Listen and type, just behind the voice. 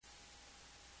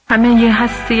همه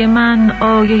هستی من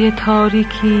آیه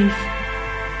تاریکی است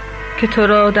که تو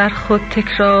را در خود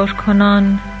تکرار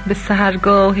کنان به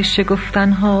سحرگاه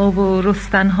شگفتنها و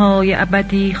رستنهای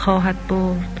ابدی خواهد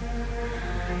برد.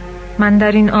 من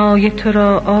در این آیه تو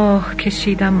را آه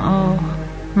کشیدم آه،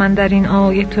 من در این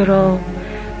آیه تو را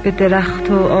به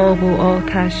درخت و آب و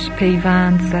آتش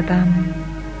پیوند زدم.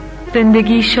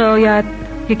 زندگی شاید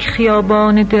یک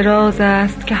خیابان دراز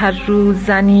است که هر روز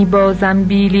زنی با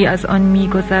زنبیلی از آن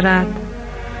می‌گذرد.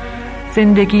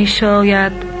 زندگی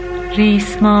شاید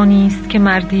ریسمانی است که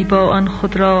مردی با آن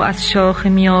خود را از شاخه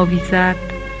می‌آویزد.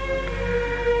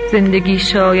 زندگی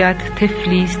شاید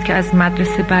طفلی است که از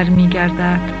مدرسه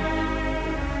برمیگردد.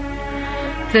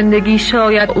 زندگی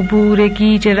شاید عبور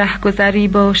گیج رهگذری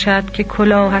باشد که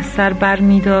کلاه از سر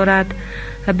برمی‌دارد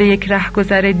و به یک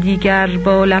رهگذر دیگر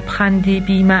با لبخندی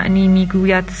بی معنی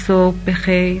میگوید صبح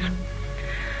بخیر.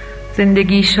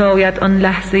 زندگی شاید آن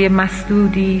لحظه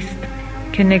مسدودی است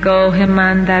که نگاه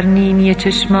من در نیمی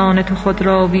چشمان تو خود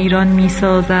را ویران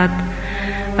میسازد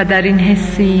و در این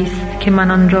حسی است که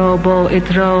من آن را با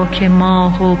ادراک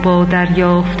ماه و با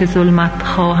دریافت ظلمت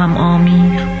خواهم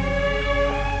آمیخت.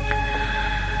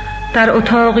 در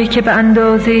اتاقی که به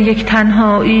اندازه یک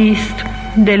تنهایی است،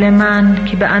 دل من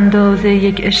که به اندازه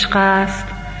یک عشق است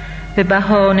به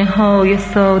بهانه‌های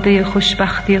ساده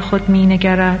خوشبختی خود می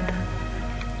نگرد،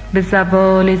 به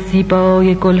زوال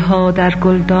زیبای گلها در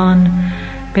گلدان،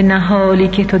 به نهالی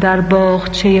که تو در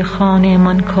باغچه خانه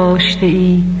من کاشته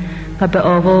ای و به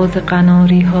آواز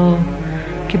قناری ها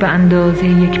که به اندازه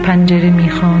یک پنجره می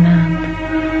خوانند.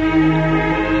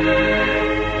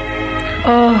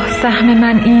 آه سهم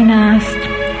من این است،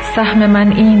 سهم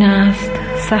من این است،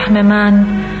 سهم من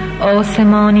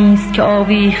آسمانی است که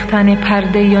آویختن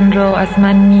پرده آن را از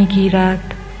من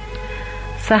میگیرد.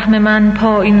 سهم من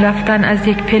پایین رفتن از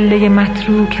یک پله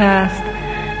متروک است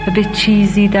و به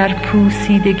چیزی در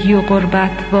پوسیدگی و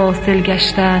غربت واصل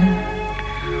گشتن.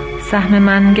 سهم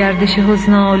من گردش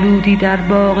حزن‌آلودی در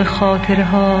باغ خاطره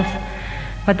هاست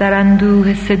و در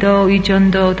اندوه صدایی جان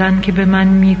دادن که به من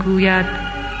میگوید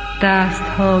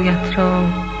دستهایت را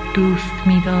دوست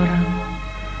می‌دارم.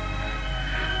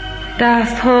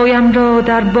 دستهایم را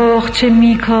در باغچه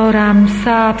می‌کارم،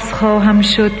 سبز خواهم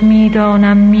شد،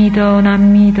 می‌دانم می‌دانم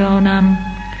می‌دانم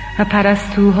و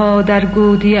پرستوها در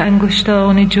گودی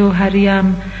انگشتان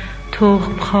جوهریم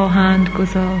تخم خواهند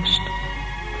گذاشت.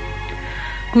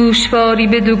 گوشواری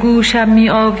به دو گوشم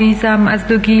می‌آویزم از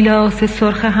دو گیلاس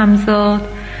سرخ همزاد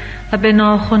و به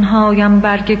ناخن‌هایم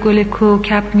برگ گل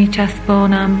کوکب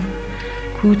می‌چسبانم.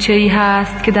 کوچه‌ای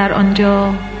هست که در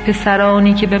آنجا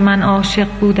پسرانی که به من عاشق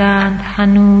بودند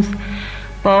هنوز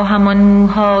با همان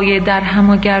موهای درهم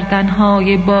و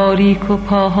گردنهای باریک و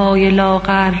پاهای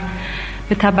لاغر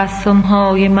به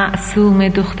تبسمهای معصوم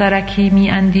دخترکی می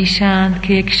اندیشند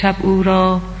که یک شب او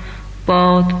را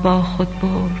باد با خود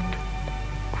برد.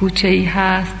 کوچه‌ای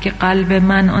هست که قلب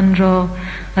من آن را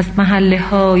از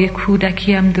محله‌های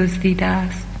کودکیم دزدیده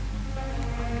است.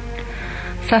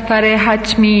 سفر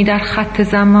حجمی در خط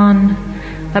زمان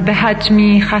و به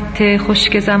حجمی خط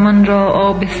خشک زمان را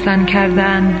آبستن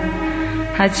کردن،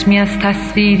 حجمی از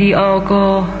تصویری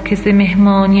آگاه که ز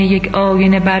مهمانی یک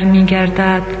آینه برمی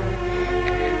گردد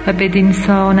و بدین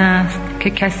سان است که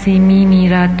کسی می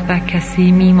میرد و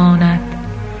کسی می ماند.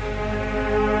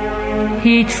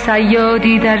 هیچ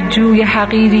صیادی در جوی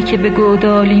حقیری که به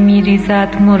گودالی می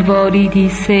ریزد مرواریدی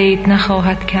صید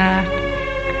نخواهد کرد.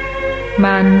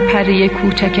 من پری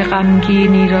کوچک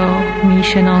غمگینی را می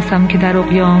شناسم که در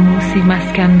اقیانوسی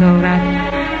مسکن دارد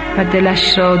و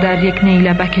دلش را در یک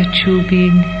نیلبک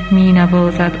چوبین می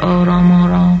نوازد آرام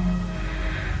آرام.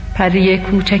 پری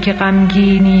کوچک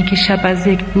غمگینی که شب از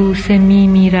یک بوسه می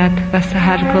میرد و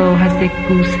سحرگاه از یک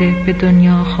بوسه به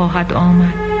دنیا خواهد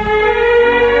آمد.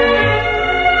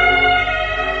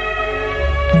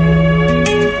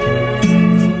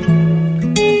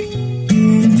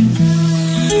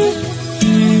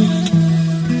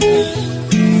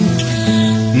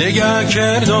 نگه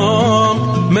کردم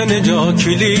من جا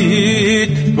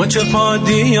کلید و چه پا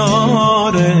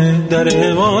دیاره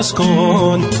در باز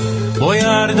کن،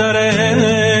 باید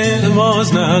در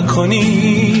باز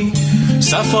نکنی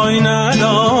صفای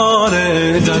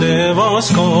نداره در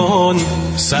باز کن،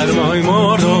 سرمای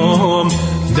مردم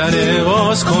در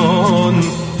باز کن،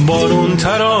 بارون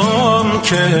ترام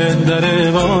که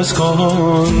در باز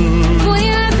کن.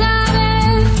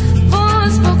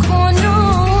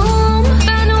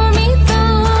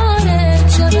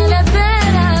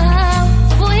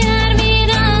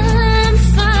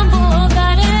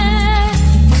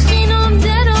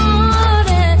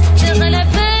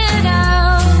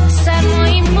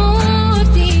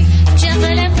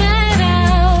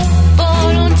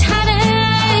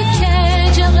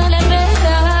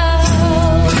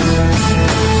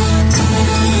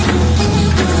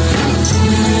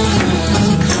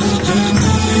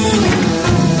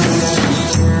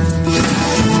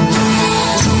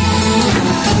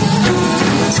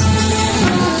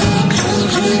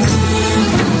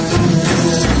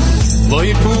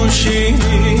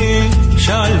 پوشیدی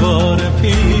شلوار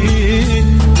پی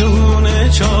دونه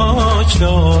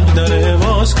چاکدار در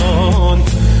باز کن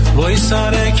وای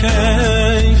سر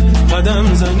کیف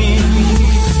قدم زنی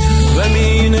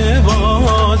ومین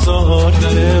بازار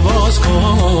در باز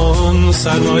کن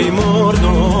سرمای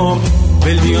مردم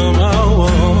بل بیام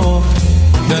هوا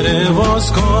در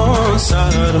باز کن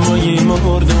سرمای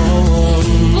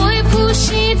مردم وای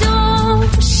پوشیدم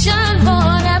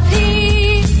شلوار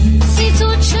پی سی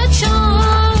تو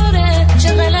چاره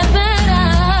چقل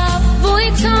برم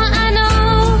وای تا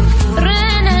انا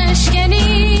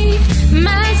رنشکنی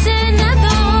مزه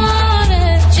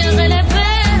نداره چقل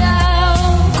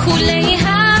برم کوله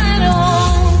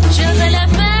هرم چقل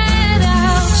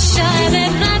برم شهر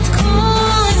رد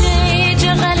کنه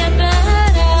چقل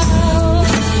برم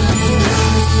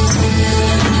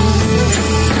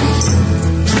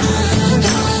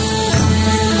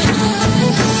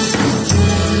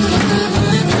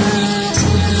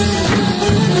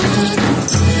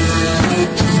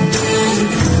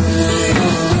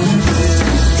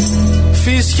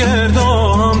فیس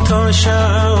کردم تا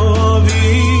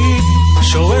شبی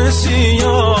شو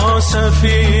سیاه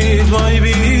سفید وای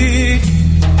بی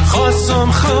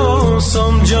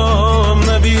خواستم جام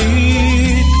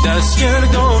نبید دست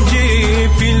کردم جی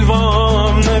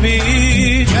پیلوام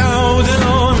نبید یاو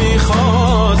دلو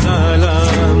میخواد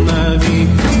علم نبید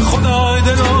خدای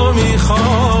دلو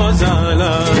میخواد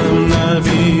علم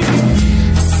نبید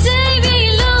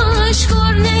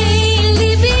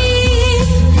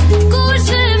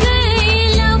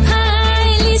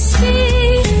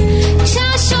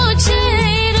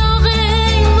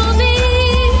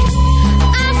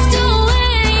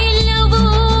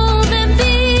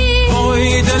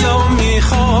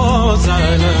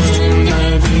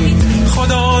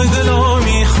خدای دلو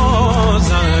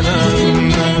میخواد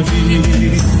علم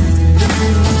نبید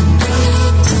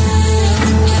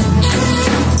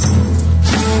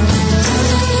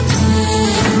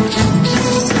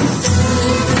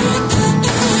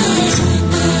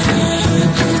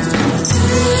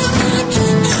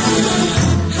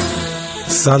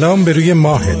سلام به روی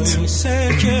ماهت،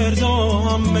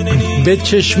 به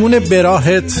چشمون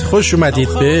براهت خوش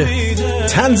اومدید به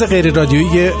طنز غیر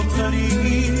رادیویی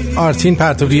آرتین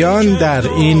پرتویان در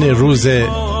این روز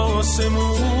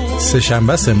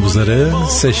سه‌شنبه است. امروز داره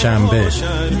سه‌شنبه،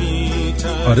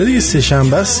 آره دیگه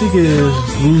سه‌شنبه است دیگه،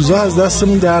 روزا از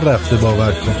دستمون در رفته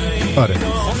باور کن. آره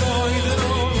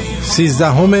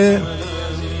 13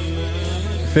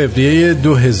 فوریه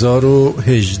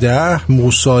 2018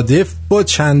 مصادف با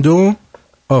چندم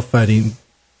آفرین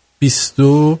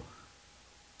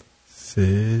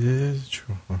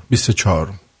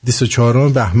 24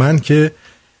 بهمن که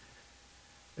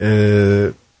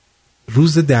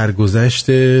روز درگذشت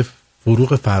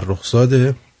فروغ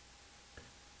فرخزاده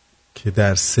که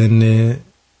در سن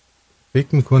فکر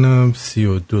میکنم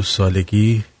 32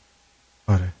 سالگی،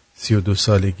 آره 32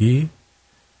 سالگی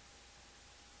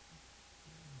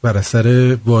بر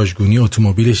اثر واژگونی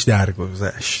اتومبیلش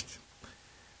درگذشت.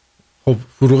 خب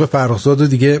فروغ فرخزاد رو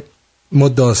دیگه ما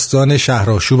داستان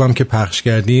شهرآشوب هم که پخش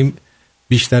کردیم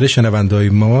بیشتر شنونده‌های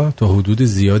ما تا حدود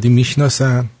زیادی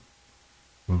میشناسن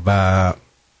و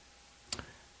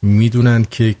میدونن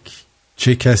که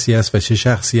چه کسی است و چه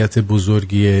شخصیت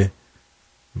بزرگیه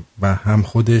و هم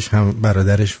خودش هم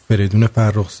برادرش فریدون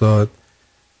فرخزاد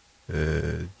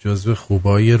جزو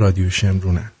خوبای رادیو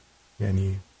شمرونن،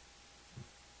 یعنی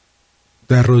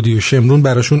در رادیو شمرون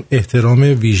براشون احترام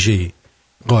ویژه‌ای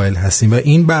قائل هستیم و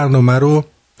این برنامه رو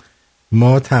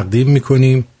ما تقدیم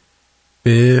میکنیم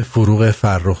به فروغ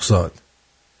فرخزاد.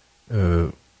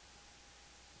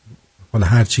 حالا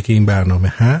هر چی که این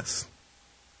برنامه هست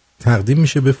تقدیم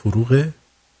میشه به فروغ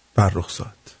فرخزاد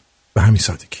به همین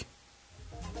سادگی.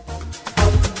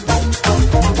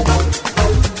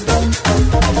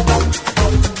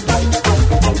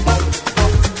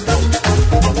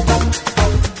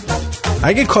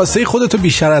 اگه کاسه خودتو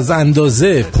بیشتر از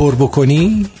اندازه پر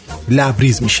بکنی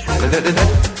لبریز میشه.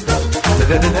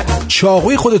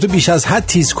 چاقوی خودتو بیش از حد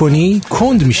تیز کنی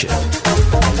کند میشه.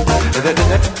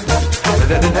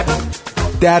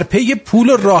 در پی پول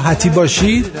و راحتی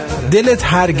باشی دلت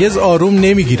هرگز آروم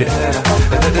نمیگیره.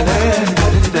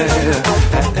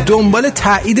 دنبال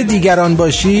تایید دیگران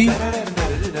باشی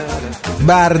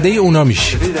برده اونا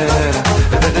میشی.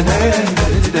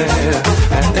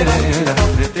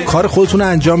 کار خودتون رو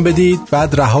انجام بدید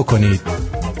بعد رها کنید.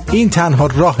 این تنها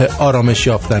راه آرامش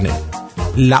یافتنه.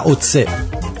 لاوتسه.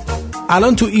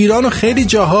 الان تو ایران و خیلی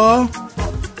جاها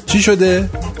چی شده؟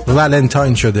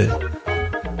 ولنتاین شده.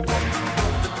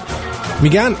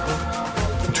 میگن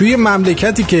توی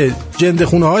مملکتی که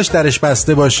جندخونه هاش درش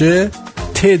بسته باشه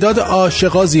تعداد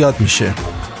عاشقا زیاد میشه.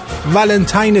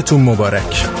 ولنتاینتون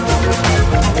مبارک.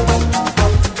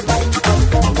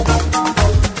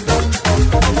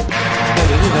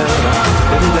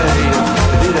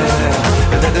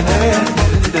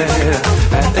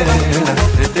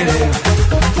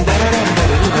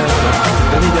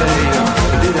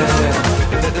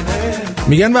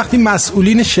 میگن وقتی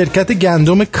مسئولین شرکت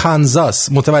گندم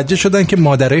کانزاس متوجه شدن که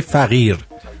مادرای فقیر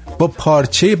با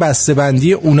پارچه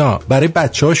بسته‌بندی اونا برای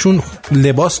بچه‌هاشون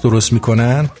لباس درست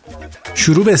میکنن،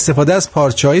 شروع به استفاده از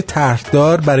پارچه‌های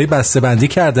طرحدار برای بسته‌بندی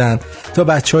کردن تا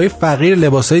بچه‌های فقیر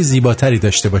لباسای زیباتری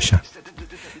داشته باشن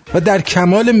و در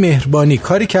کمال مهربانی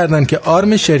کاری کردن که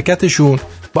آرم شرکتشون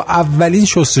با اولین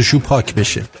شستشو پاک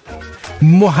بشه.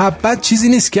 محبت چیزی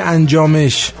نیست که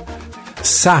انجامش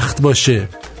سخت باشه.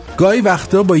 گاهی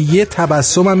وقتا با یه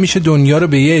تبسم هم میشه دنیا رو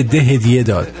به یه عده هدیه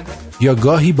داد، یا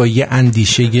گاهی با یه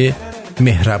اندیشه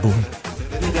مهربون.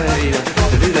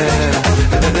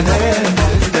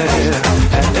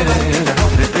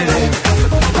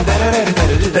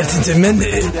 من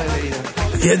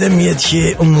یادم میاد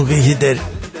که اون موقعی در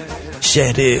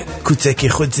شهر کوچک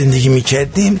خود زندگی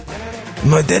میکردیم،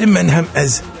 مادر من هم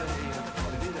از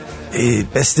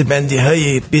بسته‌بندی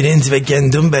های برنج و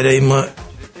گندم برای ما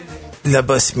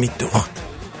لباس میدوخت.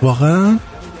 واقعا؟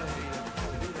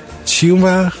 چی اون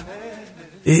وقت؟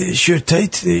 شورتای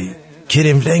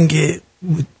کرم رنگ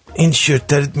بود. این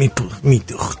شورتای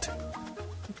میدوخت.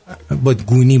 با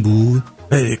گونی بود؟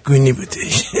 بله گونی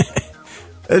بودش.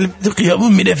 تو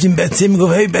قیابون میرفتیم بچه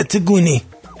میگفت های بچه گونی.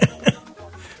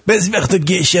 بعضی وقتا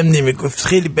گیشم نمیگفت.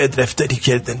 خیلی بد رفتاری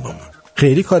کردن با ما.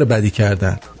 خیلی کار بدی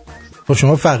کردن. خب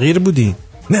شما فقیر بودین؟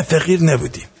 نه فقیر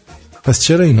نبودیم. پس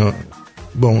چرا اینا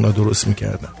با اونا درست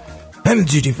میکردن؟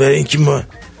 همینجوری، برای اینکه ما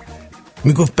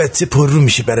میگفت بچه پر رو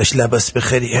میشه براش لباس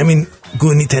بخری، همین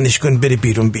گونی تنش کن بره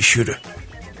بیرون بشوره.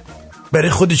 برای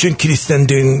خودشون کریستن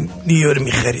دیور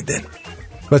میخریدن.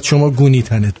 و شما گونی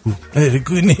تنت بود؟ آره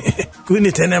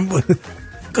گونی تنم بود.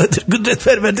 قدرت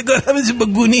پروردگار همه با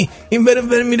گونی این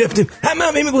برم میرفتیم،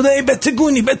 همه میگفتن ای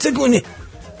بچه گونی.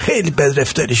 خیلی بد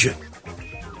رفتاری شد.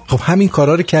 خب همین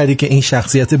کارا رو کردی که این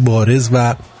شخصیت بارز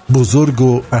و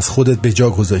بزرگو از خودت به جا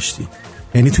گذاشتی.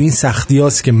 یعنی تو این سختی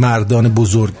هاست که مردان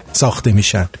بزرگ ساخته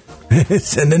میشن.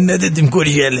 سنه ندادیم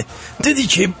گریاله. دیدی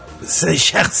که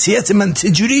شخصیت من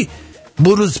چجوری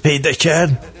بروز پیدا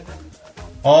کرد؟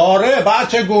 آره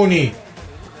بچه گونی.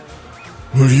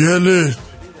 گریاله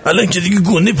الان که دیگه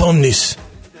گونی پام نیست.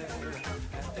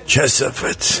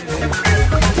 کثافت.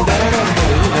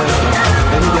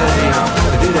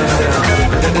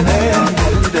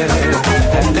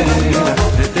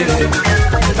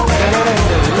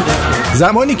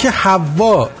 زمانی که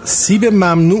حوا سیب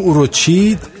ممنوع رو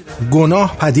چید،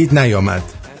 گناه پدید نیامد.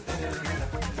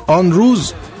 آن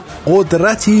روز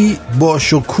قدرتی با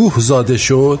شکوه زاده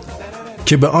شد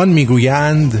که به آن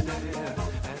میگویند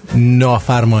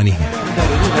نافرمانی.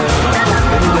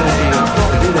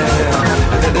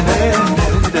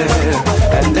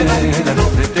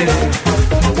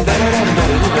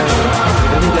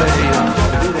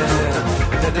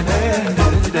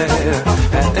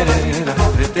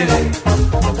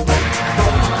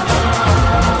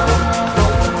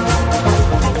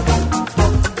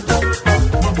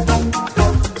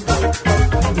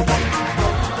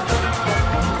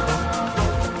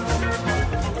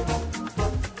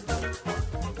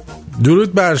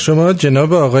 درود بر شما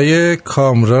جناب آقای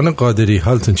کامران قادری،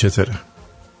 حالتون چطوره؟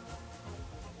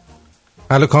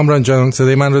 الو کامران جان،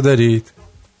 صدای من رو دارید؟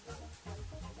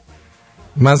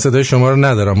 من صدای شما رو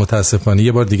ندارم متاسفانه.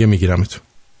 یه بار دیگه میگیرمتون.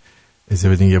 اجازه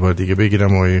بدین یه بار دیگه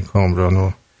بگیرم آقای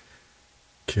کامرانو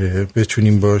که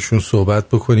بتونیم باشون صحبت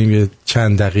بکنیم یه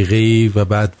چند دقیقه‌ای و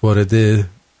بعد وارد.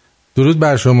 درود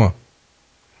بر شما.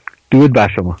 درود بر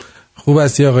شما. خوب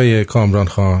هستی آقای کامران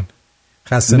خان؟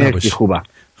 خسته نباشی. خوبم.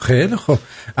 خیلی خوب.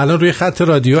 الان روی خط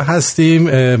رادیو هستیم.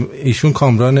 ایشون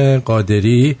کامران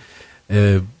قادری،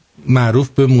 معروف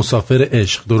به مسافر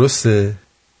عشق، درسته؟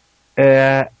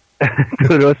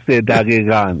 درسته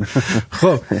دقیقاً.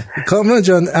 خب کامران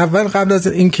جان، اول قبل از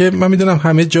این که من میدونم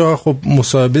همه جا خب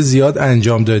مصاحبه زیاد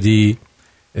انجام دادی،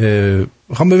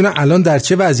 میخوام ببینم الان در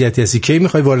چه وضعیتی هستی؟ کی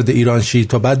میخوای وارد ایران شی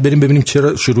تا بعد بریم ببینیم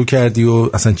چرا شروع کردی و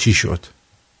اصلا چی شد؟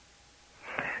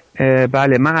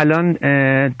 بله من الان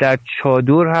در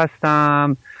چادر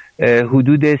هستم،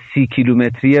 حدود 30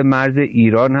 کیلومتری مرز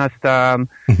ایران هستم.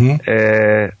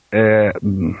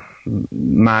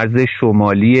 مرز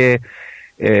شمالی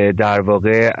در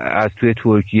واقع از توی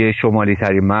ترکیه شمالی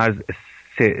ترین مرز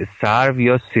سرو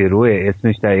یا سروه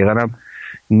اسمش دقیقا هم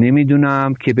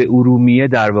نمیدونم که به ارومیه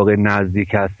در واقع نزدیک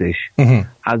هستش.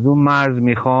 از اون مرز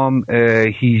میخوام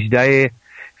 18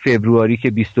 فبروری که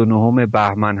 29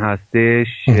 بهمن هستش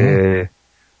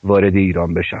وارد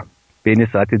ایران بشم بین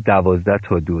ساعت 12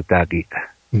 تا 2 دقیقه.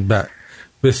 بله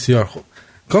بسیار خوب.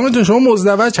 کامران جان شما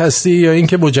مزدوج هستی یا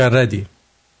اینکه مجردی؟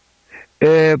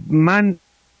 من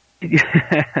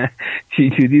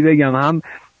چجوری بگم،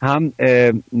 هم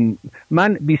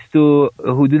من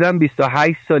حدوداً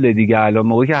 28 ساله دیگه، الان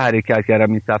موقعی که حرکت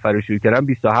کردم این سفر رو شروع کردم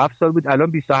 27 سال بود،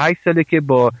 الان 28 ساله که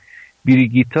با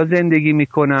بریگیتا زندگی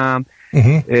میکنم.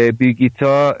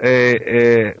 بریگیتا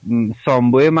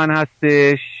سامبوی من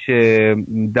هستش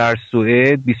در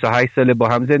سوئد، 28 ساله با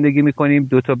هم زندگی میکنیم،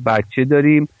 2 تا بچه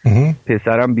داریم.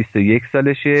 پسرم 21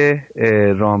 سالشه،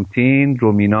 رامتین،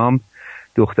 رومینام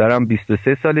دخترم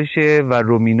 23 سالشه و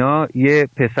رومینا یه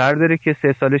پسر داره که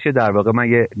 3 سالشه. در واقع من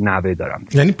یه نوه دارم.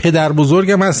 یعنی پدر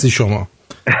بزرگم هستی شما.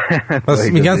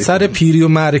 پس میگن سر پیری و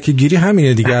معرکه گیری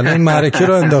همینه دیگه، الان این معرکه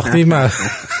رو انداختی.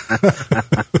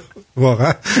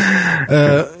 واقعا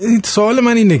سوال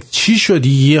من اینه چی شد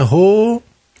یهو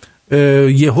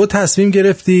تصمیم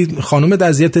گرفتی؟ خانومت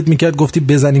اذیتت میکرد گفتی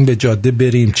بزنیم به جاده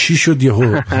بریم، چی شد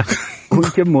یهو؟ اون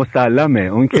که مسلمه،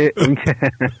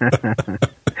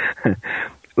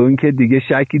 اون که دیگه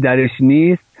شکی درش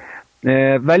نیست.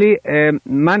 ولی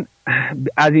من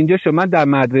از اینجا من در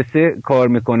مدرسه کار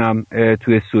میکنم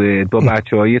توی سوئد با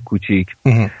بچه‌های کوچیک.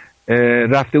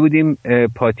 رفته بودیم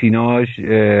پاتیناژ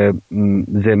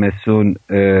زمستون،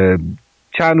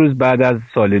 چند روز بعد از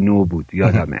سال نو بود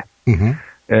یادمه،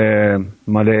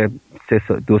 مال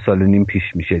 2 سال و نیم پیش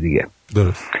میشه دیگه.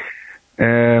 درست.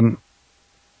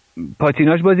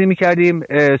 پاتیناژ بازی میکردیم،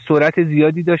 سرعت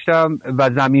زیادی داشتم و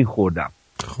زمین خوردم.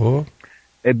 خب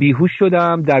بیهوش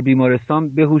شدم، در بیمارستان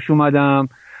بهوش اومدم.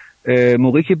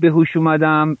 موقعی که بهوش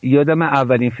اومدم یادم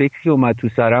اولین فکری که اومد تو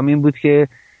سرم این بود که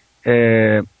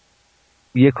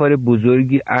یه کار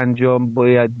بزرگی انجام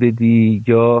باید بدی،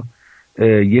 یا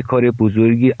یه کار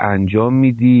بزرگی انجام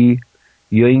میدی،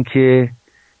 یا اینکه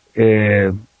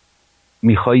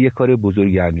میخوای یه کار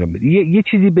بزرگی انجام بدی. یه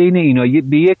چیزی بین اینا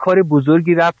به یه کار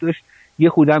بزرگی ربط داشت. یه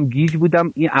خودم گیج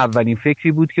بودم، این اولین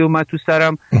فکری بود که اومد تو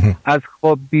سرم. از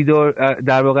خواب بیدار،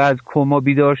 در واقع از کما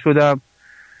بیدار شدم.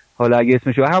 حالا اگه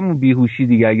اسمشو همون بیهوشی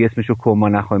دیگه، اگه اسمشو کما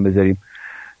نخوایم بذاریم،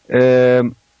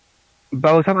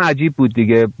 واسم عجیب بود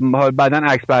دیگه. بعدن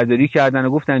عکس برداری کردن و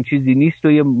گفتن چیزی نیست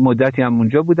و یه مدتی هم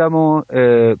اونجا بودم و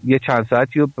یه چند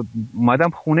ساعتی رو اومدم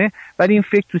خونه. ولی این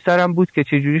فکر تو سرم بود که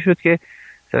چجوری شد که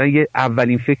مثلا یه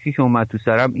اولین فکری که اومد تو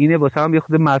سرم اینه. واسم یه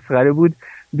خود مسخره بود،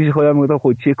 پیش خودم میگفتم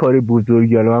خود چه کار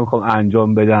بزرگی الان من میخوام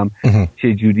انجام بدم،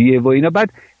 چجوریه و اینا. بعد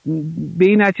به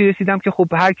این نتیجه رسیدم که خب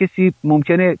هر کسی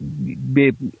ممکنه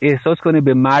احساس کنه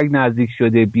به مرگ نزدیک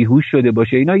شده، بیهوش شده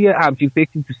باشه، اینا یه همچین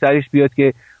فکری تو سرش بیاد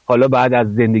که حالا بعد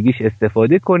از زندگیش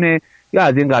استفاده کنه یا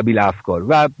از این قبیل افکار،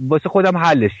 و واسه خودم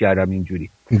حلش کردم اینجوری.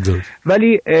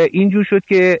 ولی اینجور شد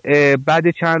که بعد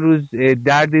چند روز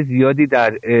درد زیادی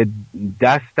در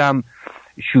دستم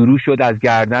شروع شد، از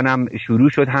گردنم شروع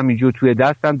شد، همینجور توی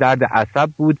دستم درد عصب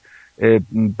بود.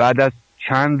 بعد از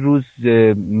چند روز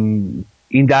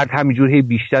این درد همینجور هی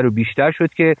بیشتر و بیشتر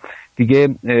شد که دیگه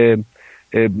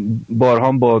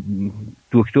بارها با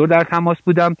دکتر در تماس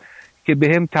بودم که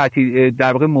به هم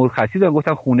در واقع مرخصی دادن،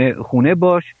 گفتن خونه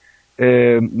باش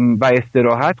و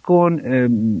استراحت کن.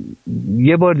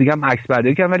 یه بار دیگه هم عکس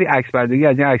برداری کردم، ولی عکس برداری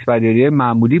از این عکس برداری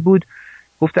معمولی بود.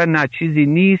 گفتن نه چیزی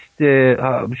نیست،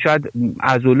 شاید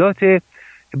عضلات،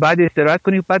 بعد استراحت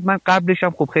کنی. بعد من قبلش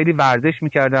هم خب خیلی ورزش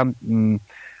میکردم،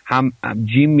 هم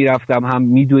جیم میرفتم هم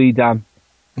میدویدم.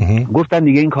 گفتن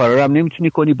دیگه این کارا رو هم nemiتونی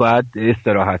کنی، باید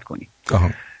استراحت کنی.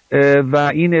 و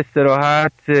این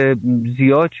استراحت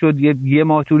زیاد شد، یه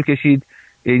ماه طول کشید.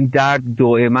 این درد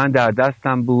دائما در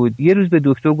دستم بود. یه روز به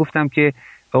دکتر گفتم که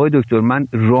آقای دکتر من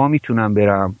راه میتونم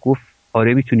برم؟ گفت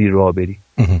آره میتونی راه بری.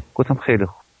 گفتم خیلی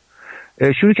خوب.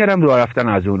 شروع کردم راه رفتن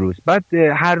از اون روز. بعد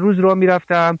هر روز راه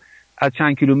میرفتم، از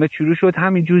چند کیلومتر شروع شد،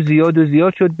 همینجور زیاد و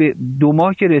زیاد شد. به 2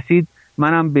 ماه که رسید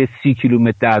منم به 30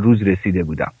 کیلومتر در روز رسیده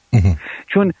بودم.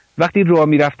 چون وقتی راه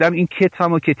میرفتم این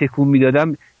کتفمو که تکون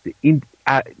میدادم، این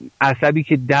عصبی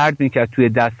که درد میکرد توی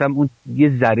دستم اون یه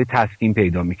ذره تسکین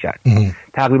پیدا میکرد.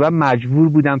 تقریبا مجبور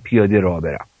بودم پیاده راه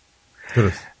برم.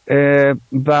 درست.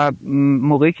 و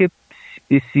موقعی که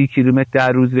 30 کیلومتر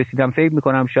در روز رسیدم، فکر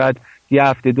میکنم شاید یه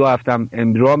هفته 2 هفته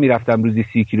راه میرفتم روزی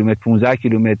 30 کیلومتر، 15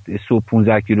 کیلومتر صبح،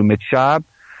 15 کیلومتر شب.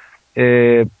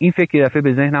 این فکر دفعه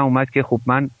به ذهنم اومد که خب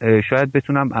من شاید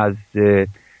بتونم از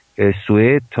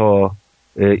سوئد تا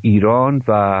ایران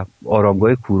و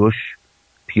آرامگاه کوروش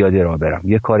پیاده راه برم،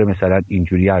 یه کار مثلا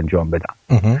اینجوری انجام بدم.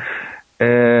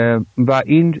 و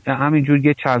این همینجور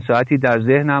یه چند ساعتی در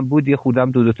ذهنم بود. یه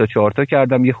خودم 2 تا 4 تا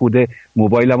کردم، یه خود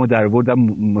موبایلمو درآوردم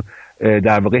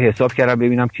در واقع حساب کردم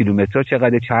ببینم کیلومترها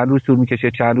چقدر، چند روز طول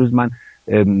میکشه، چند روز من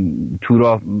تو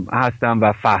راه هستم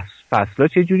و فصلا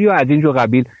چجوری و از اینجور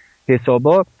قبیل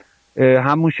حسابا.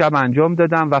 همون شب انجام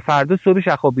دادم و فردا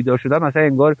صبح خواب بیدار شدم مثلا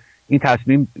انگار این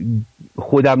تصمیم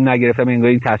خودم نگرفتم، انگار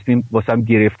این تصمیم واسم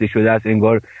گرفته شده است،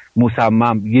 انگار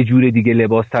مصمم یه جور دیگه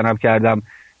لباس تنم کردم،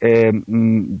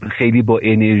 خیلی با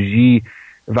انرژی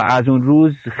و از اون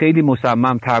روز خیلی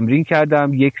مصمم تمرین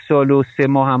کردم. 1 سال و 3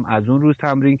 ماه هم از اون روز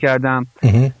تمرین کردم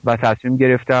و تصمیم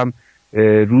گرفتم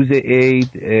روز عید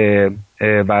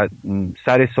و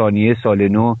سر ثانیه سال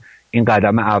نو این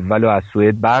قدم اول رو از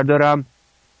سوئد بردارم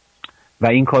و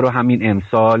این کار رو همین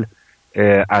امسال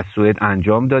از سوئد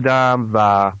انجام دادم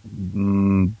و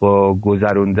با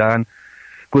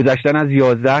گذشتن از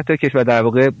 11 تا کشور، در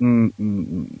واقع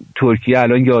ترکیه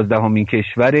الان 11مین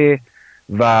کشوره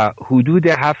و حدود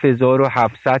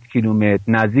 7700 کیلومتر،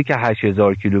 نزدیک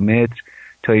 8000 کیلومتر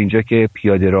تا اینجا که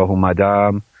پیاده راه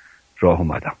اومدم.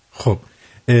 خب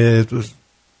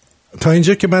تا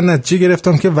اینجا که من نتیجه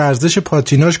گرفتم که ورزش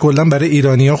پاتیناژ کلا برای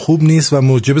ایرانی‌ها خوب نیست و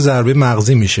موجب ضربه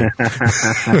مغزی میشه.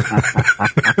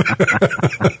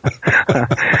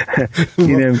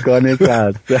 این امکانش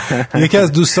هست. یکی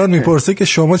از دوستان میپرسه که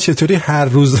شما چطوری هر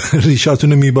روز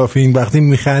ریشاتونو میبافین؟ وقتی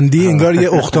میخندی انگار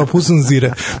یه اختاپوس اون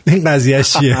زیره. این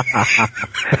قضیهش چیه؟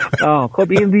 خب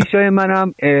این ریشای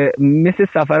منم مثل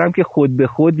سفرم که خود به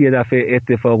خود یه دفعه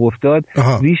اتفاق افتاد.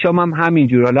 ریشام هم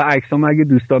همینجور. حالا عکسام اگه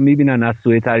دوستان میبینن از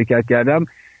سوئد حرکت کردم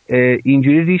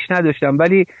اینجوری ریش نداشتم،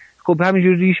 ولی خب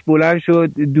همینجور ریش بلند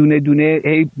شد، دونه دونه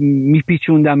هی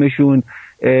میپیچوندمشون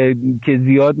که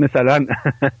زیاد مثلا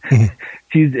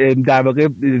چیز در واقع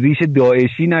ریش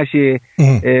داعشی نشه.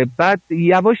 بعد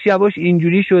یواش یواش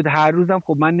اینجوری شد. هر روزم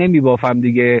خب من نمیبافم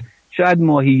دیگه، شاید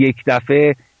ماهی 1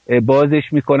 دفعه بازش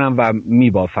میکنم و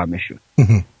میبافمشون.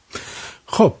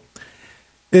 خب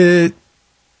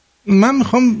من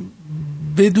میخوام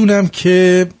بدونم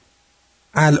که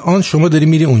الان شما داری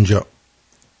میری اونجا،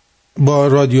 با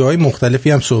رادیوهای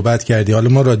مختلفی هم صحبت کردی. حالا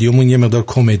ما رادیومون یه مقدار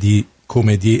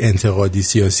کمدی انتقادی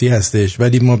سیاسی هستش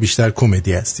ولی ما بیشتر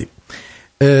کمدی هستیم.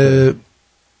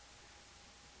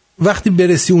 وقتی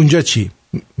برسی اونجا چی؟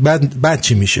 بعد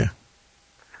چی میشه؟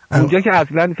 اونجا که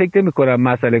اصلا فکر نمی کنم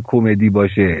مسئله کمدی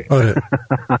باشه. آره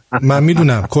من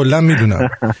میدونم، کلا میدونم.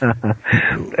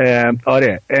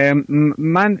 آره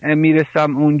من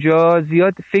میرسم اونجا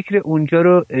زیاد فکر اونجا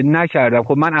رو نکردم.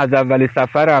 خب من از اول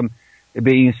سفرم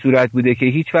به این صورت بوده که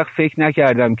هیچ وقت فکر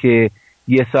نکردم که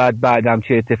 1 ساعت بعدم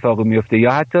چه اتفاقی میفته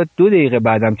یا حتی 2 دقیقه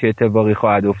بعدم چه اتفاقی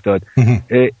خواهد افتاد.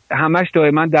 همش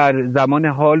دائما در زمان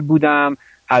حال بودم.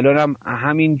 الانم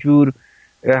همین جور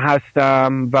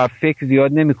هستم و فکر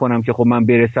زیاد نمی کنم که خب من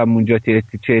برسم اونجا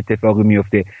چه اتفاقی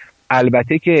میفته.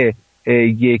 البته که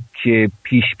یک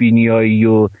پیشبینیایی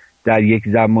رو در یک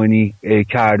زمانی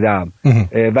کردم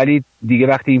ولی دیگه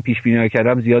وقتی این پیشبینیایی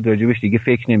کردم زیاد راجبش دیگه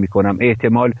فکر نمی کنم.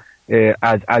 احتمال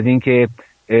از این که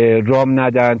رام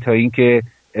ندن تا این که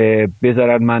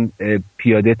بذارن من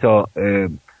پیاده تا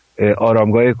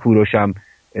آرامگاه کوروشم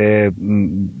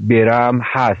برم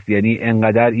هست. یعنی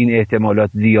انقدر این احتمالات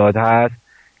زیاد هست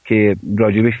که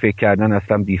راجبش فکر کردن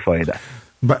اصلا بیفایده است.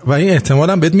 و این احتمال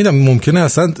هم بهت میدم ممکنه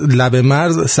اصلا لب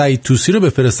مرز سعید طوسی رو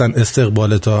بفرستن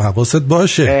استقبال تا حواست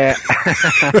باشه.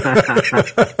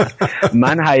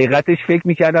 من حقیقتش فکر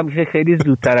میکردم که خیلی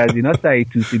زودتر از اینا سعید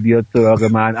طوسی بیاد سراغ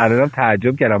من. الانم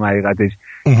تعجب کردم حقیقتش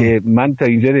که من تا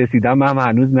اینجا رسیدم هم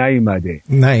هنوز نیومده.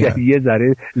 یه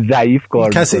ذره ضعیف کار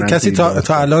میکنن. کسی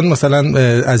تا الان مثلا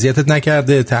اذیتت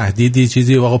نکرده؟ تهدیدی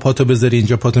چیزی آقا پاتو بذاری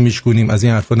اینجا پاتو میشکونیم از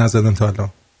این حرفا نزدن تا الان؟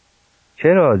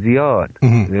 چرا زیاد.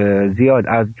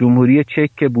 از جمهوری چک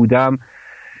که بودم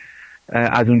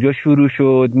از اونجا شروع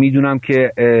شد. میدونم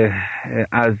که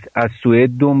از سوئد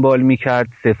دنبال میکرد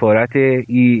سفارت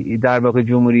در واقع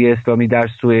جمهوری اسلامی در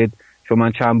سوئد، چون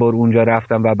من چند بار اونجا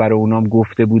رفتم و برای اونام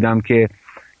گفته بودم که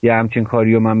یه همچین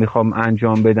کاریو من میخوام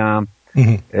انجام بدم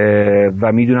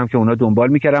و میدونم که اونا دنبال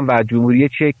میکردن و از جمهوری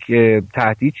چک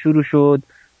تهدید شروع شد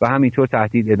و همینطور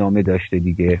تهدید ادامه داشته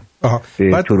دیگه.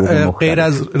 غیر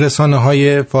از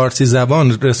رسانه‌های فارسی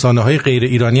زبان، رسانه‌های غیر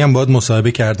ایرانی هم باید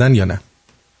مصاحبه کردن یا نه؟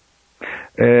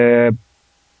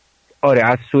 آره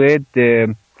از سوئد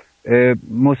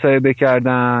مصاحبه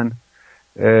کردن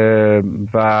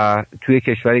و توی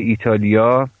کشور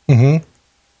ایتالیا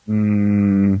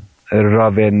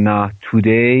راونا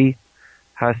تودی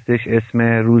هستش اسم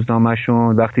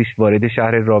روزنامه‌شون. وقتیش وارد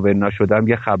شهر راونا شدم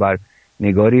یه خبر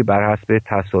نگاری بر حسب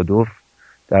تصادف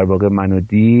در واقع منو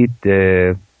دید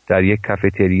در یک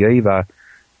کافتریایی و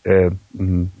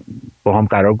با هم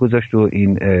قرار گذاشت و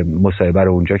این مصاحبه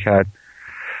رو اونجا کرد.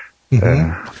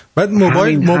 بعد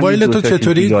موبایل تو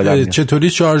چطوری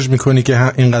شارژ میکنی که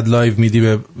اینقدر لایو میدی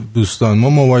به دوستان؟ ما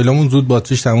موبایلمون زود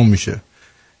باتریش تموم میشه،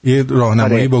 یه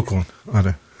راهنمایی بکن.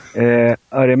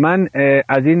 آره من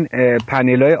از این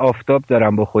پنل‌های آفتاب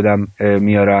دارم با خودم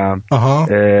میارم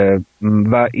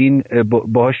و این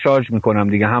باهاش شارژ میکنم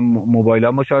دیگه، هم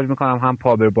موبایلامو شارژ میکنم هم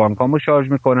پاور بانکامو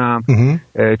شارژ میکنم.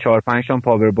 4-5 تا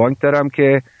پاور بانک دارم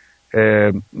که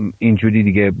اینجوری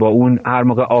دیگه با اون هر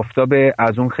موقع آفتاب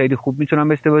از اون خیلی خوب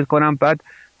میتونم استفاده کنم. بعد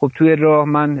خب توی راه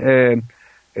من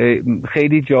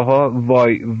خیلی جاها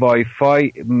وای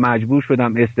فای مجبور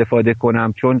شدم استفاده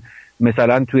کنم، چون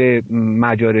مثلا توی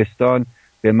مجارستان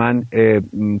به من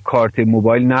کارت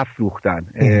موبایل نفروختن.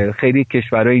 خیلی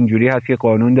کشورها اینجوری هست که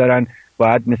قانون دارن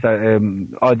باید مثلا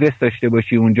آدرس داشته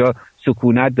باشی اونجا،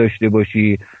 سکونت داشته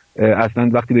باشی. اصلا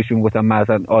وقتی بهشون گفتم من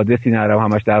اصلا آدرسی ندارم،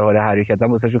 همش در حال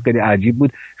حرکتم، واسهشون خیلی عجیب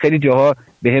بود. خیلی جاها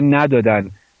بهم ندادن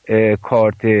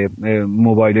کارت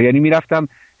موبایل، یعنی میرفتم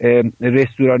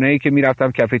رستورانایی که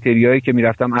میرفتم، کافتریایی که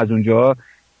میرفتم، از اونجا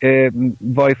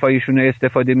وای فایشون رو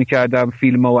استفاده میکردم،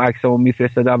 فیلم و عکسامو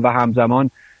میفرستادم و همزمان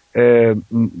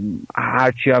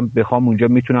هرچی هم بخوام اونجا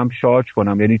میتونم شارژ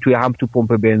کنم، یعنی توی هم تو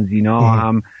پمپ بنزینا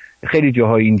هم خیلی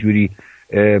جاها اینجوری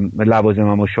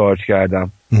لوازممو شارژ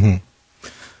کردم.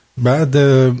 بعد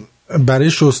برای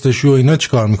شستشو اینا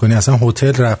چیکار میکنی؟ اصلا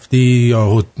هتل رفتی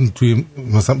یا توی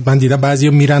مثلا من دیدم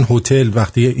بعضیا میرن هتل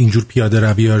وقتی اینجور پیاده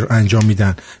روی انجام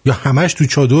میدن، یا همش تو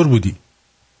چادر بودی؟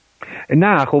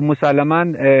 نه خب مسلما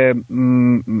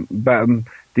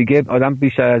دیگه آدم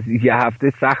بیشتر از یه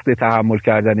هفته سخت تحمل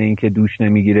کردن این که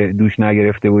دوش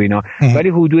نگرفته و اینا، ولی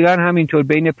حدودا همینطور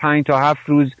بین 5 تا 7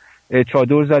 روز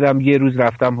چادر زدم، یه روز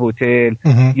رفتم هتل.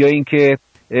 یا اینکه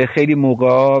خیلی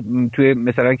موقع توی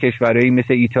مثلا کشورهایی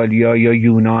مثل ایتالیا یا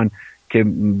یونان که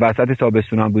وسط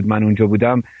تابستونم بود من اونجا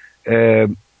بودم،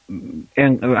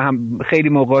 خیلی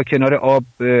موقع کنار آب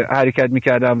حرکت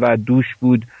میکردم و دوش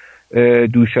بود،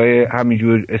 دوشای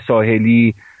همینجور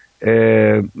ساحلی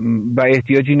و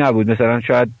احتیاجی نبود. مثلا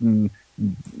شاید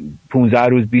 15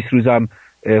 روز 20 روزم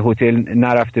هتل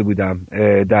نرفته بودم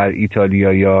در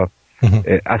ایتالیا، یا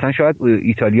اصلا شاید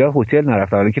ایتالیا هتل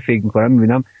نرفتم، ولی که فکر میکنم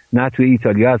میبینم نه توی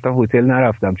ایتالیا اصلا هتل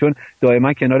نرفتم، چون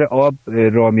دائما کنار آب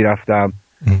راه میرفتم.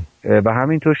 و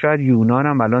همینطور شاید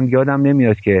یونانم الان یادم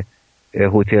نمیاد که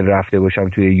هتل رفته باشم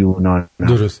توی یونان.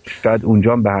 درست. شاید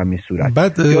اونجا به همین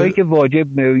صورت جایی که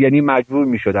واجب یعنی مجبور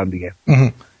میشدم دیگه.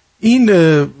 این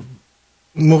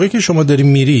موقعی که شما داری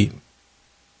میری،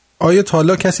 آیا تا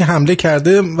حالا کسی حمله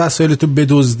کرده وسایلتو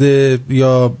بدزده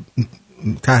یا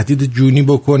تهدید جونی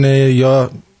بکنه، یا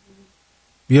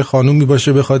یه خانومی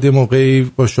باشه بخواد یه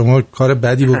موقعی با شما کار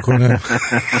بدی بکنه؟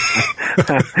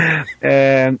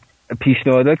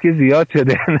 پیشنهادات که زیاد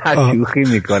شده، نه شوخی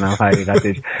میکنم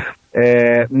حقیقتش.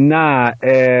 نه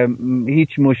هیچ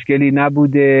مشکلی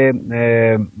نبوده،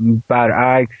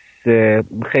 برعکس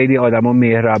خیلی آدما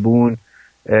مهربون.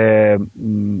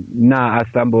 نه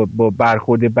اصلا با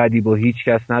برخورد بدی با هیچ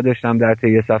کس نداشتم در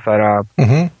طی سفرم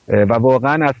و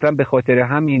واقعا اصلا به خاطر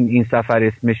همین این سفر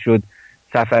اسمش شد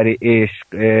سفر عشق.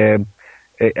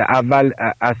 اول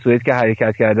از سوئد که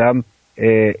حرکت کردم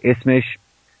اسمش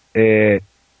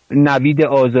نوید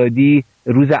آزادی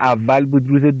روز اول بود،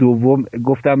 روز دوم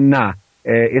گفتم نه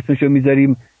اسمشو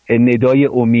میذاریم ندای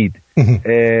امید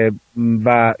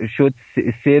و شد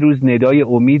 3 روز ندای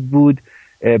امید بود.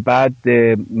 بعد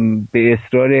به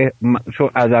اصرار، چون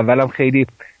از اولم خیلی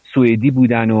سوئدی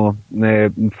بودن و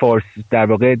فارس در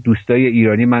واقع دوستای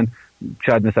ایرانی، من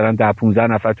شاید مثلا 10-15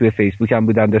 نفر توی فیسبوک هم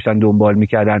بودن داشتن دنبال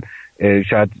میکردن،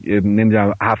 شاید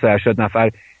نمیدونم 70-80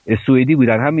 نفر سوئدی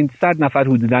بودن، همین 100 نفر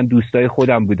حدوداً دوستای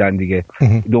خودم بودن دیگه،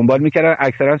 دنبال میکردن،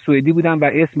 اکثرا سوئدی بودن و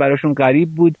اسم براشون غریب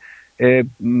بود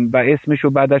و اسمشو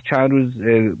بعد از چند روز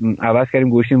عوض کردیم،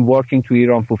 گوشیم Working to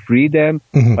Iran for Freedom.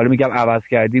 حالا میگم عوض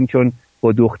کردیم چون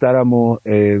با دخترم و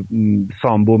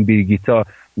سامبون بیرگیتا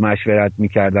مشورت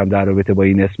میکردم در رابطه با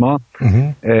این اسما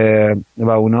و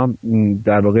اونا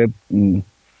در واقع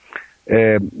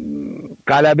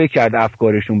غلبه کرد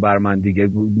افکارشون بر من دیگه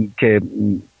که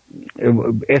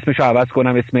اسمشو عوض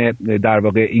کنم، اسم در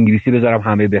واقع انگلیسی بذارم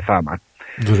همه بفهمن.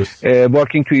 درست.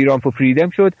 Working to Iran for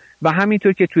Freedom شد و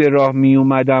همینطور که توی راه می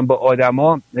اومدم با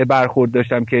آدما برخورد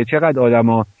داشتم که چقدر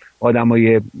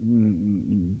آدمای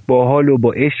باحال و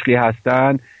با عشقی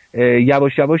هستن.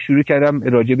 یواش یواش شروع کردم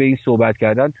راجع به این صحبت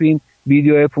کردن تو این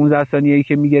ویدیو 15 ثانیه‌ای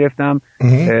که میگرفتم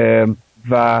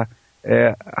و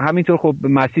همینطور خب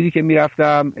مسیری که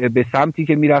میرفتم، به سمتی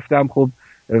که میرفتم، خب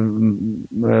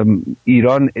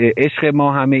ایران عشق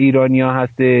ما همه ایرانی‌ها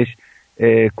هستش،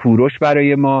 کوروش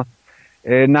برای ما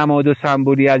نماد و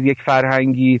سمبولی از یک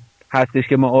فرهنگی هستش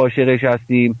که ما عاشقش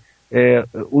هستیم.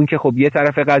 اون که خب یه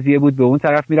طرف قضیه بود، به اون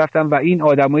طرف میرفتم و این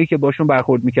آدمایی که باشون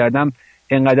برخورد میکردم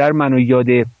انقدر منو یاد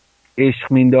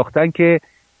عشق مینداختن که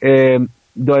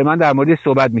دائما در مورد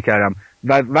صحبت میکردم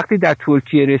و وقتی در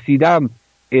ترکیه رسیدم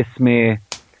اسم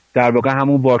در واقع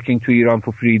همون واکینگ تو ایران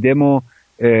فور فریدم رو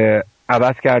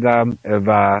عوض کردم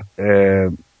و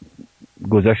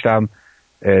گذاشتم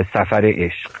سفر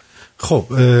عشق. خب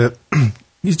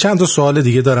چند تا سوال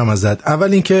دیگه دارم ازت.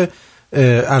 اول اینکه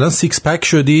الان سیکس پک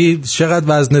شدی، چقدر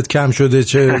وزنت کم شده،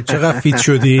 چقدر فیت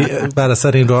شدی بر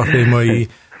اثر این راهپیمایی؟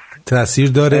 تاثیر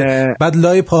داره؟ بعد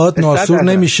لای پاهات ناسور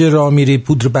نمیشه، راه میری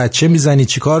پودر بچه میزنی،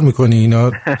 چی کار میکنی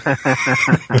اینا؟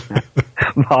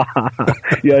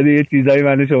 یاد یه چیزایی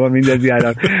منو شما میندازی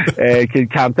الان که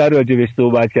کمتر راجبش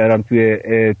صحبت کردم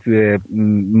توی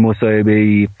مصاحبه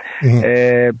ای.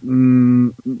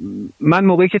 من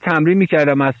موقعی که تمرین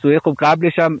میکردم از سوی، خب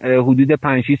قبلش هم حدود 5-6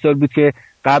 سال بود که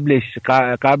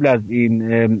قبل از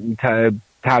این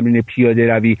تمرین پیاده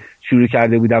روی شروع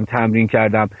کرده بودم تمرین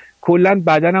کردم. کلا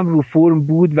بدنم رو فرم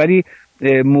بود، ولی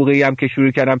موقعی هم که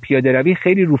شروع کردم پیاده روی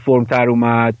خیلی رو فرم تر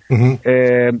اومد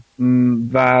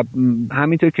و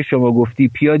همینطور که شما گفتی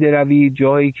پیاده روی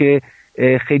جایی که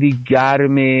خیلی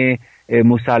گرمه،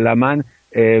 مسلماً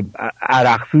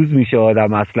عرقسوز میشه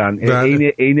آدم اصلا،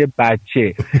 عین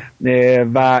بچه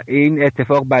و این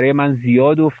اتفاق برای من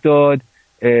زیاد افتاد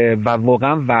و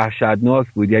واقعا وحشتناک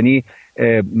بود. یعنی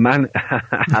من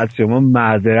از شما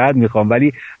معذرت میخوام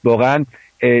ولی واقعا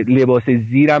لباس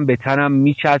زیرم به تنم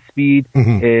میچسبید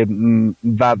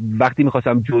و وقتی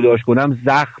میخواستم جداش کنم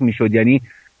زخم میشد، یعنی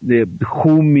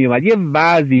خون میومد، یه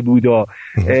وضعی بودا.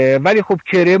 ولی خب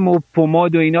کرم و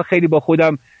پماد و اینا خیلی با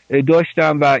خودم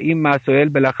داشتم و این مسائل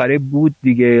بالاخره بود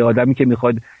دیگه. آدمی که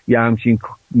میخواد یه همچین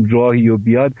راهی و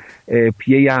بیاد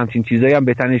پیه یه همچین چیزایی هم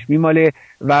به تنش میماله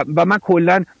و من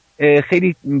کلا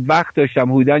خیلی وقت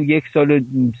داشتم، حدوداً 1 سال و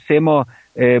 3 ماه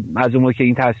از اون که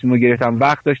این تصمیم رو گرفتم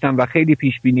وقت داشتم و خیلی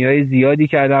پیشبینی‌های زیادی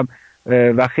کردم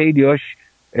و خیلی‌هاش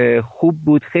خوب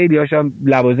بود، خیلی‌هاش هم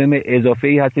لوازم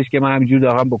اضافه‌ای هستش که من همینجور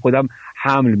دارم با خودم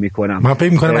حمل میکنم. من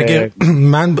فکر میکنم اگه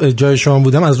من جای شما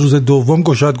بودم از روز دوم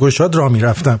گشاد راه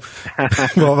میرفتم.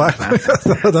 باور کنید.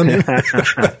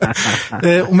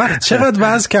 چقدر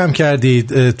وزن کم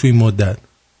کردید توی مدت؟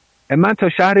 من تا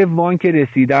شهر وان که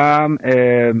رسیدم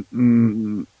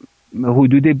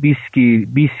حدود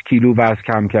 20 کیلو وزن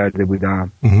کم کرده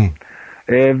بودم.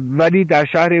 ولی در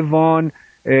شهر وان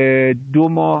 2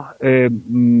 ماه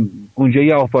اونجا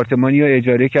یه آپارتمانی رو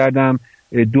اجاره کردم،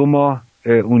 2 ماه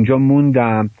اونجا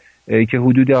موندم که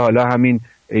حدود حالا همین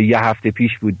 1 هفته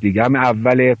پیش بود دیگه، همین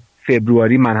اول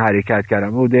فبروری من حرکت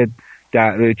کردم، حدود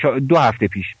 2 هفته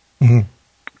پیش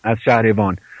از شهر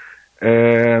وان.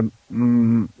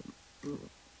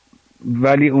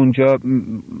 ولی اونجا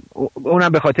اونم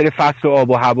به خاطر فصل و آب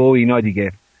و هوا و اینا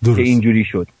دیگه درست. که اینجوری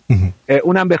شد.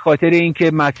 اونم به خاطر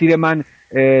اینکه مسیر من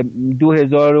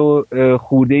 2000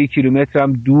 خورده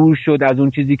کیلومترم دور شد از اون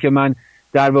چیزی که من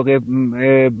در واقع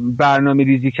برنامه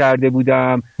ریزی کرده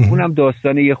بودم. اونم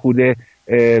داستان یه خورده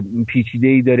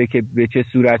پیچیده‌ای داره که به چه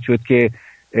صورت شد که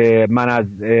من از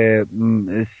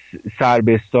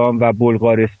سربستان و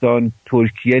بلغارستان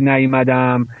ترکیه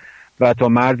نیامدم و تا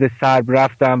مرز سرب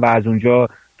رفتم و از اونجا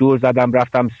دور زدم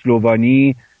رفتم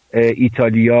اسلوونی،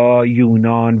 ایتالیا،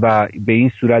 یونان و به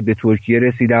این صورت به ترکیه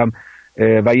رسیدم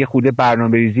و یه خورده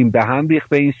برنامه ریزیم به هم ریخت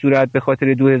به این صورت به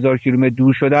خاطر 2000 کیلومتر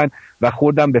دور شدن و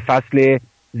خوردم به فصل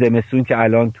زمستون که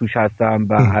الان توش هستم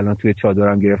و الان توی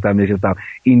چادرم گرفتم نشستم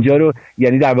اینجا رو.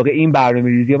 یعنی در واقع این برنامه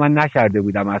ریزی من نکرده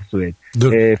بودم از سوئد.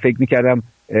 فکر میکردم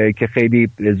که خیلی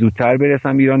زودتر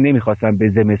برسم ایران، نمیخواستم به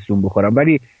زمستون بخورم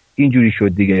ولی اینجوری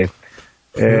شد دیگه.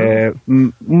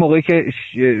 اون موقعی که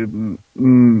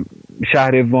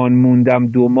شهر وان موندم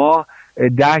 2 ماه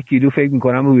 10 کیلو فکر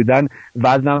میکنم بودن،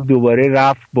 وزنم دوباره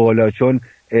رفت بالا چون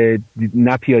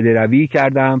نه پیاده روی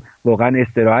کردم، واقعا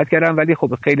استراحت کردم ولی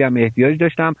خب خیلی هم احتیاج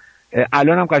داشتم.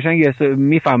 الانم قشنگ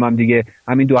میفهمم دیگه،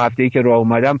 همین 2 هفته‌ای که راه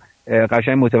اومدم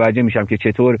قشنگ متوجه میشم که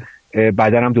چطور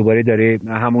بدنم دوباره داره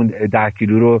همون 10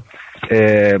 کیلو رو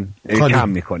کم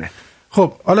میکنه.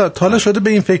 خب حالا شده به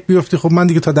این فکر بیفتی خب من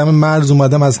دیگه تا دم مرز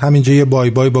اومدم از همینجا یه بای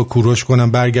بای با کوروش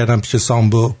کنم برگردم پیش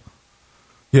سامبو،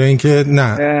 یا اینکه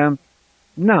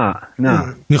نه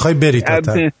میخوای بری تا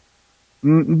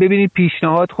ببینید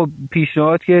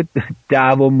پیشنهاد که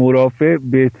دعوا مرافع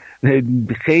به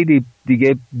خیلی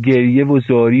دیگه گریه و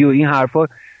زاری و این حرفا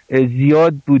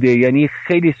زیاد بوده، یعنی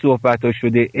خیلی صحبت ها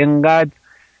شده. انقدر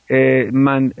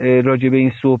من راجع به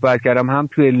این صحبت کردم هم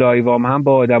توی لایوام هم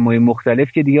با آدمای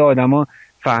مختلف که دیگه آدما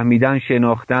فهمیدن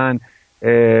شناختن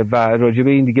و راجع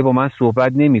به این دیگه با من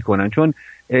صحبت نمیکنن، چون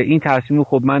این تصمیم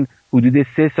خب من حدود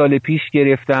 3 سال پیش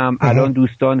گرفتم. الان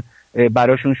دوستان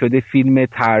براشون شده فیلم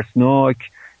ترسناک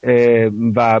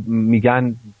و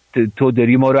میگن تو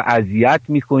داری ما رو اذیت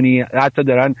میکنی، حتی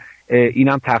دارن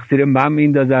اینم تقصیر من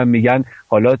میندازن، میگن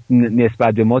حالا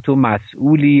نسبت به ما تو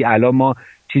مسئولی، الان ما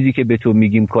چیزی که به تو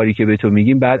میگیم، کاری که به تو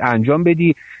میگیم بعد انجام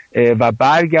بدی و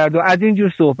برگرد و از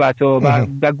اینجور صحبت ها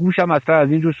و گوشم اصلا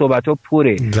از اینجور صحبت ها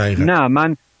پره. نه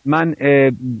من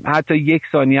حتی 1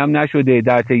 ثانیه هم نشده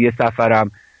در طی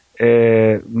سفرم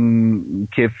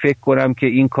که فکر کنم که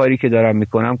این کاری که دارم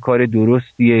میکنم کار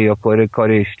درستیه یا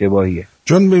کار اشتباهیه.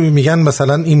 چون میگن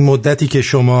مثلا این مدتی که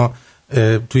شما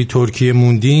توی ترکیه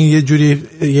موندین یه جوری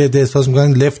یه احساس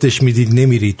میکنن لفتش میدید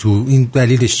نمیری تو، این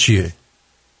دلیلش چیه؟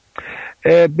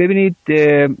 ببینید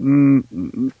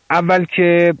اول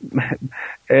که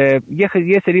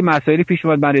یه سری مسائلی پیش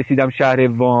اومد، من رسیدم شهر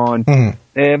وان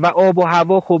و آب و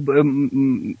هوا خب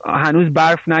هنوز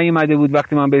برف نیومده بود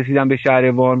وقتی من رسیدم به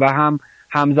شهر وان و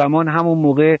همزمان همون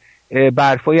موقع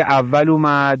برفای اول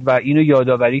اومد و اینو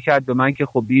یادآوری کرد به من که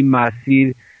خب این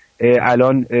مسیر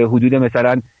الان حدود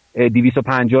مثلا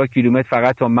 250 کیلومتر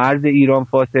فقط تا مرز ایران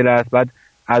فاصله است، بعد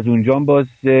از اونجا باز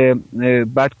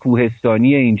بعد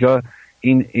کوهستانیه اینجا،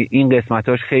 این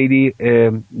قسمتاش خیلی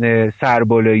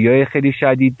سربالایی‌های خیلی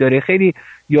شدید داره. خیلی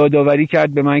یادآوری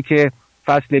کرد به من که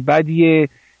فصل بدیه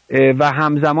و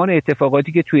همزمان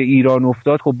اتفاقاتی که توی ایران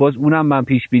افتاد خب باز اونم من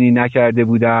پیش بینی نکرده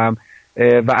بودم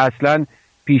و اصلا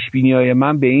پیش بینی‌های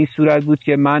من به این صورت بود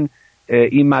که من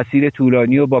این مسیر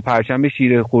طولانی رو با پرچم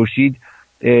شیر خورشید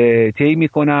طی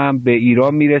میکنم، به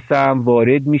ایران میرسم،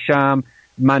 وارد میشم،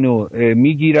 منو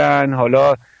میگیرن،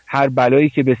 حالا هر بلایی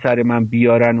که به سر من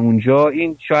بیارن اونجا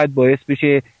این شاید باعث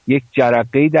بشه یک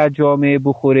جرقه‌ای در جامعه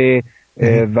بخوره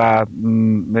و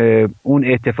اون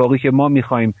اتفاقی که ما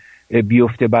میخوایم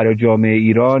بیفته برای جامعه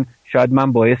ایران شاید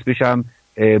من باعث بشم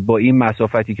با این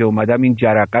مسافتی که اومدم این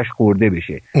جرقه‌اش خورده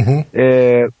بشه.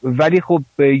 ولی خب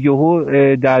یهو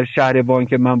در شهر وان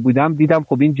که من بودم دیدم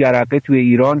خب این جرقه توی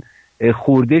ایران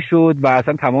خورده شد و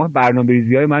اصلا تمام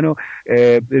برنامه‌ریزی‌های منو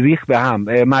ریخت به هم.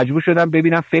 مجبور شدم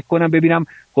فکر کنم ببینم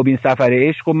خب این سفر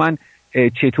عشق و من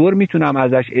چطور میتونم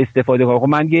ازش استفاده کنم. خب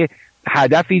من یه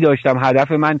هدفی داشتم،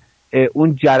 هدف من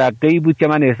اون جرقه‌ای بود که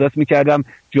من احساس میکردم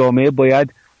جامعه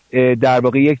باید در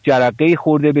واقع یک جرقه‌ای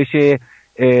خورده بشه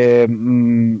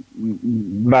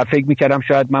و فکر میکردم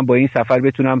شاید من با این سفر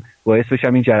بتونم باعث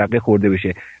بشم این جرقه خورده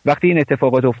بشه. وقتی این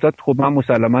اتفاقات افتاد خب من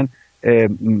مسلماً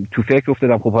تو فکر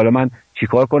افتادم خب حالا من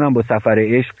چیکار کنم با سفر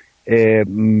عشق،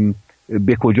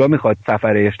 به کجا میخواد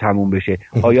سفر عشق تموم بشه؟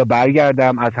 آیا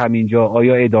برگردم از همینجا،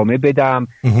 آیا ادامه بدم؟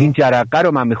 این جرقه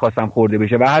رو من میخواستم خورده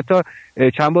بشه و حتی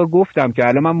چند بار گفتم که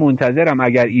الان من منتظرم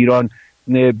اگر ایران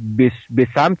به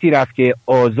سمتی رفت که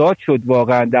آزاد شد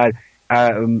واقعا در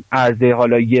عرض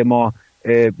حالا 1 ماه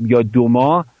یا 2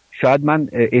 ماه، شاید من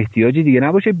احتیاجی دیگه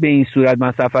نباشه به این صورت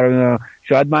من سفر،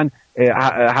 شاید من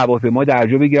هواپیما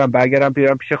درجا بگیرم برگردم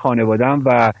پیش خانوادم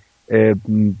و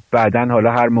بعدن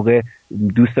حالا هر موقع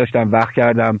دوست داشتم وقت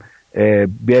کردم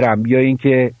برم، یا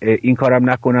اینکه این کارم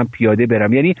نکنم پیاده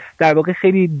برم. یعنی در واقع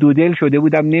خیلی دودل شده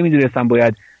بودم، نمیدونستم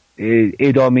باید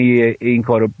ادامه این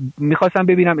کارو، میخواستم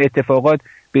ببینم اتفاقات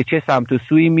به چه سمت و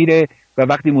سوی میره و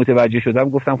وقتی متوجه شدم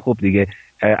گفتم خب دیگه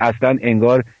اصلا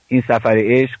انگار این سفر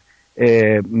عشق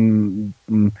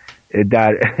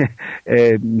در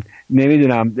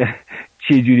نمیدونم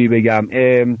چی جوری بگم،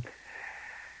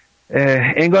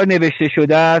 انگار نوشته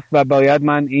شده است و باید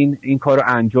من این کار رو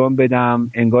انجام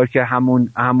بدم. انگار که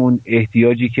همون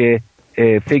احتیاجی که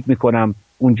فکر میکنم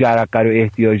اون جرقه رو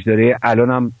احتیاج داره،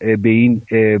 الانم به این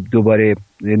دوباره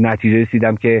نتیجه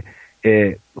رسیدم که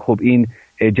خب این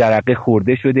جرقه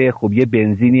خورده شده، خب یه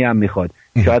بنزینی هم میخواد،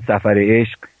 شاید سفر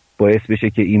عشق باعث بشه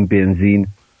که این بنزین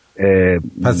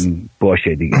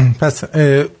باشه دیگه. پس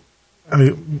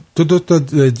تو 2 تا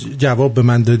جواب به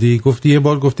من دادی، گفتی یه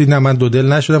بار گفتی نه من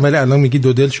دودل نشدم، ولی الان میگی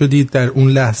دودل شدی در اون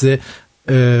لحظه.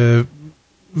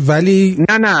 ولی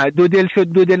نه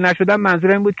دودل نشدم،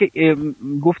 منظورم بود که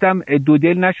گفتم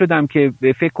دودل نشدم که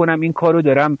فکر کنم این کارو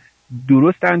دارم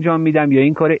درست انجام میدم یا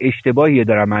این کار اشتباهی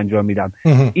دارم انجام میدم،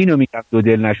 اینو میگم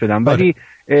دودل نشدم. ولی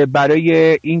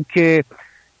برای اینکه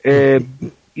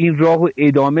این راهو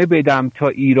ادامه بدم تا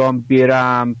ایران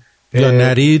برم یا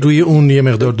نری، روی اون یه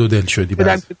مقدار دودل شدی.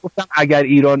 گفتم اگر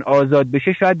ایران آزاد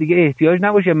بشه شاید دیگه احتیاج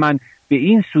نباشه من به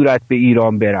این صورت به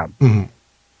ایران برم.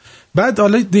 بعد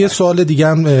حالا یه سوال دیگه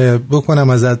هم بکنم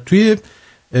ازت، توی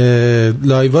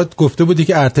لایوات گفته بودی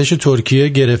که ارتش ترکیه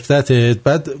گرفتت،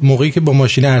 بعد موقعی که با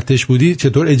ماشین ارتش بودی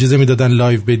چطور اجازه میدادن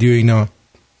لایو بدی و اینا؟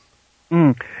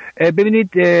 ببینید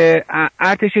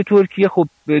ارتش ترکیه خب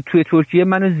توی ترکیه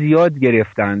منو زیاد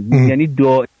گرفتن، یعنی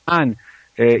دائما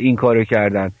این کارو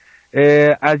کردن.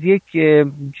 از یک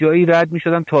جایی رد می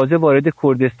شدم، تازه وارد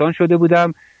کردستان شده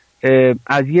بودم،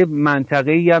 از یه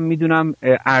منطقه‌ای هم میدونم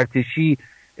ارتشی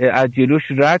از جلوش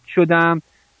رد شدم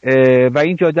و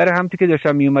این جاده رو همونطور که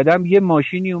داشتم می اومدم یه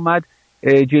ماشینی اومد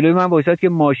جلوی من وایساد که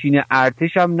ماشین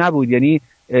ارتش هم نبود، یعنی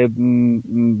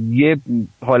یه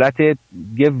حالت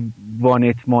یه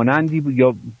وانت مانندی بود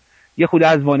یا یه خود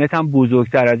از وانت هم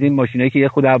بزرگتر، از این ماشینایی که یه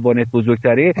خود از وانت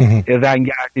بزرگتره،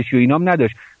 رنگ ارتشی و اینام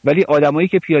نداشت، ولی آدمایی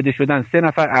که پیاده شدن 3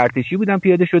 نفر ارتشی بودن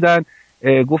پیاده شدن،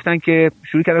 گفتن که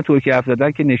شروع کردن ترکیه حرف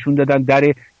زدن که نشون دادن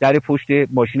در پشت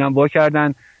ماشینم وا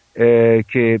کردن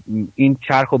که این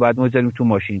چرخو بعد ما بذاریم تو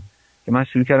ماشین، که من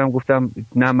شروع کردم گفتم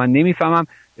نه من نمیفهمم،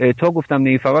 تا گفتم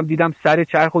نمیفهمم دیدم سر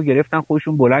چرخو گرفتن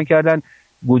خودشون بلند کردن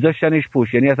گذاشتنش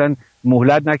پشت، یعنی اصلا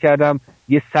مهلت نکردم.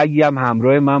 یه سگی هم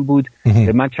همراه من بود،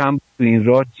 من تو این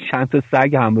راه چند تا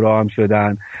سگ همراه هم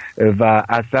شدن و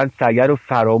اصلا سگه رو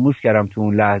فراموش کردم تو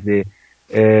اون لحظه.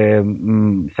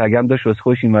 سگم داشت از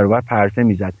خوش این ور پرسه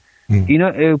میزد.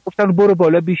 اینا گفتن برو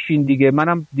بالا بیشین دیگه،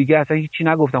 منم دیگه اصلا هیچی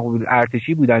نگفتم، خب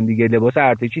ارتشی بودن دیگه، لباس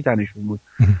ارتشی تنشون بود.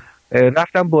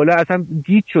 رفتم بالا، اصلا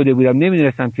گیج شده بودم،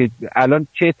 نمیدونستم که الان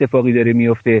چه اتفاقی داره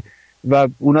میفته و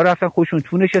اونا رفتن خودشون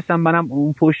تو نشستم، منم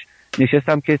اون پشت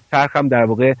نشستم که چرخم در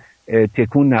واقع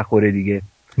تکون نخوره دیگه.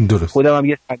 درست. خودم هم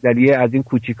یه صندلی از این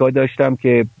کوچیکا داشتم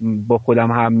که با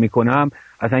خودم هم میکنم،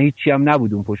 اصلا هیچی هم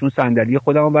نبود اون پشت، اون صندلی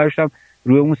خودم هم برداشتم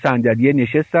روی اون صندلی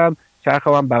نشستم،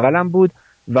 چرخم هم بغلم بود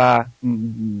و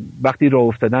وقتی راه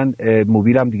افتادن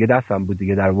موبیلم دیگه دستم بود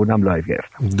دیگه، در آوردم لایو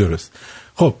گرفتم. درست.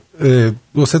 خب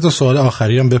 2-3 تا سوال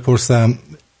آخری هم بپرسم.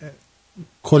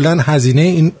 کلا هزینه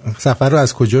این سفر رو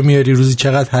از کجا میاری؟ روزی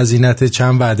چقدر هزینته؟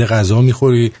 چند وعده غذا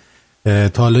میخوری؟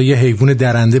 تا حالا یه حیوان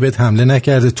درنده بهت حمله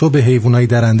نکرده؟ تو به حیوانای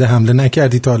درنده حمله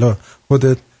نکردی تا حالا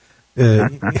خودت؟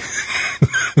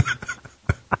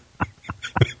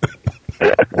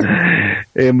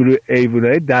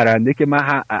 حیوانای درنده که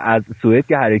من از سوئد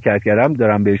که حرکت کردم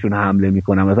دارم بهشون حمله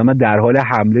میکنم، مثلا من در حال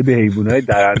حمله به حیوانای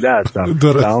درنده هستم.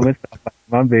 تمام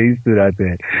من به این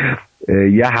صورته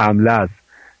یه حمله است.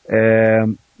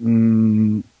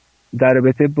 در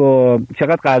رابطه با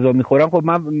چقدر غذا میخورم، خب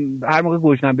من هر موقع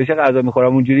گشنم بشه غذا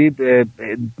میخورم، اونجوری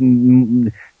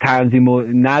تنظیم و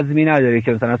نظمی نداره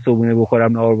که مثلا صبحونه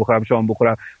بخورم، نهار بخورم، شام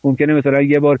بخورم. ممکنه مثلا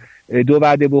یه بار 2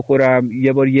 وعده بخورم،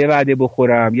 یه بار 1 وعده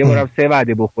بخورم، یه بارم 3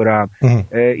 وعده بخورم،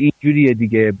 اینجوریه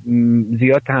دیگه،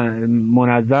 زیاد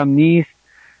منظم نیست.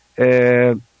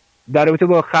 در رابطه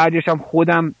با خرجش هم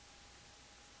خودم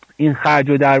این خرج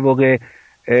رو در واقع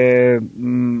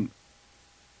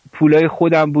پولای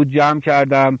خودم بود جمع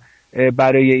کردم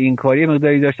برای این کاری،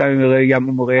 مقداری داشتم، این مقداری هم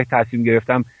اون موقع تصمیم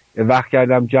گرفتم وقت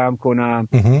کردم جمع کنم.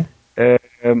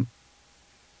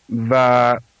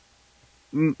 و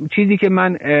چیزی که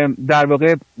من در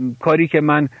واقع کاری که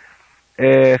من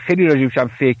خیلی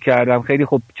راجبشم فکر کردم، خیلی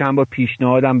خب چند بار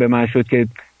پیشنهادم به من شد که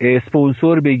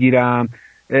اسپانسور بگیرم،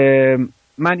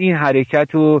 من این حرکت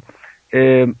رو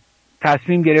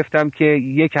تصمیم گرفتم که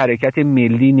یک حرکت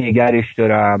ملی نگرش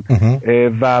دارم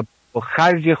و با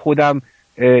خرج خودم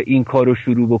این کار رو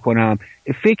شروع بکنم.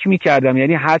 فکر میکردم،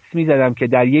 یعنی حدس میزدم که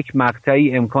در یک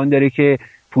مقطعی امکان داره که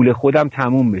پول خودم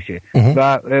تموم بشه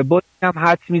و با اینم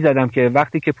حدس میزدم که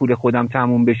وقتی که پول خودم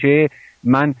تموم بشه،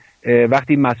 من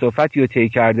وقتی مسافتی رو طی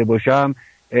کرده باشم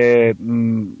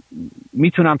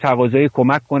میتونم تقاضای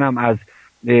کمک کنم از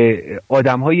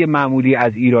آدمهای معمولی،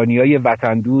 از ایرانیای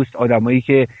وطن دوست، آدمایی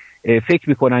که فکر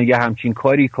میکنن یه همچین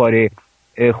کاری کار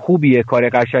خوبیه، کار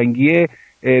قشنگیه،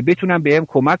 بتونن بهم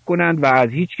کمک کنن و از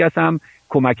هیچ کس هم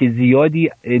کمک زیادی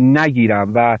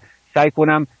نگیرم و سعی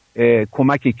کنم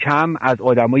کمک کم از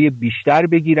آدمای بیشتر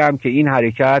بگیرم که این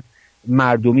حرکت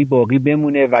مردمی باقی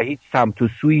بمونه و هیچ سمت و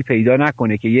سویی پیدا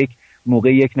نکنه که یک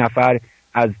موقع یک نفر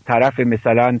از طرف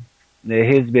مثلا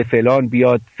حزب فلان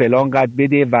بیاد فلان قد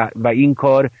بده و این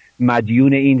کار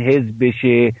مدیون این حزب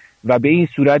بشه و به این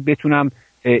صورت بتونم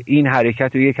این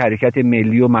حرکت رو یک حرکت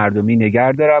ملی و مردمی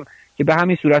نگه دارم که به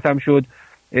همین صورت هم شد.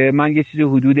 من یه چیز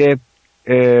حدود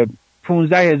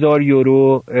 15,000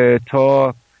 یورو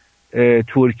تا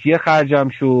ترکیه خرجم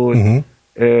شد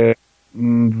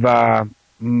و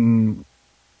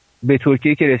به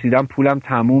ترکیه که رسیدم پولم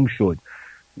تموم شد.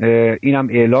 اینم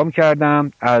اعلام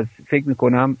کردم، از فکر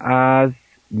میکنم از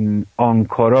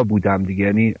آنکارا بودم دیگه،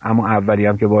 یعنی اما اولی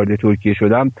هم که وارد ترکیه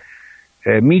شدم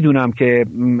میدونم که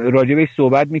راجبش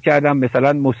صحبت میکردم،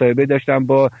 مثلا مصاحبه داشتم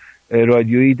با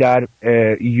رادیویی در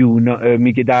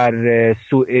میگه در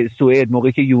سوئد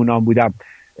موقعی که یونان بودم،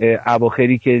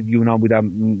 اواخری که یونان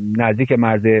بودم نزدیک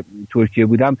مرز ترکیه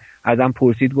بودم ازم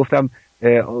پرسید، گفتم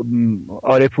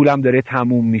آره پولم داره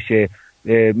تموم میشه.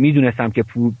 میدونستم که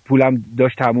پولم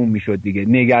داشت تموم میشد دیگه،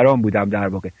 نگران بودم در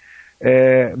واقع.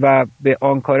 و به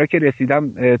آنکارا که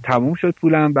رسیدم تموم شد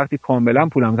پولم. وقتی کاملا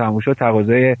پولم تموم شد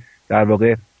تقاضای در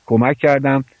واقع کمک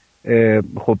کردم.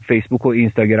 خب فیسبوک و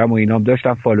اینستاگرام و اینام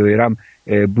داشتم، فالوورم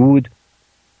بود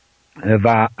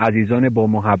و عزیزان با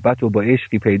محبت و با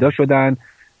عشقی پیدا شدن،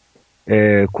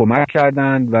 کمک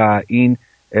کردن و این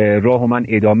راهو من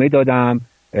ادامه دادم.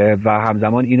 و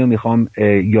همزمان اینو میخوام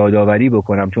یادآوری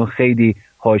بکنم چون خیلی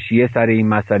حاشیه سر این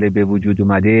مسئله به وجود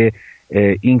اومده،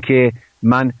 اینکه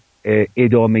من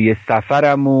ادامه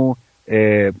سفرمو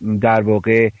در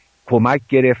واقع کمک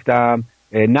گرفتم،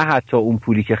 نه حتی اون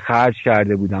پولی که خرج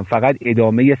کرده بودم، فقط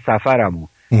ادامه سفرمو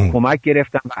کمک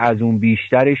گرفتم و از اون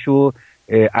بیشترشو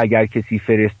اگر کسی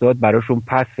فرستاد براشون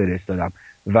پس فرستادم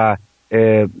و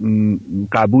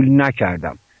قبول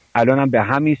نکردم. الانم به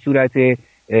همین صورت.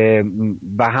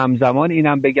 و همزمان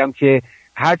اینم بگم که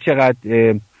هر چقدر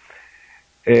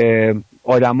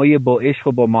آدمای با عشق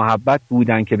و با محبت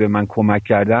بودن که به من کمک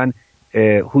کردن،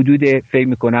 حدود فکر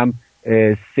میکنم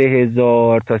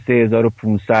 3000 تا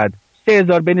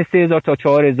 3500 بین 3000 تا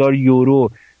 4000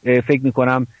 یورو فکر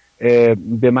میکنم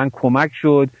به من کمک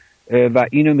شد. و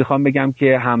اینو میخوام بگم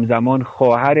که همزمان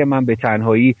خواهر من به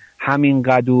تنهایی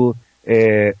همینقدر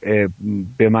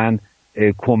به من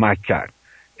کمک کرد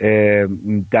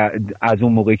از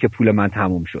اون موقعی که پول من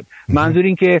تموم شد. منظور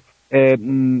این که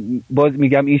باز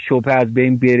میگم این شبهه از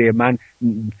بین بره، من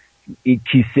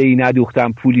کیسه ای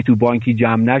ندوختم، پولی تو بانکی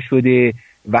جمع نشده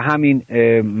و همین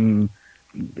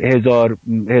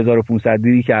 1500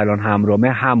 که الان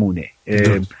همرامه همونه.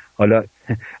 حالا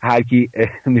هر کی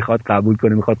میخواد قبول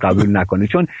کنه میخواد قبول نکنه،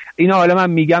 چون اینا حالا من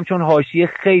میگم چون حاشیه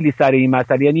خیلی سر این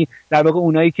مسئله، یعنی در واقع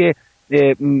اونایی که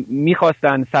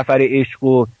میخواستن سفر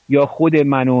عشق یا خود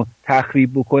منو تخریب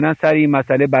بکنن سر این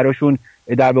مسئله براشون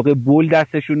در واقع بول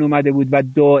دستشون اومده بود و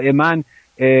دائما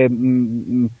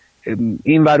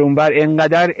این ور اون ور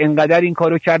انقدر این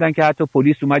کارو کردن که حتی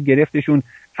پلیس اومد گرفتشون،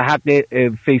 حق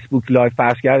فیسبوک لایو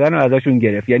پخش کردن و ازشون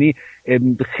گرفت. یعنی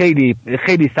خیلی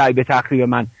خیلی سعی به تخریب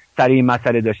من سر این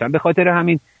مسئله داشتم. به خاطر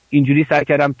همین اینجوری سعی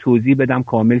کردم توضیح بدم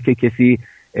کامل که کسی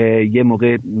یه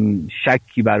موقع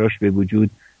شکی براش به وجود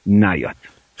نیاد.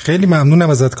 خیلی ممنونم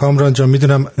ازت کامران جان.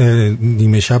 میدونم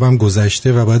نیمه شبم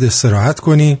گذشته و باید استراحت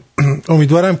کنی.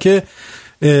 امیدوارم که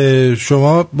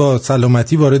شما با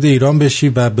سلامتی وارد ایران بشی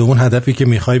و به اون هدفی که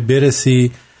میخوای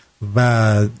برسی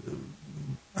و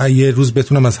یه روز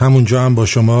بتونم از همونجا هم با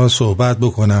شما صحبت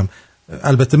بکنم.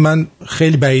 البته من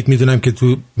خیلی بعید میدونم که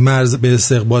تو مرز به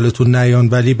استقبالتون نیان،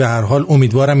 ولی به هر حال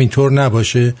امیدوارم اینطور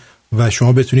نباشه و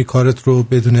شما بتونی کارت رو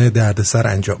بدون دردسر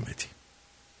انجام بدی.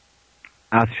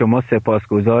 از شما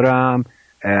سپاسگزارم.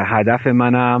 هدف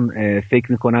منم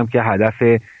فکر میکنم که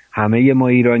هدف همه ما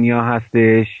ایرانی‌ها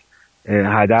هستش.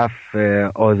 هدف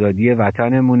آزادی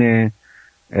وطنمونه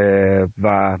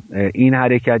و این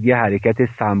حرکت یه حرکت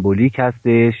سمبولیک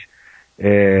هستش.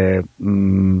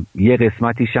 یه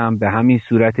قسمتیش هم به همین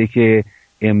صورته که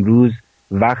امروز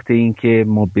وقت این که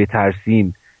ما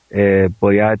بترسیم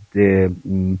باید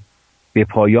به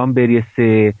پایان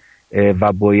برسه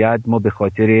و باید ما به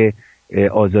خاطر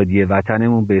آزادی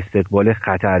وطنمون به استقبال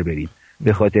خطر بریم.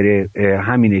 به خاطر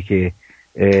همینه که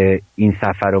این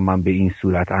سفر رو من به این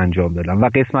صورت انجام دادم و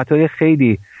قسمت‌های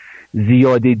خیلی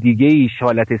زیاد دیگه ایش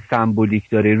حالت سمبولیک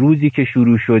داره. روزی که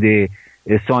شروع شده،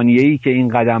 ثانیه‌ای که این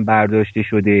قدم برداشته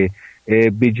شده،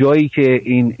 به جایی که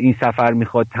این سفر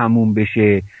میخواد تموم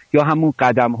بشه، یا همون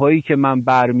قدم‌هایی که من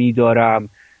برمی‌دارم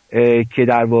که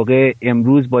در واقع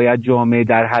امروز باید جامعه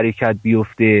در حرکت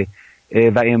بیفته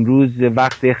و امروز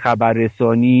وقت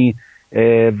خبررسانی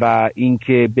و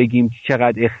اینکه بگیم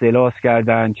چقدر اختلاس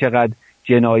کردن، چقدر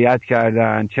جنایت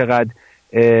کردن، چقدر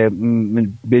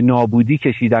به نابودی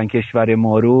کشیدن کشور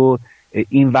ما رو،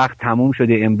 این وقت تموم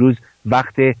شده. امروز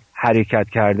وقت حرکت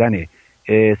کردنه.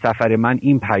 سفر من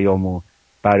این پیامو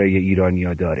برای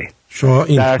ایرانیا داره. شما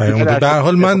این پیامو در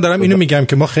حال من دارم اینو میگم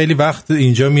که ما خیلی وقت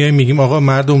اینجا میایم میگیم آقا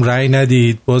مردم رأی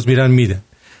ندید، باز میرن میدن.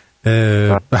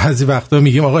 بعضی وقتا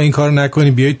میگیم آقا این کار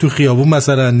نکنید، بیایید تو خیابون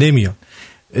مثلا، نمیان.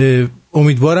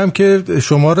 امیدوارم که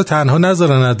شما رو تنها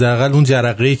نذارن، حداقل اون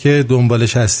جرقه‌ای که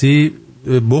دنبالش هستی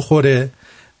بخوره.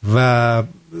 و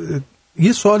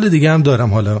یه سوال دیگه هم دارم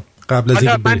حالا قبل از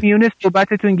اینکه من میونه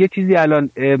صحبتتون یه چیزی الان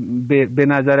به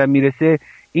نظرم میرسه،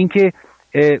 این که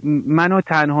منو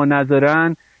تنها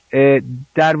نذارن.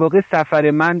 در واقع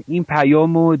سفر من این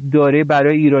پیامو داره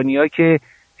برای ایرانی‌ها که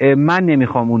من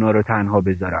نمیخوام اونا رو تنها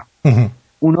بذارم.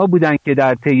 اونا بودن که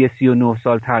در طی 39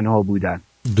 سال تنها بودن.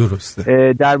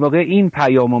 درسته. در واقع این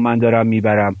پیامو من دارم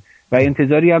میبرم و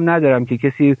انتظاری هم ندارم که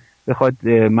کسی بخواد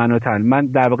من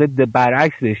در واقع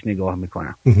برعکس بهش نگاه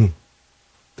میکنم.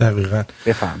 دقیقاً.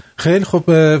 بفهم. خیلی خب،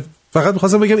 فقط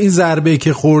می‌خواستم بگم این ضربه‌ای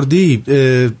که خوردی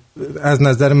از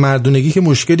نظر مردونگی که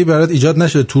مشکلی برات ایجاد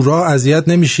نشده، تو راه اذیت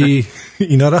نمیشی؟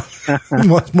 اینا را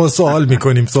ما سوال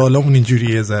میکنیم، سوالمون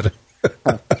اینجوریه ذره.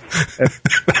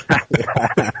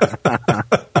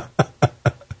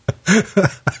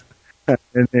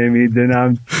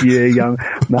 نمیدونم چیه بگم.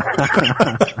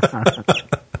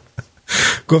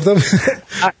 گفتم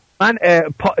من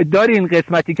داری این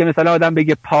قسمتی که مثلا آدم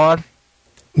بگه پاس.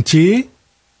 چی؟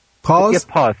 پاس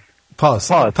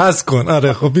کن.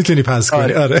 آره خب میتونی پس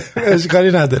کنی. آره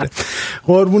اشکالی نداره.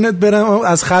 قربونت برم،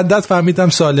 از خندت فهمیدم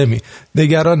سالمی،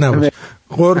 نگران نباش.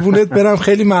 قربونت برم،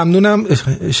 خیلی ممنونم،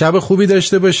 شب خوبی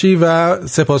داشته باشی و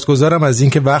سپاسگزارم از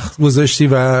اینکه وقت گذاشتی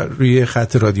و روی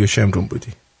خط رادیو شمرون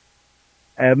بودی.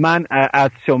 من از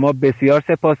شما بسیار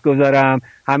سپاسگزارم،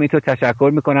 همینطور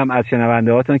تشکر میکنم از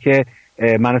شنونده هاتون که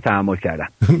منو تحمل کردن.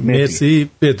 مرسی،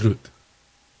 بدرود،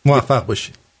 موفق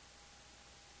باشی.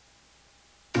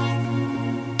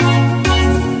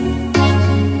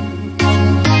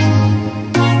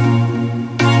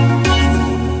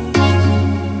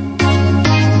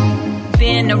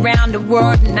 Around the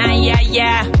world now,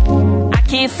 yeah. I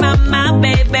can't find my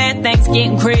baby, things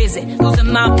getting crazy.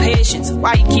 Losing my patience,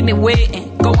 why you keep me waiting?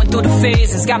 Going through the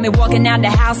phases, got me walking out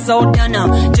the house all done up.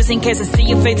 Just in case I see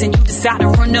your face and you decide to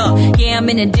run up. Yeah, I'm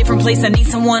in a different place, I need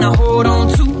someone to hold on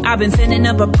to. I've been sending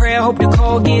up a prayer, hope the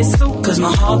call gets through. Cause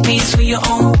my heart beats for you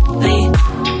only.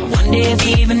 I wonder if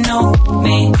you even know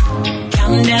me.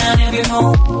 Counting down every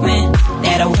moment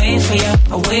that I wait for you,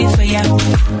 I wait for you.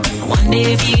 I wonder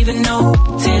if you even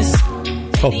notice.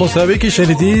 خب مصاحبه‌ای که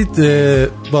شنیدید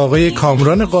با آقای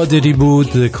کامران قادری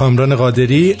بود. کامران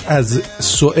قادری از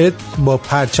سوئد با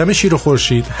پرچم شیر و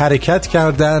خورشید حرکت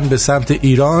کردن به سمت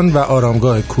ایران و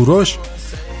آرامگاه کوروش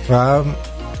و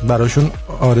براشون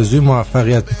آرزوی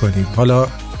موفقیت میکنیم. حالا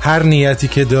هر نیتی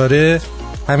که داره،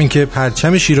 همین که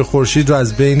پرچم شیر و خورشید رو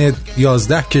از بین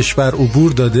 11 کشور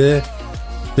عبور داده،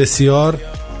 بسیار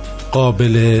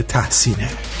قابل تحسینه.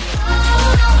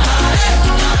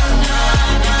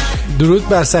 درود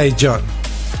بر سعید جان.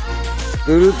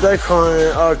 درود بر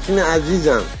آرتین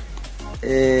عزیزم.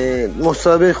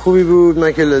 مصاحبه خوبی بود،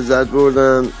 من که لذت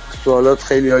بردم، سوالات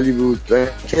خیلی عالی بود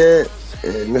که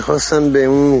میخواستم به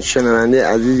اون شنونده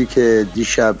عزیزی که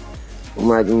دیشب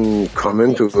اومد اون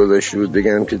کامنت رو گذاشته بود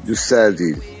بگم که دوست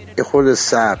عزیز یه خورده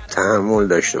صبر تحمل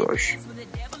داشته باش.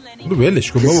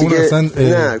 ولش کن اون اصلا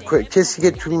نه، کسی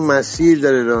که تو مسیر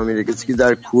داره راه میره، کسی که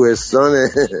در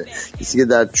کوهستانه، کسی که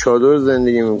در چادر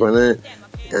زندگی میکنه،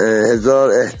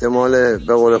 هزار احتمال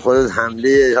به قول خودت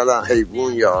حمله حالا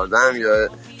حیوان یا آدم یا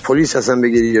پلیس اصلا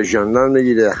بگیری یا ژاندارم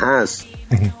بگیره هست.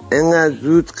 اینقدر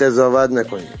زود قضاوت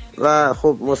نکنید. و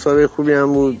خب مسابقه خوبی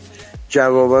هم بود،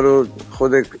 جوابا رو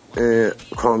خود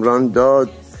کامران داد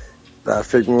و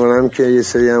فکر میکنم که یه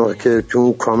سری هم که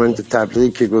تو کامنت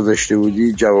تبلیغی که گذاشته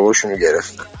بودی جواباشونو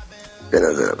گرفتن به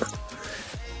نظر من.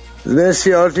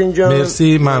 مرسی آرتین جان.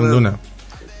 مرسی، ممنونم.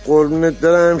 قربونت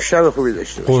برم، شب خوبی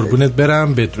داشته باشی. قربونت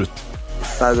برم، بدرود.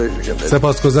 فدایت بشم.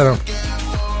 سپاسگزارم.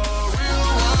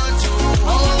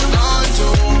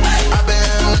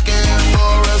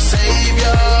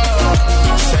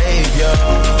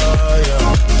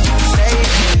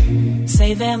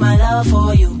 Saving my love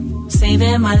for you,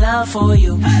 saving my love for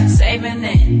you, saving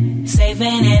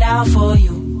it all for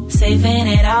you, saving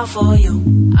it all for you,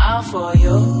 all for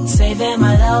you, saving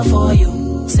my love for you,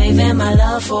 saving my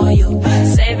love for you,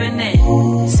 saving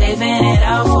it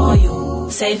all for you,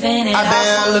 saving it all for you. I've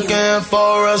been looking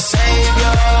for a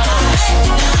savior.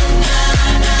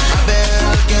 I've been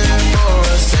looking for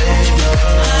a savior.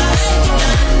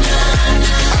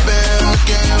 I've been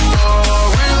looking for a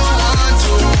real one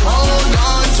to hold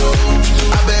on to.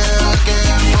 I've been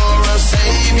looking for a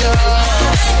savior.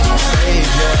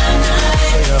 Savior.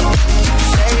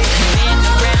 Been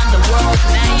around the world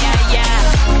now,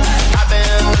 yeah. I've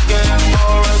been looking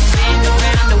for a been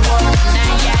around the world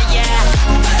now,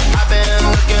 yeah. I've been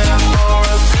looking for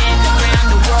a been around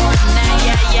the world now,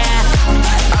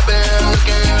 yeah. I've been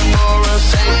looking for a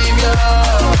savior.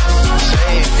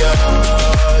 Savior.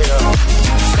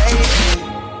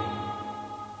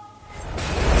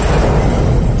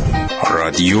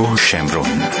 رادیو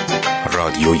شمرون،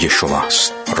 رادیوی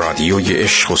شماست، رادیوی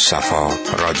عشق و صفا،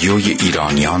 رادیوی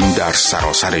ایرانیان در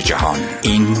سراسر جهان.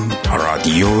 این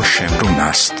رادیو شمرون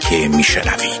است که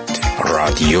میشنوید.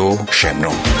 رادیو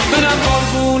شمرون. برم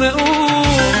قربون او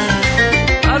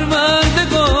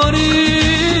پروردگاری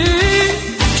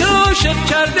که عاشق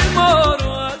کرده ما رو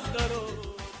از درو.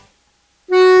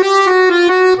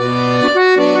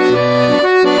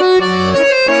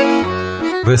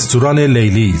 رستوران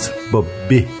لیلیز با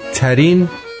بهترین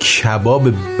کباب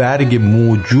برگ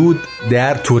موجود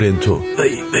در تورنتو.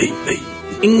 وای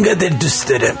اینقدر دوست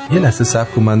دارم. یه لحظه صبر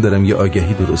کن، من دارم یه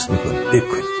آگهی درست میکنم.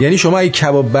 بکن. یعنی شما اگه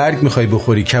کباب برگ میخوای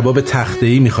بخوری، کباب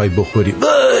تخته‌ای میخوای بخوری،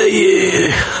 وای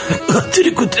خاطر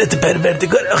قدرت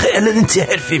پروردگار، آخه الان چه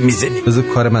حرفی میزنی؟ بذار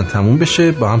کار من تموم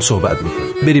بشه با هم صحبت میکنیم.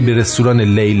 بری به رستوران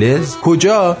لیلیز.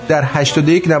 کجا؟ در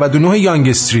 8199 یانگ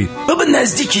استریت. بابا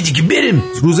نزدیکی دیگه، بریم.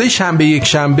 روزای شنبه یک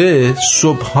شنبه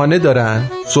صبحانه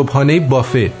دارن، صبحانه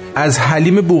بافه، از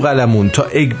حلیم بوقلمون تا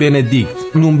اگ بندیکت،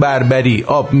 نون بربری،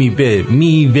 آب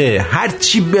میوه هر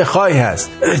چی بخوای هست.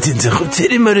 خب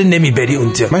چرا ما رو نمیبری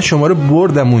اونجا؟ من شما رو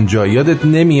بردم اونجا، یادت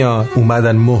نمیاد؟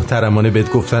 اومدن محترمانه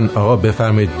بهت گفتن آقا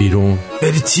بفرمایید بیرون.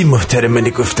 برای چی محترمانه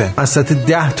گفتن؟ از ساعت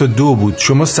 10 تا 2 بود،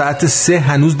 شما ساعت 3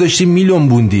 هنوز داشتی میلون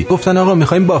بوندی. گفتن آقا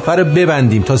میخوایم بافه رو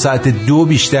ببندیم تا ساعت 2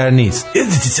 بیشتر نیست.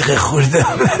 یادتی چقدر خوردم؟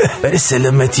 برای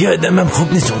سلامتی آدمم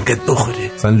خوب نیست اونقدر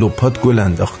بخوره. اصلا لپات گل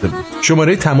انداخته بود.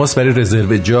 شماره تماس برای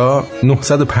رزرو جا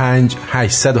 905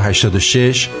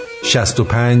 886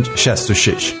 65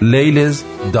 66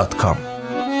 laylez.com.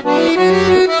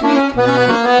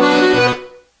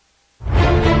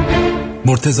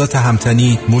 مرتضی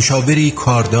تهمتنی، مشاوری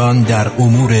کاردان در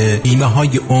امور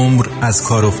بیمه‌های عمر از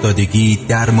کار افتادگی،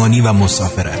 درمانی و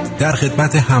مسافرت، در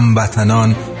خدمت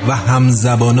هموطنان و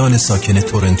همزبانان ساکن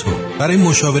تورنتو. برای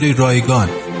مشاوره رایگان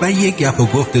و یک گپ و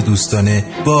گفت دوستانه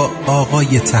با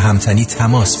آقای تهمتنی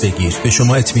تماس بگیر. به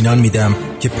شما اطمینان میدم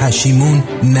که پشیمون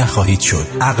نخواهید شد.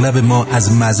 اغلب ما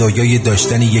از مزایای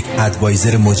داشتن یک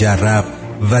ادوایزر مجرب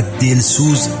و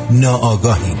دلسوز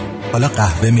ناآگاهیم. حالا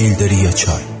قهوه میل داری یا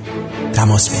چای؟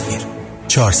 تماس بگیر.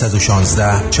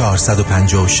 416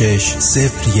 456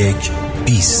 01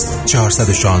 20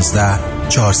 416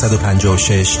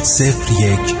 456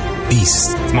 01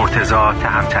 20. مرتضی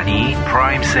تهمتنی،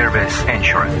 پرایم سرویس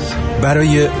انشورنس.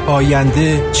 برای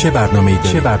آینده چه برنامه‌ای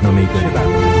داری؟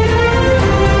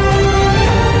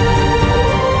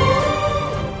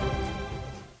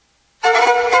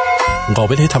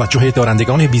 قابل توجه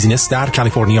دارندگان بیزینس در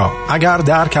کالیفرنیا. اگر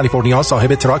در کالیفرنیا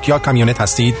صاحب تراک یا کامیونت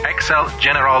هستید، اکسل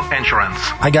جنرال انشورنس.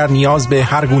 اگر نیاز به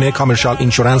هر گونه کامرشال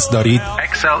اینشورنس دارید،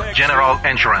 اکسل جنرال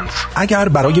انشورنس. اگر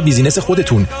برای بیزینس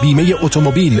خودتون بیمه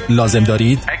اتومبیل لازم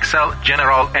دارید، اکسل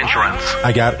جنرال انشورنس.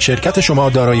 اگر شرکت شما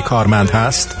دارای کارمند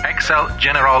هست، اکسل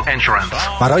جنرال انشورنس.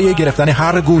 برای گرفتن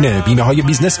هر گونه بیمه های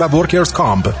بیزنس و ورکرز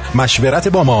کامپ مشورت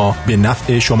با ما به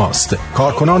نفع شماست.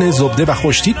 کارکنان زبده و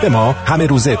خوشتیپ به ما همه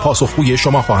روزه پاسخگوی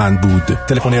شما خواهند بود.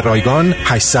 تلفن رایگان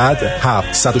 800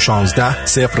 716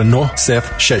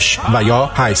 0906 و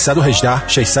یا 818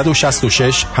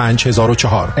 666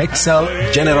 5004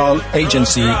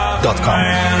 excelgeneraalagency.com.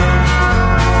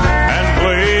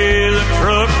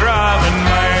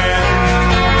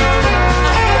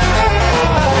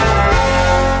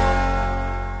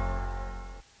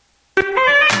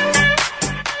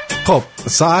 خب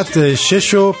ساعت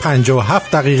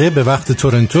 6:57 به وقت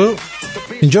تورنتو.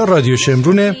 اینجا رادیو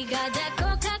شمرونه.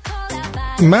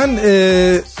 من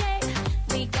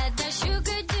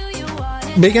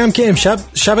بگم که امشب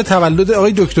شب تولد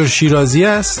آقای دکتر شیرازی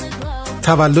است.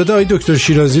 تولد آقای دکتر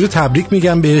شیرازی رو تبریک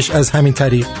میگم بهش از همین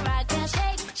طریق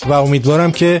و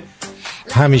امیدوارم که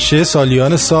همیشه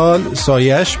سالیان سال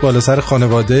سایش بالا سر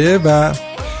خانواده و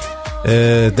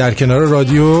در کنار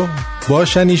رادیو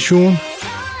باشن ایشون.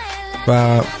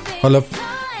 و حالا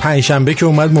پنجشنبه که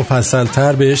اومد مفصل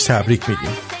تر بهش تبریک میگیم.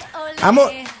 اما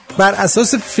بر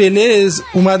اساس فلز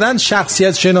اومدن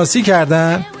شخصیت شناسی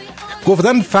کردن،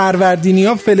 گفتن فروردینی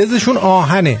ها فلزشون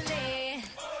آهنه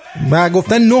و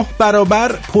گفتن 9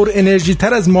 برابر پر انرژی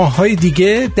تر از ماه‌های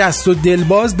دیگه، دست و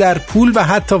دلباز در پول و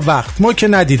حتی وقت. ما که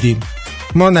ندیدیم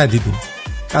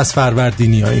از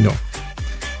فروردینی ها اینو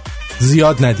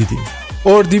زیاد ندیدیم.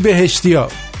 اردیبهشتی ها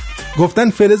گفتن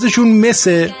فلزشون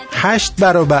مثل 8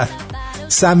 برابر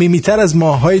صمیمیتر از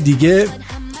ماه‌های دیگه،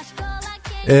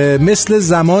 مثل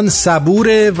زمان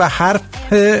صبوره و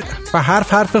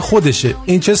حرف خودشه.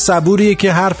 این چه صبوریه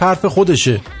که حرف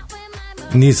خودشه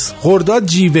نیست. خرداد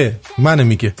جیوه منو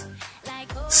میگه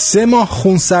 3 ماه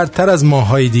خونسردتر از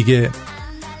ماه‌های دیگه،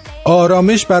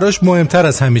 آرامش براش مهمتر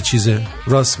از همه چیزه.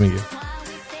 راست میگه.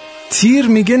 تیر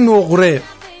میگه نقره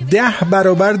 10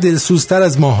 برابر دلسوزتر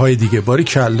از ماه‌های دیگه.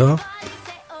 باریکلا،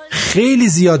 خیلی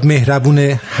زیاد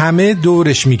مهربونه، همه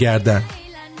دورش میگردن.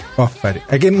 آفرین.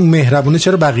 اگه مهربونه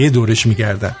چرا بقیه دورش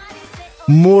میگردن؟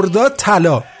 مرداد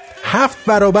طلا 7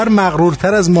 برابر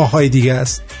مغرورتر از ماه‌های دیگه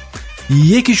است.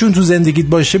 یکیشون تو زندگیت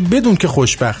باشه بدون که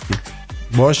خوشبختی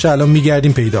باشه، الان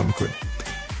میگردیم پیدا میکنیم.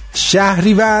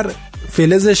 شهریور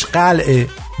فلزش قلعه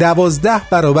 12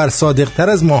 برابر صادقتر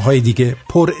از ماه‌های دیگه،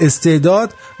 پر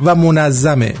استعداد و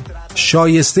منظمه.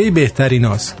 شایسته بهترین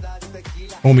هاست.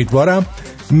 امیدوارم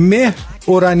مهر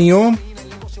اورانیوم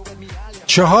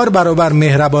 4 برابر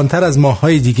مهربانتر از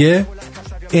ماه‌های دیگه.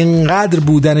 اینقدر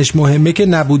بودنش مهمه که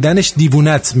نبودنش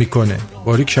دیوونت میکنه.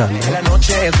 باریکلا.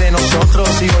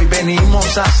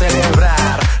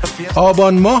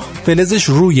 آبان ماه فلزش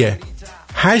رویه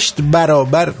 8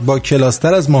 برابر با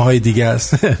کلاستر از ماه‌های دیگه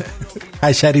است.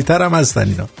 حشری‌تر هم هستن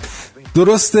اینا.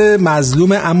 درسته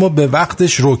مظلومه اما به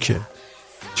وقتش روکه.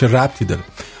 چه ربطی داره؟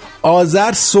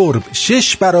 آذر سرب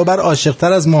 6 برابر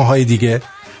عاشق‌تر از ماه‌های دیگه.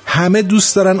 همه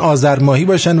دوست دارن آذر ماهی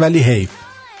باشن ولی حیف.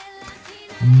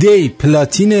 دی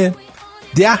پلاتین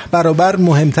 10 برابر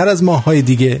مهمتر از ماه‌های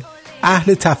دیگه.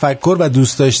 اهل تفکر و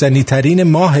دوست داشتنی ترین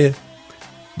ماهه.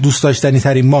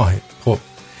 خب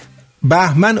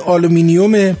بهمن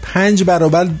آلومینیوم 5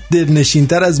 برابر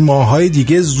دلنشینتر از ماه‌های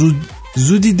دیگه.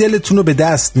 زودی دلتون رو به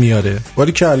دست میاره.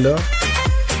 باریکلا.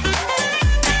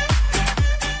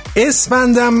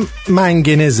 اسفندم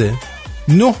منگنزه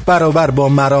 9 برابر با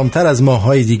مرامتر از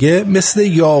ماه‌های دیگه. مثل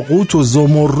یاقوت و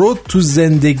زمرد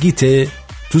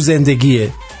تو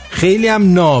زندگیه. خیلی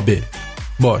هم نابه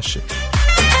باشه.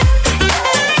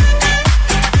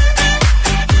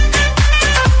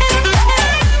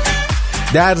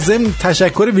 در ضمن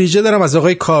تشکر ویژه دارم از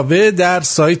آقای کاوه در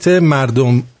سایت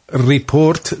مردم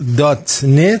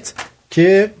report.net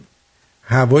که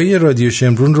هوای رادیو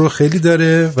شمرون رو خیلی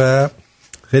داره و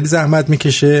خیلی زحمت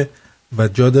میکشه و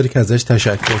جا داره که ازش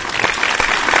تشکر.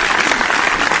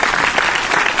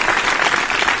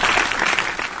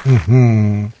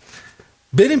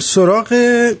 بریم سراغ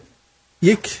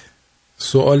یک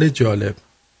سوال جالب.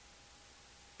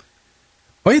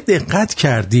 آیا دقت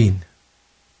کردین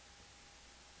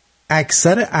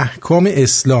اکثر احکام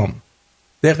اسلام،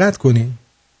 دقت کنین،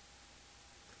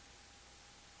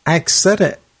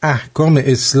 اکثر احکام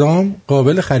اسلام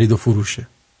قابل خرید و فروشه؟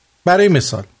 برای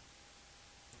مثال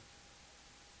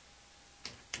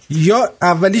یا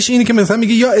اولیش اینه که مثلا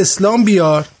میگه یا اسلام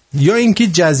بیار یا اینکه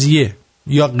جزیه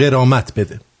یا غرامت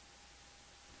بده.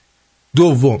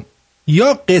 دوم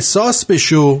یا قصاص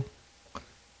بشو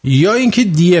یا اینکه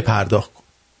دیه پرداخت کن.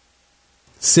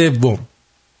 سوم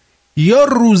یا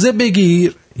روزه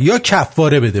بگیر یا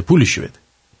کفاره بده، پولشو بده.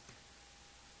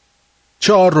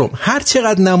 چهارم هر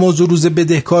چقدر نماز و روزه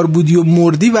بدهکار بودی و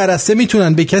مردی ورثه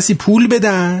میتونن به کسی پول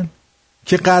بدن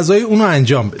که قضای اونو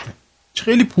انجام بده. چه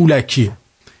خیلی پولکیه.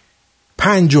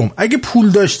 پنجم اگه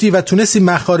پول داشتی و تونستی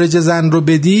مخارج زن رو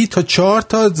بدی تا 4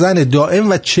 تا زن دائم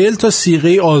و 40 تا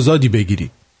صیغه آزادی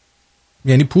بگیری.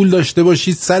 یعنی پول داشته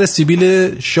باشی سر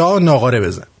سیبیل شاه ناغاره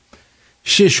بزن.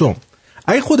 ششم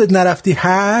اگه خودت نرفتی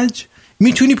حج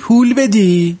میتونی پول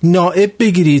بدی نائب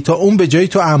بگیری تا اون به جای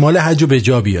تو اعمال حج رو به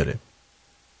جا بیاره.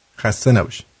 خسته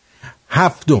نباشی.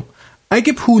 هفتم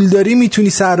اگه پول داری میتونی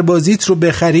سربازیت رو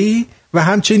بخری و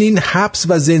همچنین حبس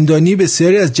و زندانی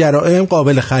بسیاری از جرائم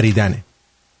قابل خریدنه.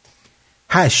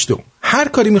 هشتم هر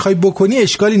کاری میخوای بکنی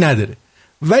اشکالی نداره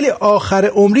ولی آخر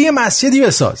عمری مسجدی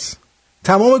بساز،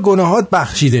 تمام گناهات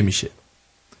بخشیده میشه.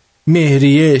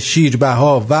 مهریه،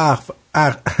 شیربها، وقف،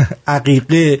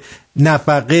 عقیقه،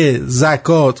 نفقه،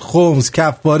 زکات، خمس،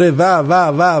 کفاره و و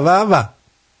و و و.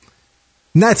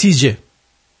 نتیجه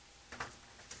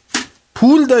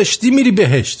پول داشتی میری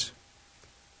بهشت،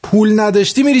 پول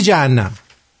نداشتی میری جهنم.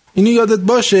 اینو یادت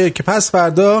باشه که پس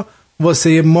فردا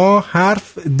واسه ما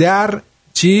حرف در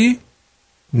چی؟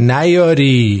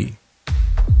 نیاری.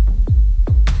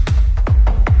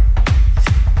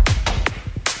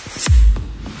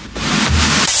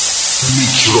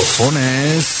 میکروفون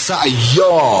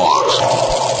سیار.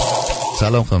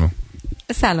 سلام خانم.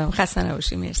 سلام، خسته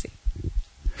نباشی. مرسی.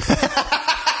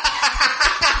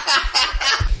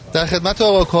 در خدمت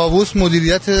آقا کاووس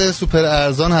مدیریت سوپر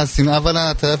ارزان هستیم. اولا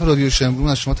از طرف رادیو شمرون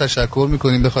از شما تشکر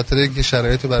میکنیم به خاطر اینکه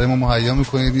شرایط رو برای ما مهیا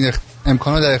میکنید، این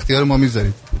امکانات در اختیار ما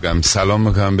میذارید. سلام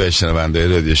میکنم به شنونده‌های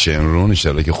رادیو شمرون، ان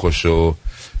شاءالله که خوش و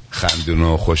خندون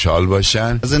و خوشحال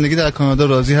باشن. زندگی در کانادا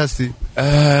راضی هستی؟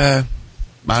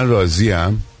 من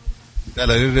راضیم.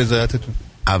 دلایل رضایتتون؟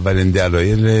 اولین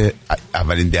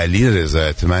دلیل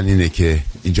رضایت من اینه که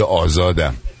اینجا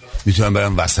آزادم، میتونم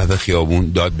برم وسط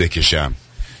خیابون داد بکشم،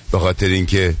 به خاطر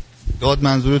اینکه داد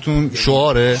منظورتون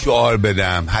شعاره؟ شعار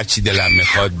بدم، هر چی دلم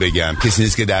میخواد بگم، کسی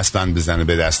نیست که دستبند بزنه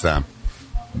به دستم.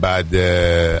 بعد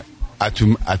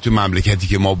اتو مملکتی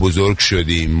که ما بزرگ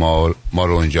شدیم، ما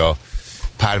رو اونجا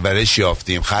پرورش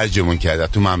یافتیم، خرجمون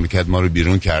کرد، تو مملکت ما رو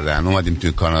بیرون کردن، اومدیم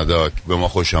توی کانادا به ما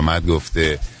خوش آمد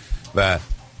گفته و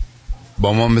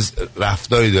با ما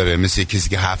رفتاری داره مثل کسی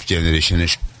که 7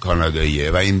 جنریشنش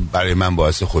کاناداییه و این برای من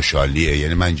باعث خوشحالیه.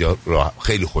 یعنی من اینجا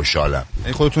خیلی خوشحالم.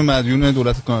 خودتون مدیون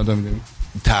دولت کانادا میدونید؟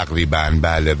 تقریبا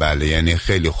بله یعنی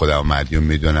خیلی خودم مدیون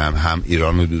میدونم، هم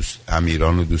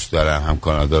ایرانو دوست دارم، هم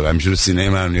کانادا رو. همیشه رو سینه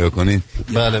من نگاه کنین،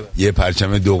 بله. یه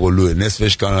پرچم دو قلوه،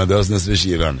 نصفش کاناداست نصفش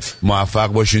ایران. موفق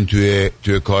باشین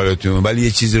توی کارتون. ولی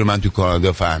یه چیزی رو من تو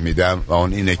کانادا فهمیدم و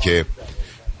اون اینه که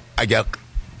اگر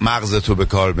مغزتو به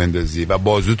کار بندازی و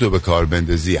بازوتو به کار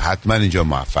بندازی حتما اینجا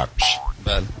موفق میشی.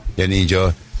 بله. یعنی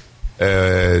اینجا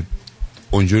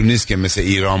اونجور نیست که مثل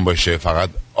ایران باشه فقط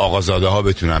آقازاده ها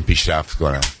بتونن پیشرفت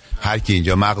کنن. هر کی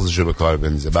اینجا مغزشو به کار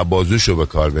بندازه و بازوشو به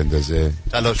کار بندازه،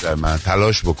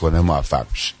 تلاش بکنه، موفق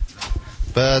میشه.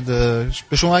 بعد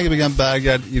به شما اگه بگم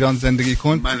برگرد ایران زندگی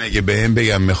کن، من اگه بهم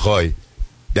بگم میخوای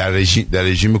در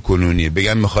رژیم کنونی،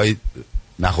 بگم میخوای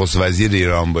نخست وزیر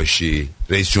ایران باشی،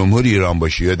 رئیس جمهور ایران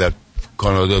باشی یا در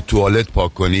کانادا توالت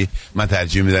پاک کنی، من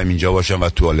ترجیح میدم اینجا باشم و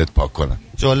توالت پاک کنم.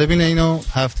 جالب اینه اینو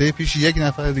هفته پیش یک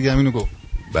نفر دیگه اینو گفت.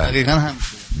 دقیقاً هم.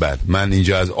 بعد من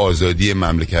اینجا از آزادی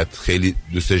مملکت خیلی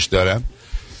دوستش دارم.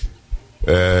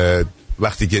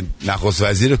 وقتی که نخست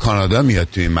وزیر کانادا میاد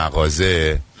توی این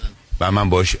مغازه و من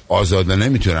باش آزادانه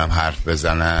میتونم حرف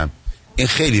بزنم، این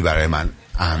خیلی برای من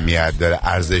اهمیت داره،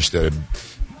 ارزش داره.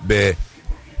 به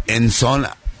انسان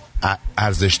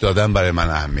ارزش دادن برای من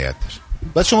اهمیت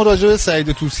داره. بعد شما راجع به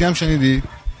سعید طوسی هم شنیدی؟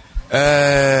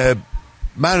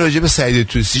 من راجع به سعید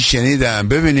طوسی شنیدم.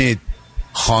 ببینید،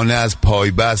 خانه از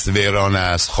پایبست ویران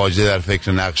است، خواجه در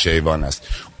فکر نقش ایوان است.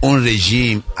 اون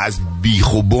رژیم از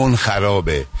بیخ و بن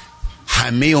خرابه،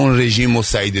 همه اون رژیم و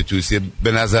سعید طوسی.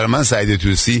 به نظر من سعید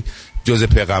طوسی جز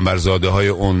پیغمبرزاده های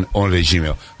اون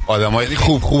رژیمه. آدمای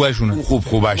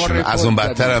خوبشونه. از اون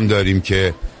بدتر هم داریم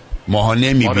که ماها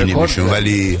نمیبینیمشون،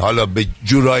 ولی حالا به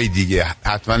جورای دیگه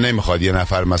حتما نمیخواد یه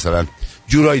نفر مثلا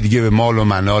جورای دیگه به مال و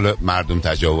منال مردم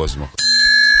تجاوز میکنه.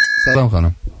 سلام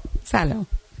خانم. سلام.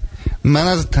 من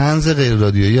از طنز غیر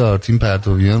رادیویی آرتین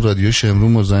پرتویان رادیو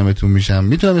شمرون مزاحمتون میشم.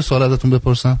 میتونم یه سوال ازتون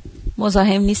بپرسم؟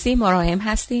 مزاحم نیستی، مراهم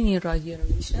هستین. این رادیو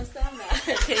رو میشناسم.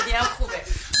 خیلی هم خوبه.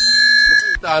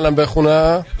 الان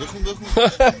بخونم؟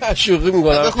 بخون. شوخی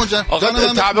میکنم. بخون جان. آقا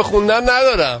تب خوندن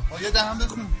ندارم. یه دهم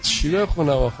بخون. چی بخونم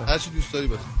آخه؟ هر چی دوست داری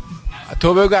بخون.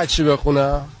 تو بگو از چی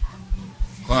بخونم؟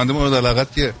 خواننده مورد علاقت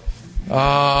کیه؟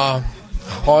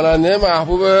 خواننده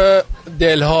محبوب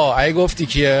دلها. اگه گفتی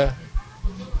کیه؟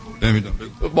 نمیدونم.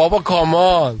 بابا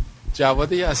کامان،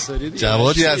 جواد یساری دیگه.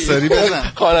 جواد یساری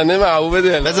بزن. خواننده محبوب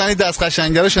دل. بزنید دست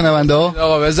قشنگه رو شنونده ها.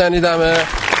 آقا بزنیدمه.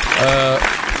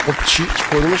 خب چی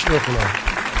کدومش بخونم؟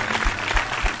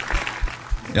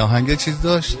 یا آهنگ چیز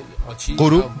داشت؟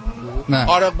 غروب؟ نه.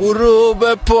 آره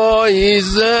غروب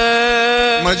پاییزه.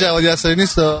 ما جواد یساری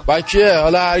نیستا؟ باکیه.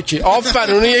 حالا هر کی.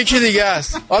 آفرین یکی دیگه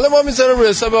است. حالا ما میذاریم رو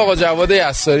حساب آقا جواد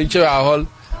یساری که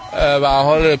به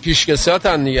حال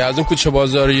پیشکسوتن دیگه، از اون کوچه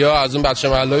بازاریا، از اون بچه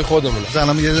محله‌های خودمونه.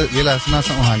 الان یه لحظه من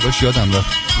اصلا آهنگاش یادم رفت.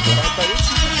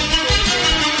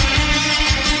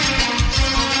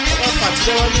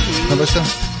 باشه.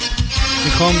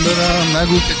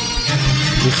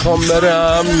 میخوام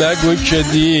برم نگو که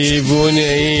دیوونه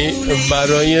ای،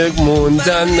 برای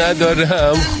موندن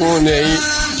ندارم خونه ای،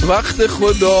 وقت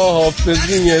خدا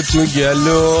حافظی تو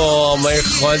گلو می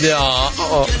خدا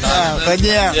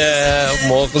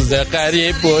مغز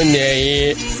قریبونه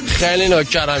ای. خیلی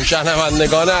نکرم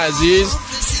شنوندگان عزیز،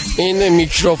 این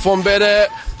میکروفون بره.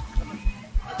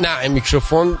 نه این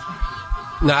میکروفون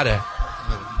نره.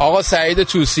 آقا سعید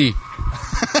طوسی.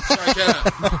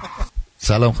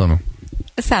 سلام خانم.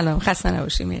 سلام، خسته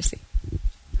نباشی. مرسی.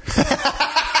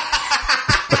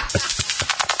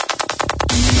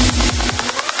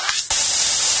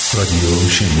 رادیو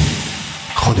شمرون،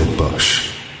 خودت باش،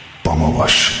 با ما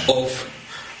باش.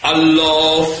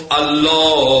 الله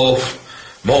الله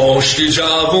مشتی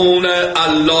جوونه،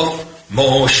 الله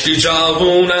مشتی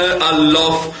جوونه،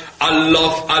 الله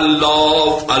الله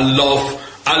الله الله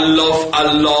الله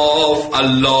الله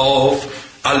الله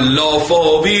الله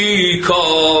فابی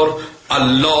کار،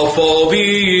 الله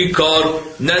فابی کار،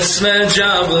 نصف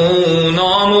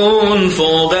جوونامون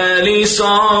فوق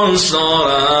لیسانس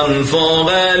دارن، فوق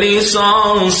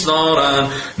لیسانس دارن،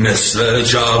 نصف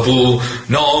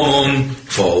جوونامون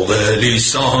فوق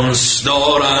لیسانس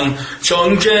دارن،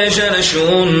 چون که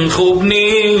جنشون خوب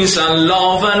نیست،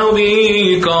 الله فنو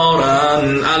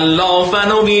بیکارن، الله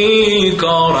فنو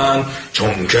بیکارن،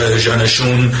 چون که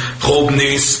جنشون خوب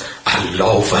نیست،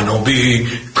 الله فنو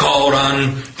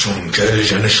بیکارن، چون که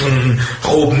جنشون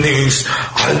خوب نیست.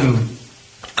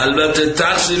 البته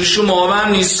تقصیر شما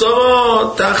من نیست،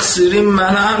 تقصیری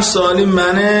من هم سالی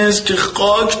من است که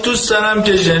خاک تو سرم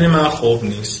که جنی من خوب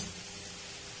نیست.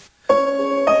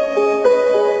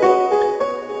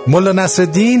 مولا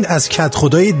نصرالدین از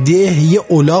کدخدای ده یه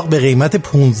الاغ به قیمت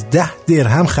 15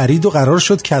 درهم خرید و قرار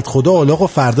شد کدخدا الاغو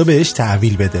فردا بهش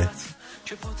تحویل بده.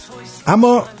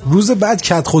 اما روز بعد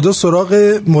کدخدا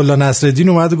سراغ مولا نصرالدین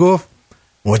اومد و گفت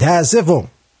متاسفم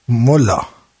مولا،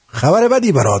 خبر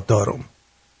بدی برات دارم،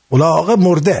 الاغ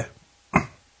مرده.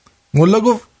 مولا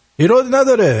گفت ایراد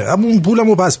نداره، اما اون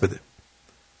پولمو پس بده.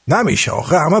 نمیشه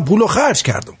آخه، همه پولو خرج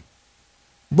کردم.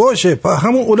 باشه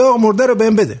همون الاغ مرده رو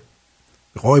بهم بده.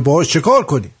 میخوای باهاش چه کار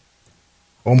کنی؟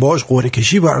 اون باهاش قرعه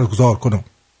کشی برگزار کنم.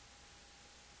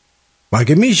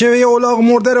 مگه میشه یه الاغ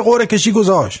مرده رو قرعه کشی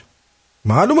گذاشت؟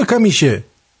 معلومه که میشه.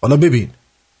 حالا ببین،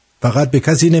 فقط به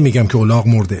کسی نمیگم که الاغ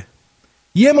مرده.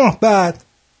 یه ماه بعد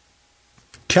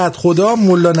کدخدا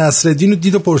مولا نصرالدین رو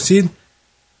دید و پرسید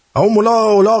اما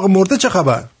مولا الاغ مرده چه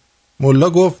خبر؟ مولا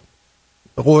گفت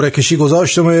قرعه کشی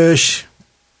گذاشتمش،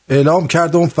 اعلام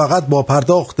کردم فقط با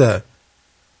پرداخت $2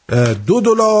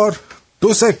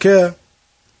 2 سکه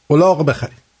الاغ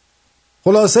بخرید.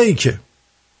 خلاصه ای که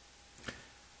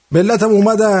ملت هم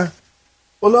اومدن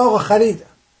الاغ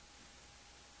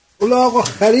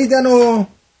خریدن و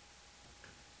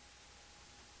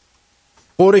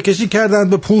قرعه کشی کردن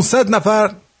به 500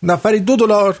 نفر، نفری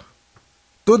 $2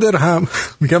 2 درهم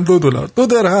میگم $2 2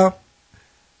 درهم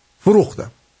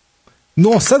فروختم.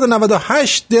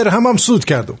 998 درهم هم سود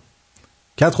کردم.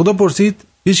 کدخدا پرسید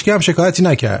هیچ کی هم شکایتی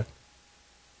نکرد؟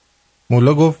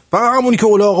 مولا گفت فقط همونی که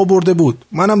الاغو برده بود،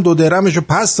 منم 2 درهمشو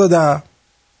پس دادم.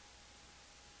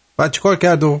 بعد چیکار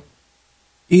کردم؟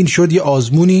 این شد یه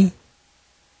آزمونی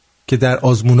که در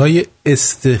آزمونای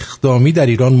استخدامی در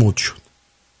ایران مد شد.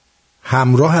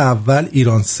 همراه اول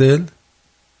ایرانسل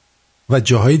و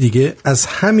جاهای دیگه از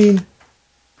همین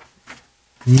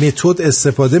متد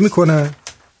استفاده میکنن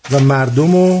و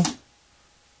مردمو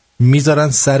میذارن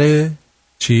سر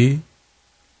چی؟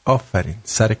 آفرین،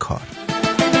 سر کار.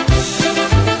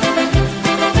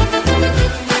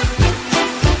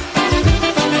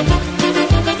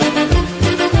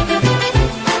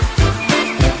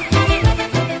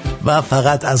 و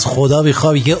فقط از خدا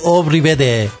میخوام یه عمری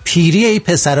بده پیری ای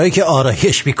پسرایی که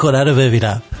آرایش میکنن رو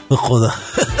ببینم. به خدا.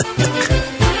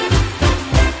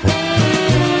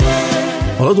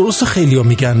 حالا درست خیلی ها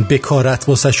میگن بکارت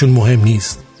واسه شون مهم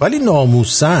نیست، ولی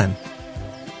ناموسن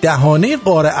دهانه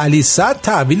قاره علی صد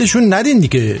تحویلشون ندین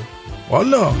دیگه.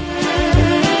 والا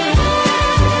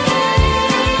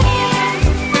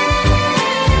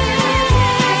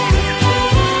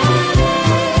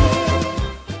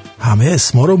همه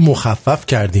اسما رو مخفف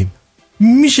کردیم.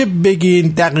 میشه بگین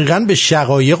دقیقاً به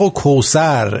شقایق و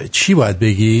کوثر چی باید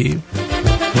بگیم؟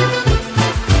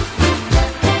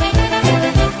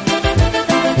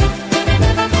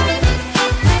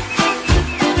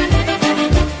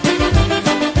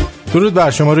 درود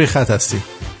بر شما، روی خط هستی.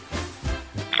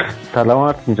 سلام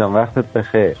آرتین جان، وقتت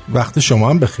بخیر. وقت شما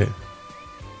هم بخیر.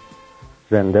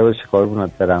 زنده باشی،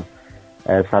 قربونت برم.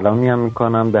 سلامی هم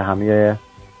میکنم به همه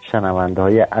شنونده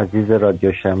های عزیز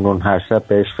رادیو شمرون. هر شب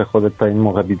به عشق خودت تا این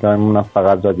موقع بیدارمونم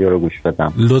فقط رادیو رو گوش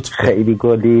بدم. لطف خیلی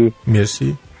گلی.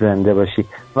 مرسی. زنده باشی.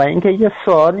 و اینکه یه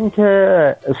سوال، این که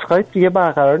اسکایپ دیگه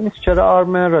برقرار نیست، چرا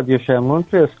آرم رادیو شمرون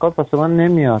توی اسکایپ واسه من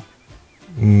نمیاد؟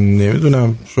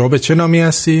 نمیدونم شما به چه نامی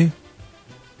هستی؟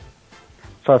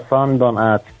 ساسان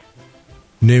دونات.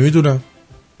 نمیدونم،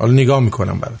 حالا نگاه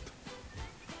میکنم برات.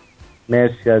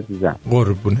 مرسی عزیزم،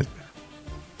 قربونت برم.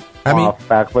 همین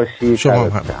موفق باشی. شما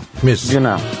هم مرسی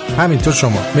جونم. همینطور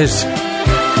شما مرسی.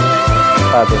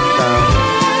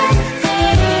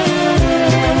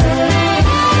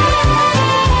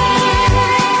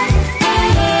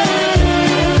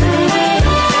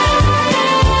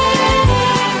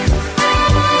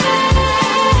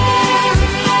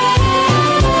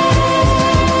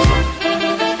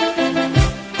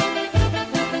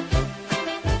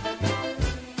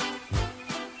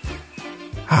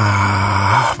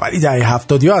 ولی دهه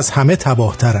 70 از همه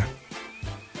تباه‌ترن.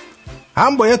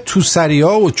 هم باید تو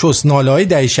سریا و چسناله‌های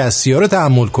دهه 60 رو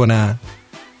تحمل کنن،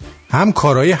 هم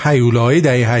کارهای هیولاهای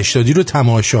دهه 80 رو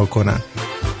تماشا کنن.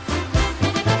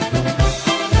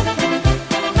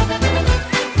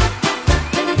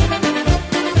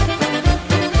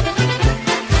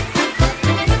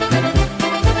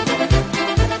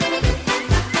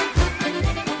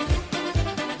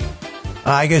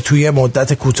 اگه توی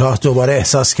مدت کوتاه دوباره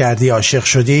احساس کردی عاشق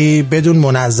شدی، بدون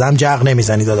منظم جغ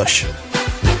نمیزنی داداش.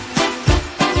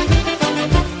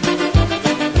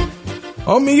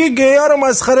 میگه گیا رو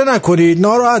مسخره نکنید،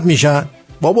 ناراحت میشن.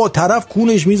 بابا طرف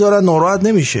کونش میذارن ناراحت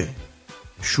نمیشه،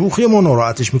 شوخی ما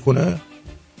ناراحتش میکنه.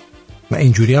 نه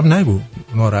اینجوری هم نگو،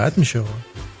 ناراحت میشه.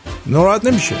 ناراحت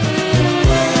نمیشه.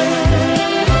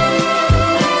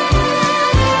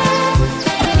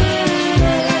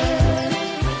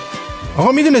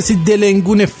 آقا میدونستید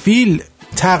دلنگون فیل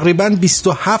تقریباً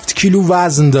 27 کیلو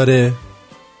وزن داره؟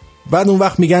 بعد اون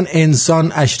وقت میگن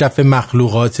انسان اشرف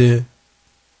مخلوقاته.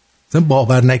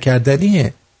 باور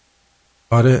نکردنیه.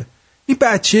 آره. این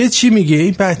بچه چی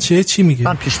میگه؟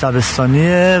 من پیش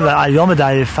دبستانیه و ایام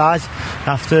دعی فجر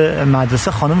رفته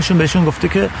مدرسه، خانمشون بهشون گفته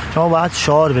که شما باید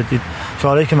شعار بدید،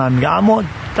 شعاری که من میگم، اما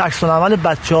عکس العمل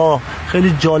بچه‌ها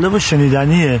خیلی جالب و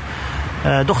شنیدنیه.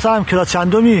 دخترم کلاس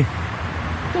چندمی؟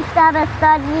 پیش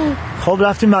دبستانی. خب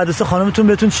رفتیم مدرسه، خانمتون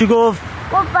بهتون چی گفت؟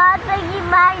 گفت باید بگیم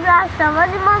من رفتم،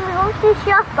 ولی ما میگفتیم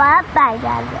شاه باید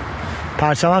برگرده.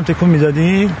 پرچم هم تکون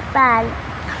میدادین؟ بله.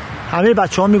 همه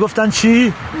بچه ها میگفتن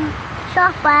چی؟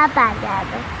 شاه باید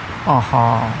برگرده.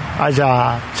 آها،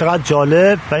 عجب، چقدر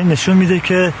جالب. و این نشون میده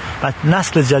که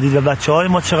نسل جدید و بچه های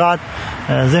ما چقدر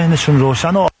ذهنشون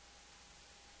روشن و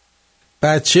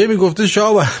بچه میگفته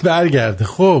شاه باید برگرده.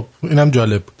 خب اینم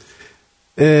جالب بود.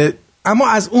 اما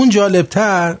از اون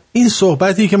جالبتر این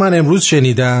صحبتی که من امروز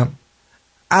شنیدم.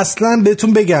 اصلا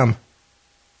بهتون بگم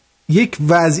یک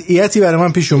وضعیتی برای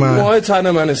من پیش اومد. موهای تن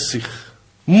من سیخ،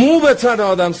 مو به تن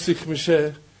آدم سیخ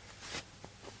میشه،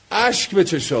 اشک به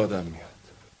چشم آدم میاد.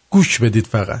 گوش بدید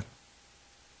فقط.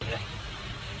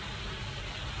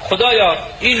 خدایا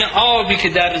این آبی که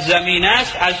در زمین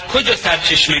است از کجا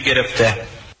سرچشمه گرفته؟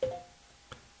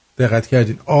 دقت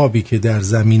کردین؟ آبی که در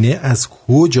زمینه از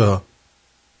کجا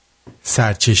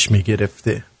سرچشمه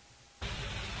گرفته؟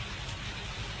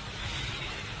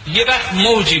 یه وقت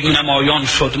موجی نمایان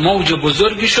شد، موج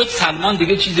بزرگی شد، سلمان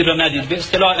دیگه چیزی رو ندید، به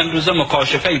اصطلاح امروزه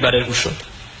مکاشفه‌ای برای او شد.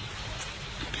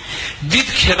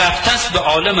 دید که رفته است به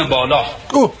عالم بالا،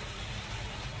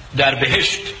 در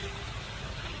بهشت.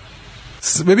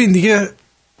 ببین دیگه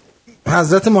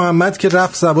حضرت محمد که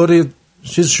رفت سوار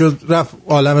چیز شد، رفت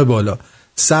عالم بالا.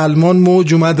 سلمان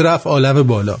موج اومد رفت عالم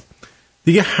بالا.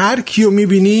 دیگه هر کیو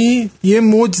میبینی یه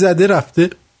موج زده رفته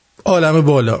عالم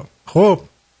بالا. خب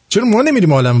چرا ما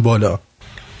نمیریم عالم بالا؟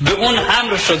 به اون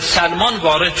امر شد، سلمان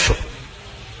وارد شد.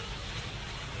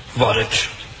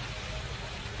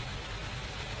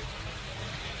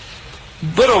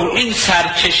 برو این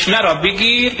سرچشمه را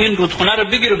بگیر، این رودخونه را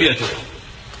بگیر و بیا جلو.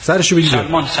 سرشو بگیر.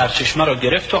 سلمان سرچشمه را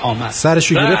گرفت و آمد.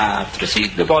 سرشو گرفت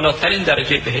رسید به بالاترین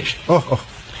درجه بهشت.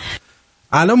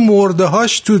 الان مرده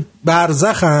هاش تو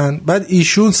برزخن، بعد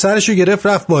ایشون سرشو گرفت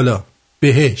رفت بالا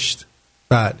بهشت.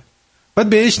 بله، بعد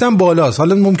بهشت هم بالاست.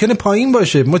 حالا ممکنه پایین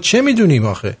باشه، ما چه میدونیم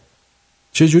آخه؟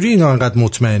 چجوری اینا انقدر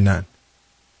مطمئنن؟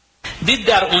 دید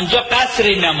در اونجا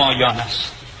قصری نمایان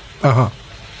است. آها،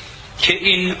 که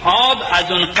این آب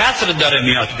از اون قصر داره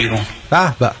میاد بیرون.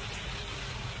 به به.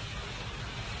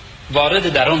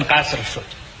 وارد در اون قصر شد.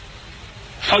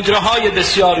 حجره های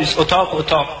بسیاری است،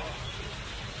 اتاق.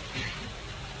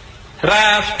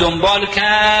 رفت دنبال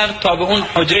کرد تا به اون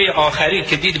حجره آخری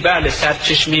که دید بله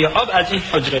سرچشمه آب از این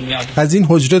حجره میاد. از این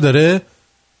حجره داره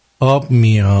آب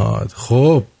میاد.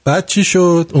 خب بعد چی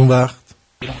شد اون وقت؟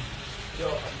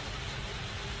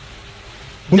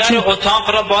 در اتاق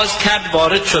را باز کرد،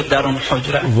 وارد شد در اون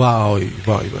حجره. وای.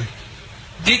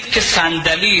 دید که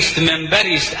صندلی است،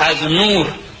 منبری است از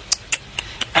نور.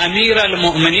 امیر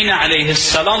المؤمنین علیه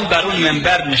السلام بر اون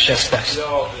منبر نشسته است.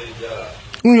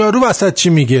 اون یارو وسط چی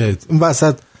میگه؟ اون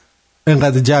وسط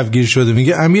انقدر جوگیر شده،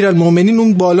 میگه امیر المؤمنین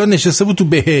اون بالا نشسته بود تو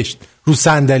بهشت رو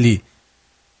صندلی.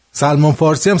 سلمان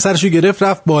فارسی هم سرشو گرفت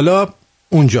رفت بالا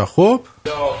اونجا. خب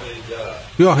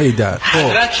یا حیدر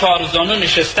حضرت چهار زانو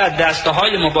نشسته،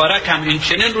 دستهای مبارک هم این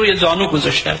چنین روی زانو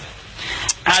گذاشته.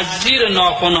 از زیر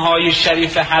ناخنهای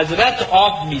شریف حضرت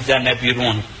آب میزنه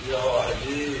بیرون.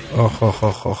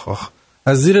 آخ.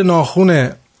 از زیر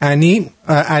ناخن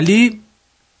علی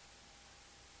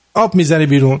آب میزنه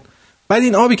بیرون. بعد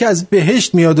این آبی که از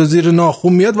بهشت میاد و زیر ناخن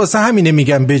میاد، واسه همینه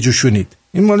میگم بجوشونید.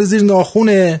 این مال زیر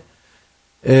ناخن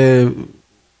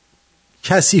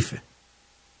کثیفه.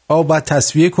 آب باید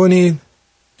تصفیه کنید.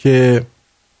 که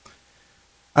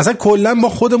اصلا کلا ما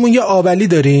خودمون یه آبلی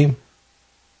داریم،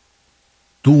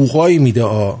 دوغایی میده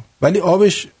ولی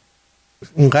آبش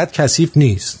اونقدر کثیف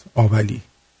نیست. آبلی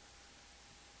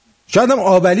شاید هم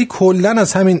آبلی کلا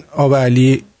از همین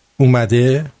آبلی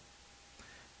اومده.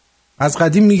 از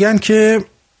قدیم میگن که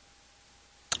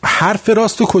حرف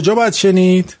راستو کجا باید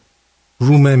شنید؟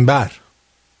 رو منبر.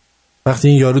 وقتی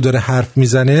این یارو داره حرف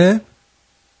میزنه،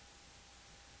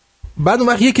 بعد اون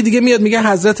وقت یکی دیگه میاد میگه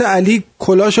حضرت علی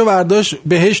کلاشو برداشت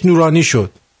بهش نورانی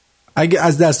شد. اگه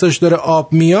از دستاش داره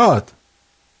آب میاد،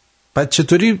 بعد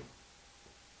چطوری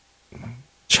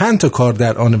چند تا کار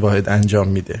در آن واحد انجام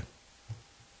میده؟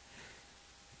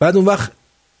 بعد اون وقت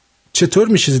چطور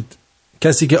میشه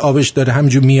کسی که آبش داره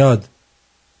همجور میاد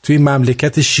توی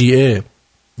مملکت شیعه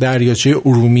دریاچه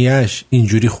ارومیه‌اش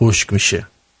اینجوری خشک میشه؟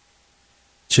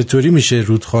 چطوری میشه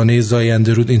رودخانه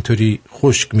زاینده رود اینطوری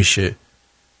خشک میشه؟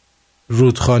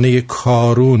 رودخانه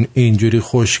کارون اینجوری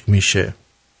خشک میشه؟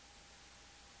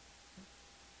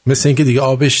 مثل اینکه دیگه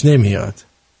آبش نمیاد.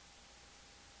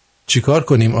 چیکار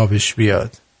کنیم آبش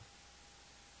بیاد؟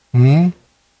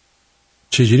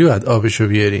 چجوری باید آبشو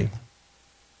بیاریم؟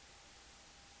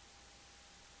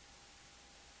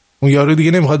 اون یارو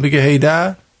دیگه نمیخواد بگه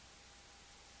هیدر؟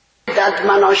 داد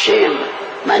مناشیم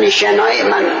منشنای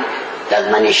من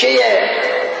داد منشه.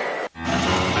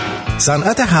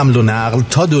 صنعت حمل و نقل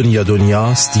تا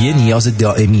دنیاست یه نیاز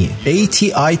دائمیه.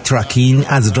 ATI تراکین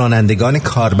از رانندگان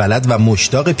کاربلد و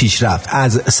مشتاق پیشرفت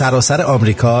از سراسر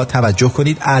آمریکا، توجه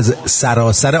کنید، از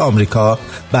سراسر آمریکا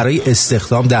برای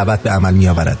استخدام دعوت به عمل می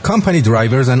آورد. Company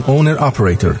Drivers and Owner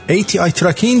Operator. ATI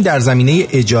تراکین در زمینه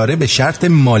اجاره به شرط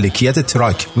مالکیت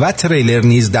تراک و تریلر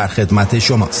نیز در خدمت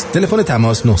شماست. تلفن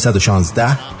تماس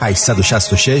 916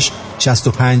 866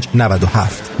 65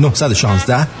 97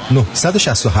 916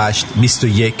 968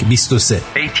 21 23.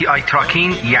 ATI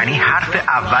تراکین یعنی حرف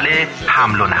اول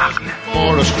حمل و نقل.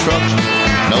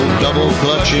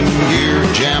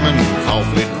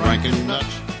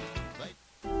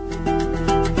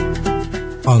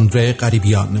 آندره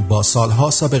غریبیان با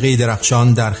سالها سابقه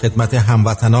درخشان در خدمت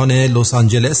هموطنان لس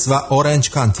آنجلس و اورنج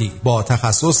کانتی با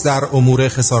تخصص در امور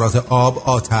خسارات آب،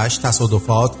 آتش،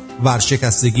 تصادفات،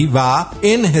 ورشکستگی و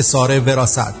انحصار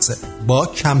وراثت با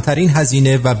کمترین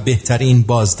هزینه و بهترین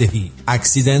بازدهی.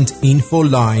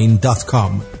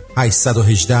 accidentinfoline.com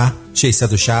 818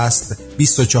 660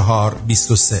 24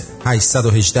 23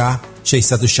 818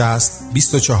 660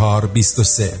 24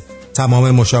 23.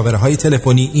 تمام مشاوره‌های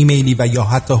تلفنی، ایمیلی و یا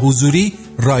حتی حضوری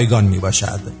رایگان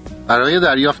میباشد. برای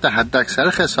دریافت حداکثر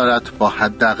خسارت با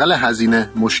حداقل هزینه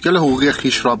مشکل حقوقی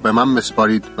خیش را به من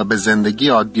مسپارید و به زندگی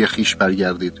عادی خیش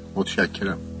برگردید.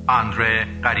 متشکرم. آندره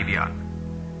غریبیان.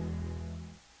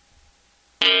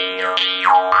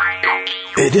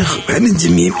 خب همینجا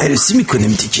میم عروسی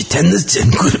میکنم دیگه. تنز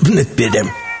جان قربونت برم.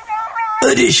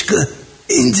 آره اشکا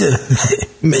اینجا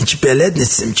من که بلد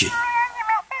نیستم که.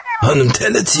 خانم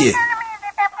تلتیه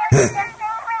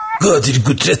قادری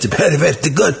قدرت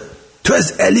پروردگار، تو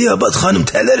از علی آباد خانم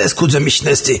تلر از کجا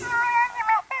میشناستی؟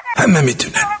 همه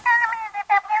میدونن.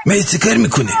 میت کار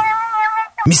میکنه،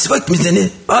 میسواک میزنه،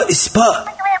 اسپا،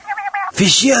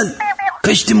 فیشیال،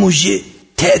 کشت موژه،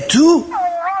 تاتو،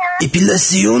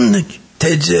 اپیلاسیون،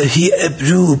 تجاهی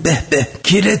ابرو، به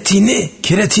کراتینه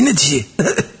چیه؟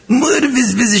 مور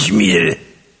وزش میره.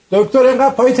 دکتر اینقدر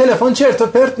پای تلفن چرت و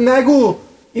پرت نگو.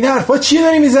 این حرفا چی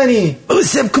داری میزنی؟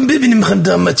 سب کن ببینیم میخوام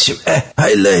داماد شم.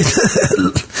 هایلایت.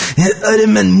 آره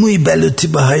من موی بلوطی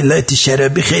با هایلایت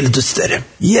شرابی خیلی دوست دارم.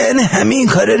 یعنی همین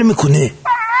کاره رو میکنه.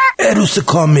 عروس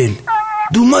کامل.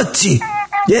 دوماد چی؟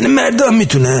 یعنی مردم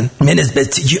میتونن. من از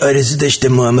بچگی آرزو داشتم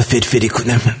موامو فرفری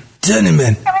کنم. جان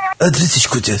من آدرسش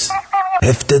کجاست؟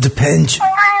 75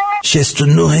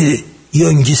 69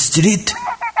 یانگ استریت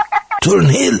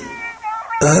تورنهیل.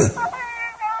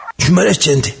 شمارش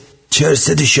چنده؟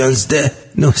 416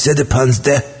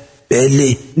 915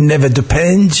 بله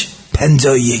 95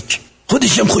 51.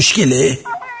 خودشم خوشگله.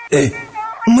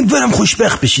 امیدوارم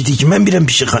خوشبخت بشی دیگه. من میرم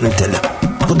پیش خانم طلب.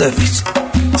 خداحافظ.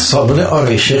 صابون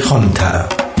آرایش خانم طلب.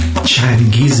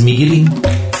 چنگیز میگیریم،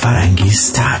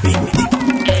 فرنگیز تحویل میدیم.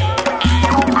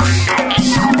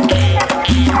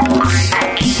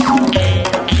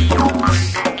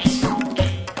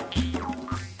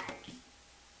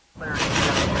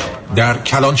 در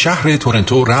کلان شهر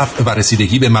تورنتو رفع و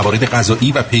رسیدگی به موارد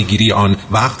قضایی و پیگیری آن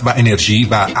وقت و انرژی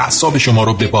و اعصاب شما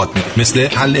رو به باد میده. مثل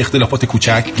حل اختلافات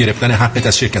کوچک، گرفتن حقت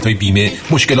از شرکت‌های بیمه،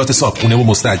 مشکلات صاحبخونه و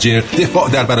مستاجر، دفاع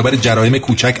در برابر جرایم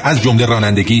کوچک از جمله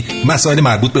رانندگی، مسائل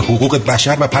مربوط به حقوق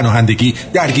بشر و پناهندگی،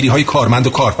 درگیری‌های کارمند و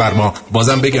کارفرما.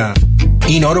 بازم بگم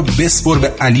اینا رو بسپر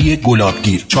به علی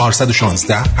گلابگیر.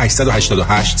 416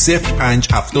 888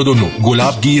 0579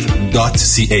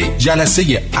 gulabgir.ca.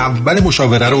 جلسه اول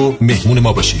مشاوره رو مهمون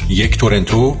ما باشید. یک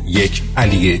تورنتو، یک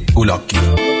علی گلابگیر.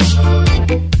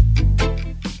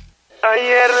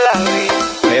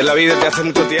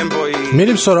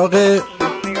 میریم سراغ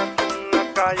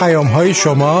پیام های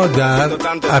شما در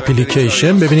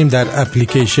اپلیکیشن. ببینیم در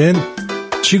اپلیکیشن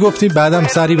چی گفتی. بعدم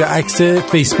سری به عکس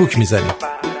فیسبوک میزنیم.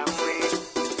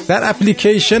 در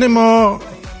اپلیکیشن ما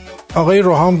آقای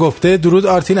روحام گفته درود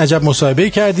آرتین، عجب مصاحبه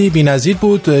کردی، بی‌نظیر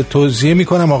بود. توصیه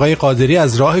میکنم آقای قادری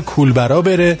از راه کولبرا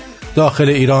بره داخل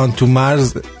ایران، تو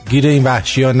مرز گیر این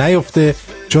وحشی‌ها نیفته،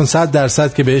 چون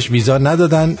 100% که بهش ویزا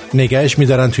ندادن نگهش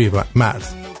میدارن توی مرز.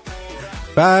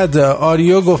 بعد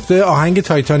آریو گفته آهنگ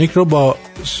تایتانیک رو با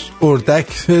اردک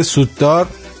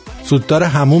سوددار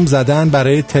هموم زدن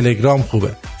برای تلگرام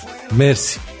خوبه.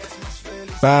 مرسی.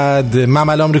 بعد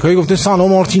ممل آمریکایی گفته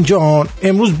سلام مارتین جان،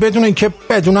 امروز بدونین که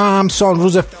بدونم سال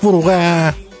روز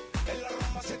فروغه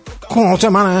کنات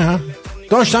منه.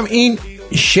 داشتم این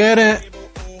شعر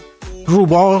رو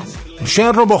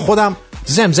با خودم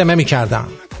زمزمه میکردم.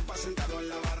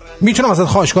 میتونم ازت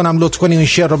خواهش کنم لطف کنی این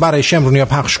شعر رو برای شمرونیا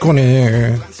پخش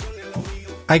کنه؟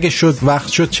 اگه شد وقت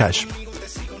شد چشم.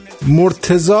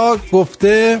 مرتضی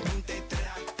گفته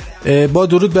با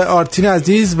درود به آرتین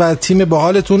عزیز و تیم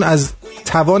باحالتون، از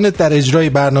توانت در اجرای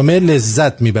برنامه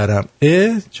لذت میبرم.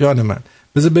 جان من،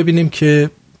 بذار ببینیم که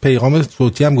پیغام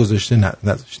صوتی هم گذاشته.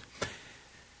 نذاشته.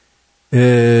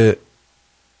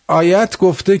 آیت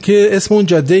گفته که اسم اون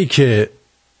جاده‌ای که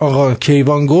آقا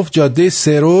کیوان گفت جاده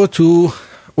سرو تو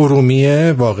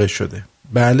ارومیه واقع شده.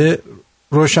 بله.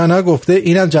 روشنا گفته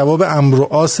اینم جواب امر و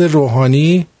آس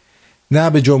روحانی، نه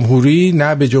به جمهوری،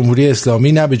 نه به جمهوری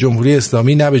اسلامی، نه به جمهوری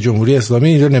اسلامی، نه به جمهوری اسلامی.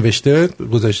 این رو نوشته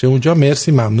گذاشته اونجا.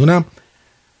 مرسی، ممنونم.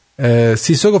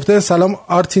 سیسو گفته سلام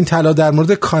آرتین طلا، در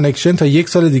مورد کانکشن تا 1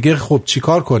 سال دیگه خب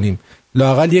چیکار کنیم؟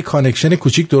 لااقل یه کانکشن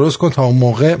کوچیک درست کن تا اون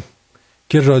موقع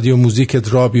که رادیو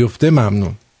موزیکت را بیفته.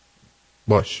 ممنون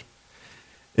باش.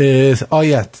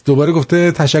 آیت دوباره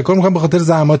گفته تشکر میکنم به خاطر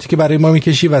زحماتی که برای ما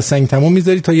میکشی و سنگ تموم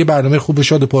میذاری تا یه برنامه خوب و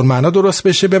شاد و پرمعنا درست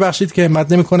بشه. ببخشید که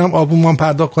همت نمیکنم آبومم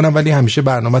پرداخت کنم، ولی همیشه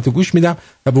برنامه‌تو گوش میدم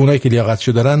و به اونایی که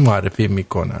لیاقتشو دارن معرفی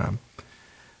میکنم.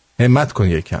 همت کن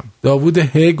یکم. داوود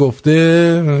ه گفته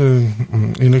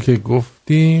اینو که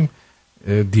گفتیم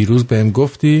دیروز بهم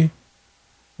گفتی،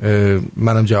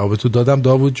 منم جوابتو دادم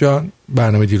داوود جان،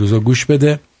 برنامه دیروزو گوش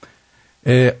بده.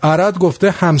 آراد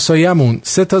گفته همسایمون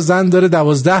 3 تا زن داره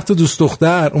 12 تا دوست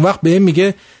دختر، اون وقت بهم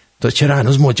میگه تو چرا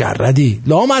هنوز مجردی؟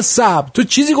 لامصب تو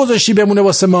چیزی گذاشتی بمونه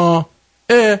واسه ما؟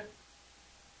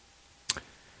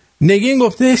 نگین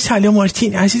گفته سلام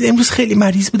مارتین عزیز، امروز خیلی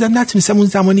مریض بودم نتونستم اون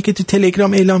زمانی که تو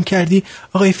تلگرام اعلام کردی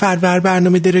آقای فرور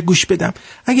برنامه داره گوش بدم.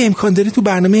 اگه امکان داره تو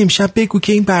برنامه امشب بگو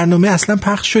که این برنامه اصلا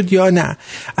پخش شد یا نه.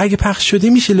 اگه پخش شده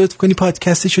میشه لطف کنی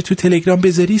پادکستشو تو تلگرام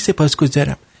بذاری؟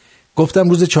 سپاسگزارم. گفتم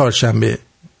روز چهارشنبه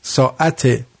ساعت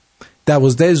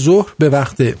 12 ظهر به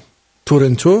وقت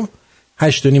تورنتو،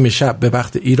 8:30 شب به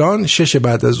وقت ایران، 6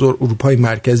 بعد از ظهر اروپای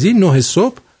مرکزی، 9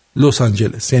 صبح لس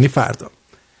آنجلس، یعنی فردا.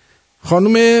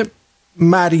 خانم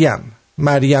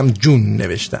مریم جون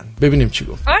نوشتن، ببینیم چی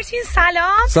گفت. آرتین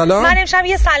سلام. من امشب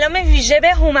یه سلام ویژه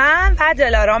به هومن و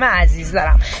دلارام عزیز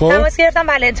دارم. تماس گرفتم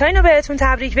ولنتاین رو بهتون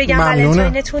تبریک بگم.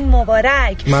 ولنتاینتون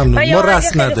مبارک. ممنون. و ما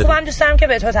رسم نداریم. خیلی خوبم دوست دارم که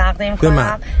به تو تقدیم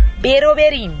کنم. برو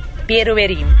بریم.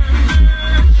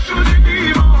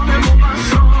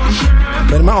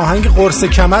 برای من آهنگ قرص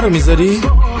کمر رو میذاری؟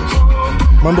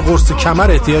 من به قرص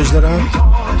کمر احتیاج دارم.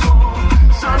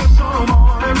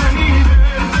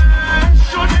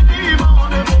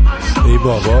 ای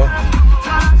بابا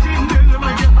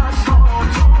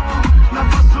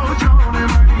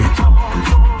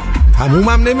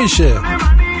تمومم نمیشه.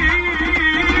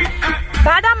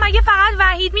 بعدم مگه فقط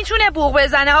وحید میتونه بوق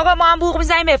بزنه؟ آقا ما هم بوق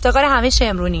میزنیم به افتخار همه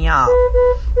شمرونیا.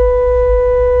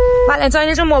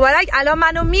 ولنتاینتون مبارک. الان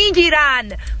منو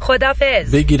میگیرن.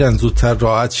 خدافظ. بگیرن زودتر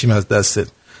راحت شیم از دستت.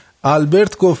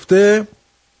 آلبرت گفته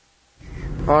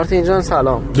آرتین جان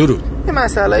سلام. درود. یه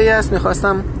مسئله‌ای هست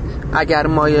میخواستم اگر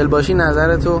مایل باشی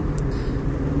نظرتو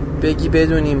بگی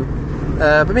بدونیم.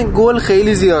 ببین گل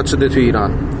خیلی زیاد شده تو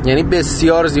ایران، یعنی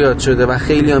بسیار زیاد شده و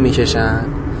خیلی ها میکشن.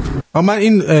 من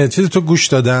این چیز تو گوش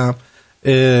دادم.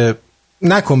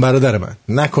 نکن برادر من،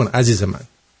 نکن عزیز من،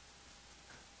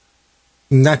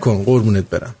 نکن قربونت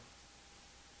برم.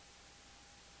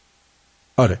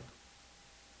 آره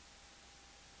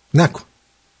نکن.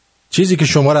 چیزی که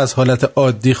شما رو از حالت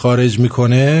عادی خارج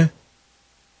میکنه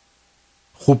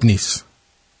خوب نیست.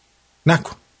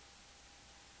 نکن.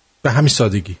 به همین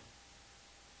سادگی.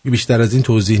 بیشتر از این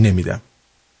توضیح نمیدم.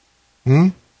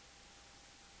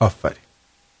 آفرین.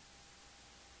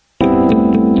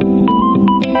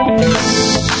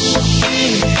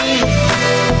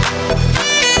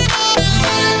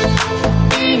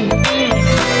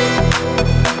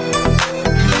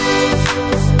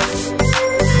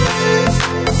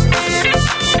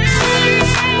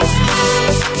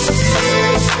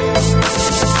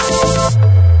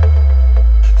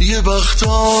 یه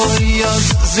وقتایی از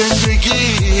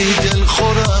زندگی دل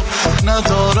خورم،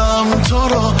 ندارم تو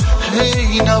را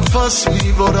هی نفس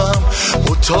میبرم.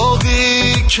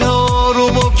 اتاقی که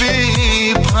آروم و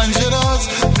بی پنجره از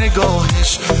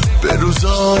نگاهش به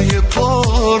روزای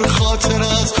پر خاطر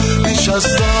از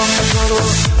نشستم تو رو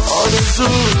آرزو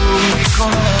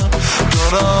میکنم،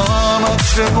 دارم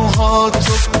عطر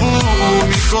موهاتو بو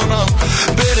میکنم.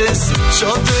 برس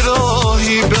شاد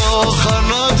به آخر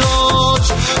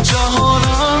نداشت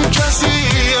جهانم، کسی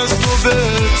از تو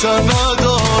بهتر خطر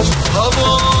نداشت.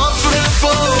 هوا ابر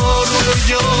بارون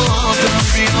یادم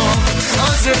بیاد،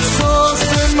 از احساس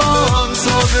من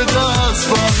ساده دست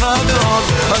بر نداد.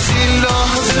 از این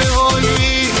لحظه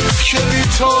هایی که بی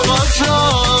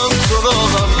طاقتم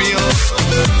سراغم بیاد،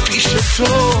 پیش تو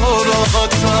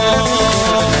راحتم.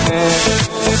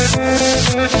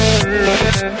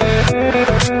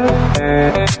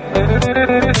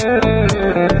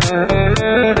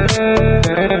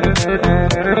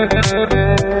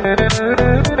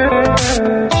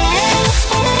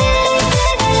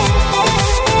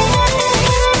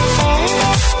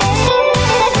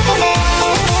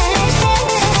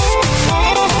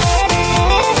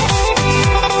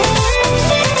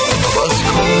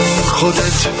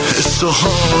 خودت حس و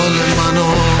حال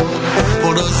منو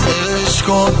پر از عشق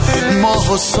کن،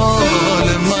 ماه و سال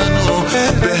منو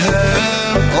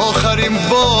بهم آخرین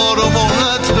بارو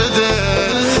مهلت بده،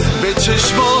 به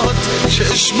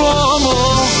چشمامو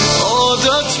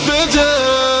عادت بده.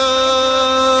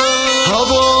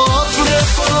 هوا ابر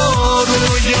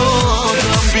بارونو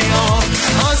یادم بیاد،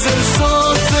 از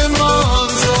احساس من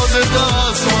زاده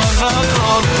دست من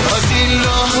ندار. از این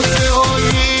لحظه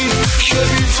هایی که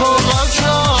بی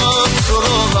طاقتم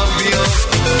سراغم بیاد،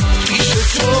 پیش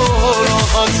تو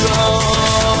راحتم.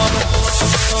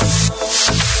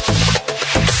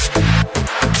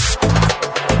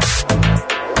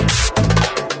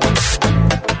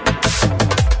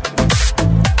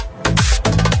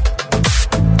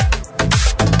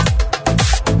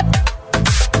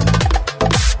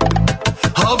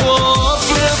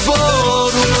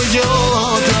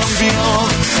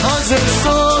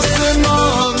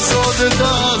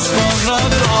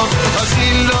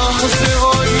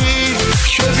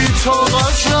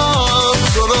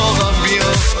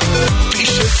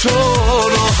 تو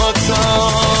راحتم.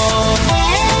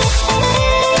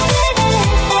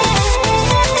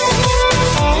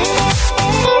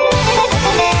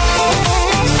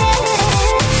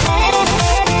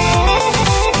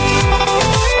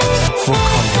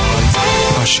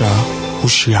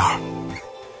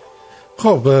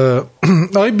 خب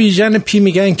آقای بیژن پی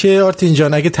میگن که آرتین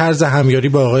جان اگه طرز همیاری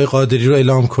با آقای قادری رو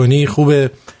اعلام کنی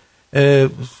خوبه.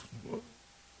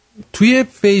 توی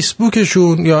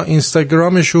فیسبوکشون یا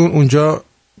اینستاگرامشون اونجا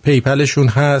پیپلشون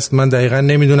هست، من دقیقا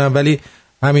نمیدونم، ولی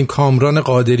همین کامران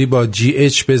قادری با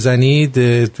GH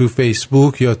بزنید تو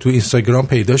فیسبوک یا تو اینستاگرام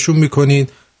پیداشون میکنید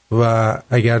و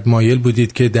اگر مایل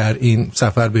بودید که در این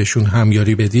سفر بهشون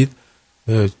همیاری بدید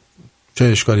چه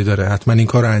اشکالی داره، حتما این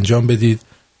کار رو انجام بدید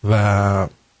و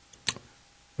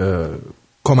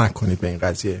کمک کنید به این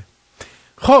قضیه.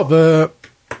 خب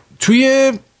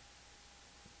توی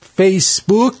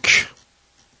فیسبوک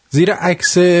زیر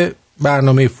عکس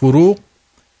برنامه فروغ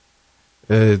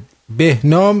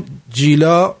بهنام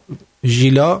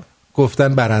ژیلا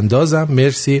گفتن براندازم،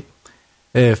 مرسی.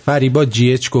 فریبا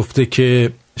GH گفته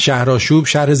که شهرآشوب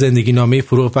شرح زندگی نامه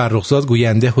فروغ فرخزاد،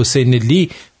 گوینده حسین لی،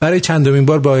 برای چندمین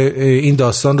بار با این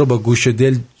داستان رو با گوش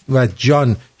دل و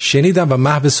جان شنیدم و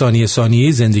محو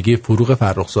ثانیه زندگی فروغ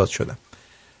فرخزاد شدم.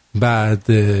 بعد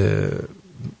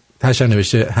تشر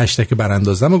نوشته هشتگ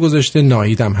براندازم رو گذاشته.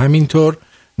 ناهیدم همینطور،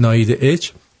 ناهید اچ.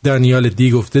 دانیال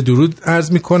دی گفته درود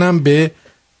عرض میکنم به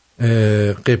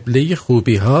قبله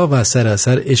خوبی ها و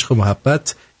سراسر عشق و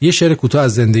محبت. یه شعر کوتاه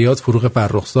از زندیات فروغ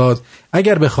فرخزاد.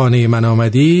 اگر به خانه من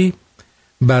آمدی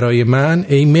برای من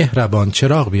ای مهربان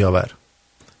چراغ بیاور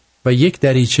و یک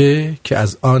دریچه که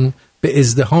از آن به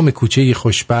ازدحام کوچه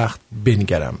خوشبخت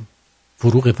بنگرم.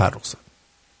 فروغ فرخزاد،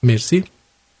 مرسی.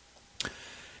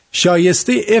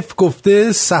 شایسته اف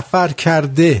گفته سفر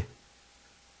کرده،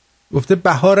 گفته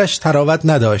بهارش تراوت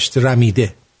نداشت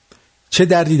رمیده، چه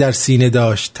دردی در سینه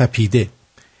داشت تپیده،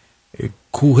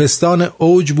 کوهستان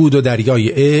اوج بود و دریای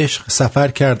عشق، سفر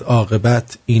کرد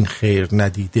عاقبت این خیر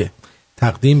ندیده.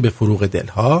 تقدیم به فروغ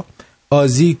دلها.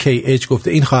 آزی کی اچ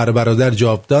گفته این خواهر برادر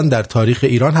جاودان در تاریخ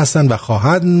ایران هستند و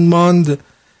خواهند ماند.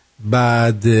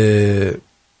 بعد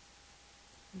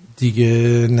دیگه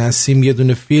نسیم یه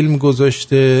دونه فیلم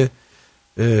گذاشته.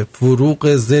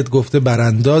 فروغ زد گفته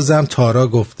براندازم. تارا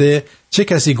گفته چه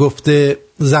کسی گفته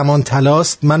زمان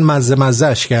طلاست، من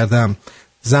مزه‌اش کردم.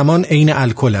 زمان عین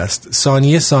الکل است،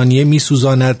 ثانیه می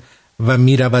سوزاند و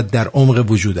می رود در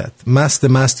عمق وجودت.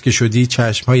 مست که شدی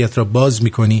چشمهایت را باز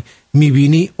می کنی، می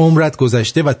بینی عمرت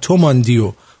گذشته و تو ماندی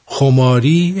و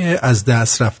خماری از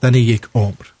دست رفتن یک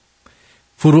عمر.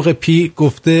 فروغ پی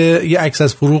گفته یه عکس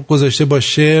از فروغ گذاشته با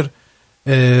شعر،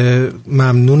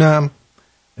 ممنونم.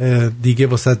 دیگه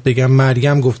واسط بگم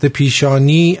مریم گفته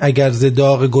پیشانی اگر ز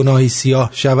داغ گناهی سیاه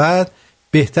شود،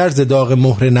 بهتر ز داغ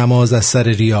مهر نماز از سر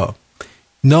ریا.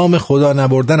 نام خدا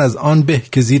نبردن از آن به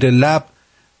که زیر لب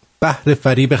بهر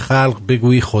فریب خلق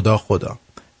بگویی خدا خدا.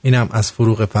 اینم از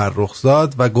فروغ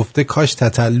فرخزاد و گفته کاش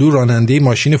تتلو راننده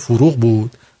ماشین فروغ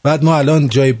بود. بعد ما الان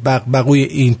جای بقبقوی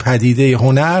این پدیده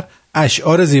هنر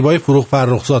اشعار زیبای فروغ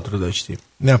فرخزاد رو داشتیم.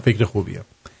 اینم فکر خوبیه.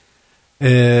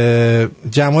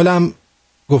 جمالم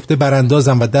گفته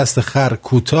براندازم و دست خر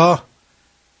کوتاه.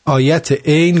 آیت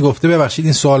عین گفته ببخشید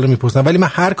این سوال رو میپرسم ولی من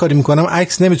هر کاری میکنم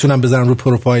عکس نمیتونم بذارم رو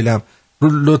پروفایلم،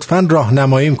 لطفاً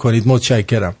راهنماییم کنید،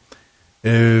 متشکرم.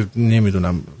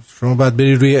 نمیدونم شما باید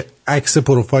بری روی عکس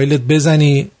پروفایلت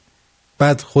بزنی،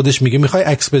 بعد خودش میگه میخوای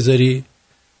عکس بذاری،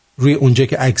 روی اونجا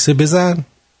که عکس بزن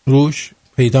روش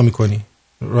پیدا میکنی،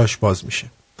 راش باز میشه.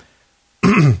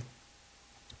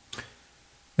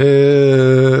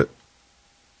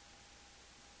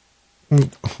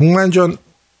 هومن جان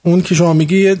اون که شما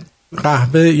میگی یه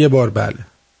قهوه یه بار، بله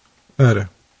آره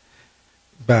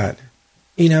بله.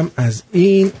 اینم از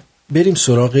این. بریم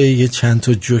سراغ یه چند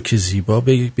تا جوک زیبا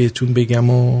بهتون بگم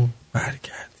و برگردیم.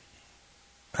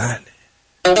 بله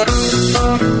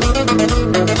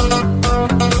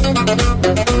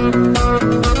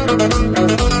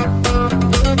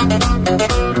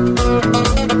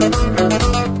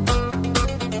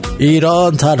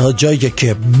ایران تنها جایی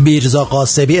که میرزا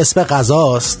قاسمی اسم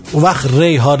غذاست، اون وقت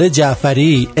ریحانه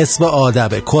جعفری اسم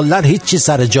آدمه. کلن هیچی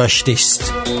سر جاش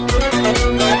نیست.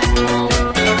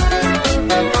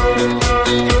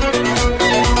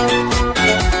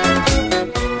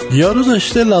 یارو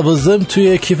داشته لوازم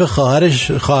توی کیف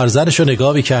خواهرزنش رو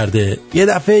نگاه می‌کرده. یه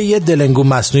دفعه یه دلنگون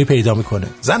مصنوعی پیدا میکنه.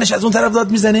 زنش از اون طرف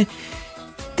داد میزنه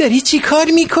داری چی کار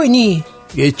میکنی؟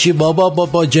 یه چی بابا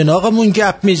با جناقمون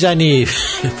گپ میزنی.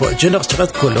 با جناق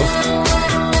چقدر کلفت.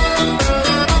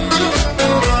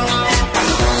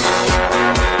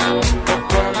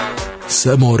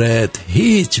 سه مورد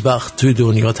هیچ وقت توی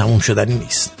دنیا تموم شدنی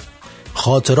نیست.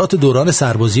 خاطرات دوران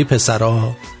سربازی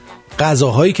پسرها،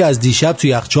 غذاهایی که از دیشب توی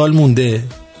یخچال مونده.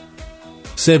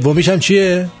 سومیش هم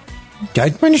چیه؟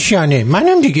 گنگمنش یعنی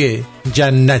منم دیگه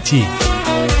جنتی.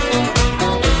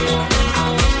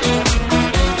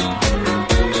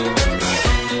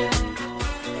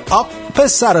 آب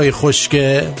پسرای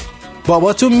خوشگه،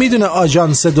 باباتون میدونه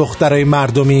آژانس دخترای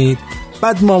مردمی،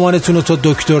 بعد مامانتون رو تو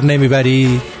دکتر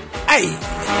نمیبری؟ ای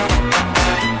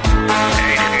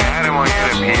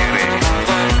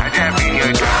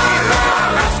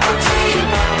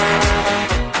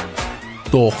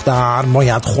دختر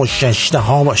باید خوش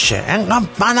اشتها باشه. انقدر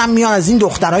منم میاد از این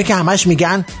دخترهایی که همش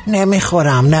میگن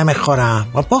نمیخورم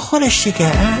با خورش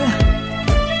دیگه.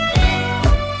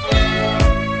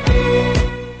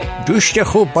 گوشت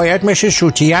خوب باید مثل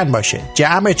شوتیان باشه،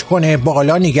 جمعت کنه،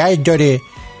 بالا نگهت داره،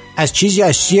 از چیزی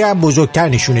از چیزی هم بزرگتر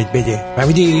نشونت بده.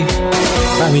 فهمیدی؟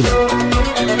 فهمیدم.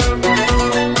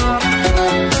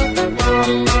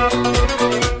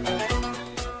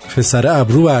 پسر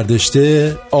ابرو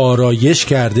برداشته، آرایش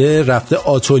کرده، رفته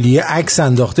آتلیه، عکس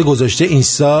انداخته گذاشته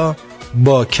اینستا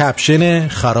با کپشن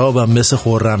خرابم مثل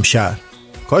خرمشهر.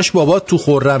 کاش بابات تو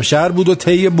خرمشهر بود و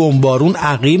طی بمبارون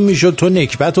عقیم میشد تو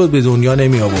نکبت رو به دنیا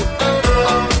نمی آورد.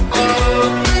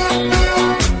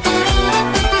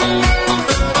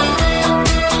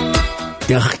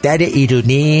 دختر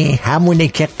ایرانی همونه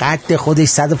که قد خودش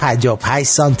 155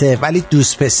 سانته ولی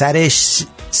دوست پسرش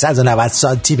 190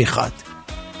 سانتی میخواد.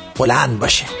 بلند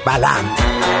باشه، بلند.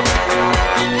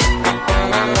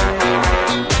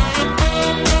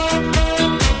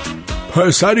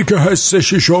 پسری که حس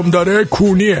ششم داره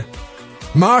کونیه.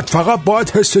 مرد فقط باید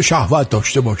حس شهوت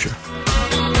داشته باشه.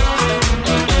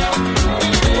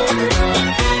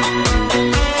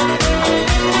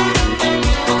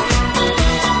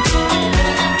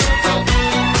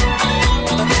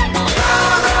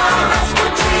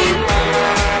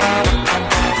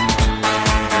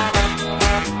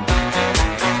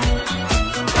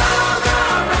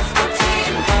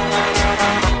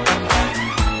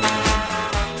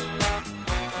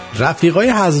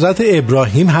 رفیقای حضرت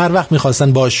ابراهیم هر وقت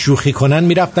میخواستن باش شوخی کنن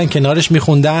میرفتن کنارش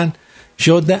میخوندن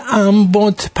شده ام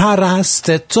بت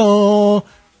پرست تو.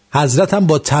 حضرت هم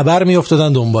با تبر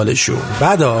میافتادن دنبالشون.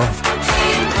 بعدا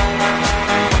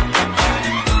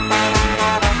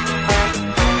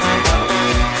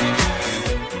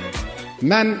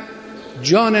من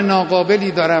جان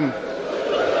ناقابلی دارم،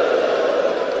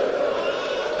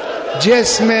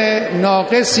 جسم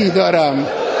ناقصی دارم،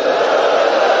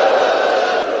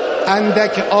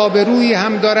 اندک آبرویی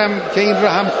هم دارم که این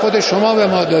را هم خود شما به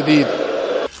ما دادید.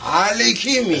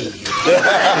 علیکی می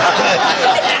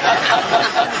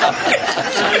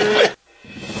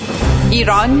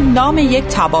ایران نام یک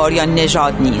تبار یا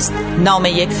نژاد نیست، نام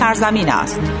یک سرزمین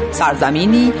است.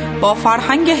 سرزمینی با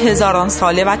فرهنگ هزاران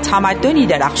ساله و تمدنی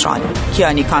درخشان.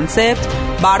 کیانی کانسپت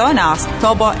بران است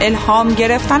تا با الهام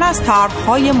گرفتن از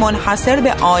طرح‌های منحصر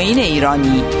به آیین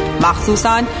ایرانی،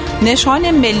 مخصوصاً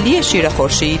نشان ملی شیر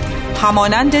خورشید،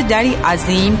 همانند دری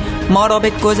عظیم ما را به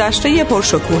گذشته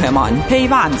پرشکوهمان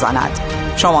پیوند زند.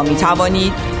 شما می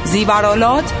توانید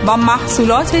زیورآلات و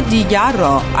محصولات دیگر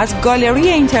را از گالری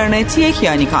اینترنتی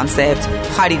کیانی کانسپت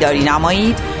خریداری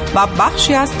نمایید و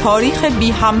بخشی از تاریخ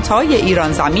بی همتای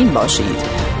ایران زمین باشید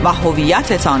و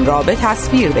هویتتان را به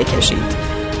تصویر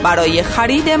بکشید. برای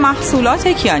خرید محصولات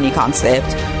کیانی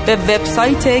کانسپت به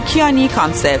وبسایت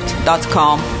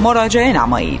kianiconcept.com مراجعه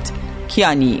نمایید.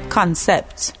 کیانی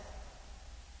کانسپت.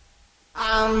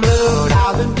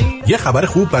 یه خبر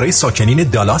خوب برای ساکنین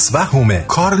دالاس و هومه.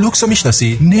 کارلوکس رو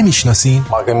میشناسی؟ نمیشناسین؟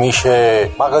 مگه میشه؟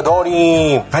 مگه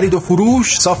داریم؟ خرید و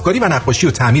فروش، صافکاری و نقاشی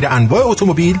و تعمیر انواع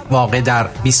اتومبیل. واقع در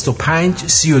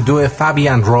 2532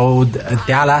 فابیان رود،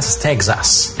 دالاس،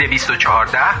 تگزاس.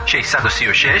 214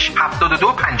 636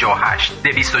 7258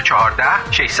 214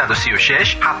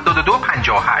 636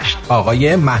 7258.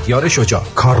 آقای مهیار شجاع.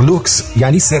 کارلوکس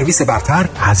یعنی سرویس برتر،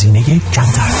 هزینه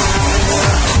کمتر.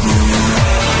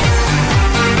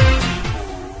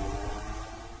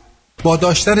 با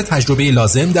داشتن تجربه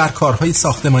لازم در کارهای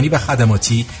ساختمانی و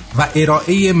خدماتی و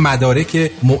ارائه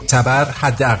مدارک معتبر،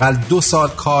 حداقل 2 سال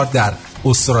کار در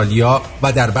استرالیا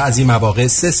و در بعضی مواقع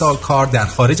 3 سال کار در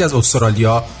خارج از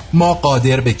استرالیا، ما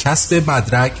قادر به کسب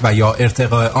مدرک و یا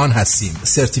ارتقاء آن هستیم.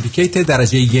 سرتیفیکیت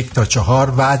درجه 1 تا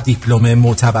 4 و دیپلم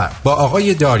معتبر. با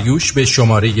آقای داریوش به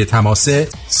شماره تماس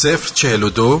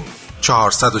 042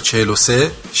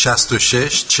 443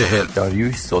 66 40.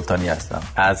 داریوش سلطانی هستم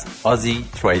از آزی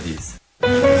تریدیز.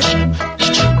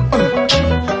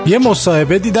 یه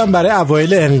مصاحبه دیدم برای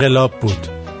اوایل انقلاب بود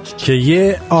که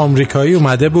یه آمریکایی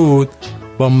اومده بود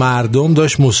با مردم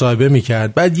داشت مصاحبه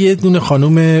میکرد. بعد یه دونه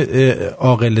خانوم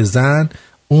عاقل زن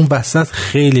اون وسط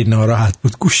خیلی ناراحت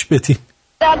بود. گوش بدین.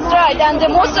 That's right, and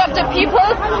most of the people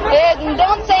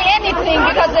don't say anything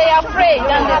because they are afraid,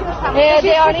 and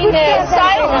they are in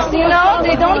silence, you know,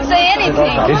 they don't say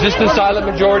anything. Is this the silent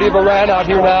majority of Iran out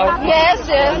here now? Yes,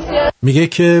 yes. میگه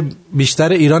که بیشتر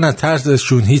ایران از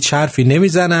ترسشون هیچ حرفی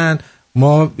نمیزنن.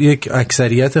 ما یک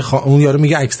اکثریت اون یارو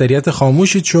میگه اکثریت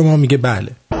خاموشید شما، میگه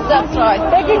بله. That's right.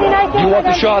 You want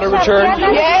the Shah to return?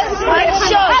 Yes,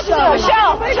 Shah.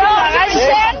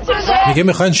 میگه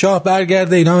میخوان شاه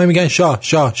برگرده، اینا هم میگن شاه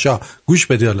شاه شاه. گوش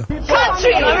بدید حالا.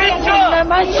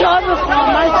 من شاه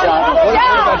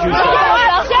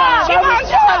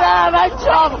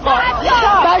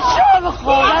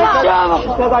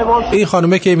این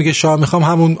خانومه که میگه شاه میخوام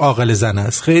همون عاقل زن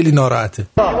است. خیلی ناراحته.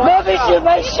 من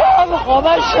شاه میخوام.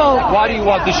 Why do you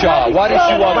want the Shah? Why does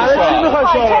she want the Shah?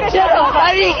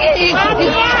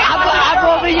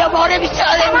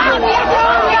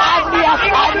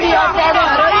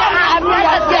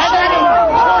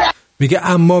 میگه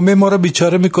عمامه ما رو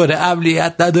بیچاره میکنه،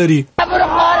 امنیت نداری.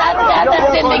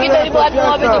 زندگی داری باید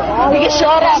ما بدیم دیگه.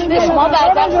 شاه رفتش، ما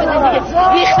بدبخت شدیم دیگه.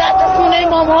 ریختن تو خونه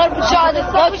ما مار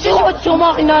شهادت چی خود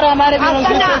شما اینا رو همه رو بیرون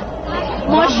کشید.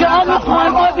 ما شاه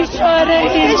میخوایم، ما بیچاره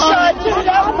این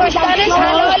کشتنش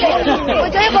حلاله.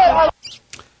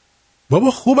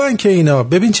 بابا خوبن که اینا.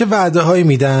 ببین چه وعده هایی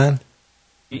میدن.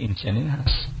 این چنین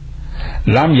هست.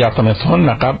 لم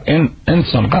یطمثهن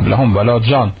انسان قبلهم ولا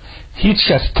جان. هیچ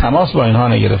کس تماس با اینها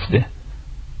نگرفته،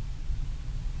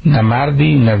 نه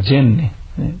مردی نه جنی.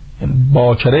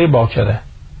 باکره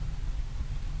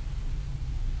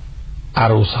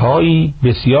عروسهایی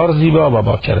بسیار زیبا و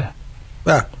باکره.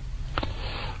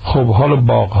 خب حالا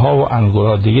باغها و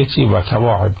انگورها دیگه چی؟ و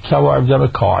کواعب جمع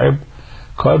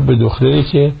کاعب به دختری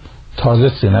که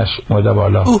تازه سینش اومده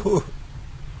بالا.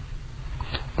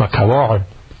 و کواعب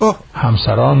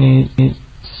همسرانی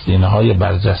سینه های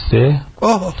برجسته.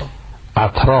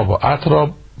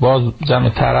 اطراب باز جمع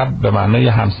طرب به معنی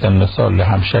همسن سال،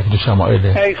 هم شکل و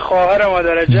شمایله. ای خواهر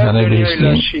مادر جان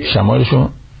شمایلشون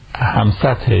هم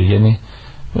سطحه، یعنی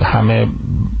همه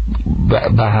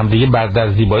بر هم دیگه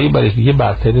در زیبایی برای دیگه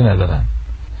برتری ندارن.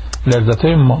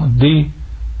 لذت‌های مادی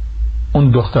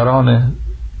اون دختران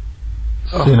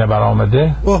سینه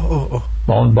برآمده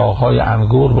با اون باغ‌های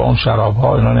انگور و اون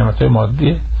شراب‌ها، اینا نعمت‌های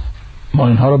مادیه. ما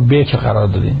اینها رو بیک قرار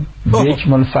دادیم. بیک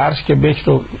مال فرش که بیک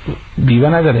رو بیوه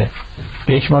نداره.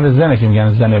 بیک مال زنه که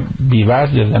میگن زن بیوه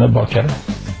یا زن باکره.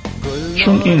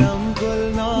 چون این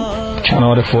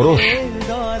کنار فروش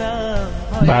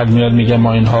بعد میاد میگه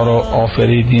ما اینها رو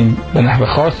آفریدیم به نحو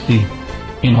خاصی،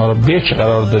 اینها رو بیک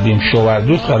قرار دادیم،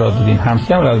 شوهردوست قرار دادیم،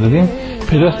 همسیم قرار دادیم،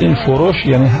 پیداست این فروش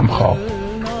یعنی همخواب.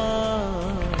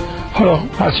 حالا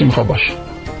هرچی میخواد باشه.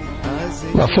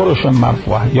 و فروش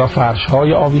مرفوعه، یا فرش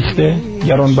های آویخته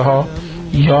گرانبها،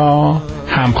 یا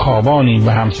همخوابانی و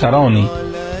همسرانی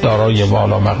دارای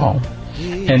والا مقام.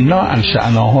 انا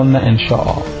انشأناهن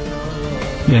انشاء،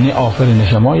 یعنی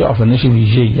آفرینش ما یا آفرینش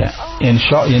ویژه‌ایه.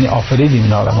 انشاء یعنی آفریدیم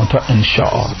اینا رو تا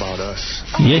انشاء،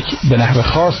 یک به نحو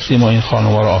خاصی ما این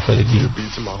خانوما رو آفریدیم.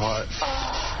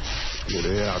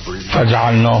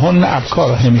 فجعلناهن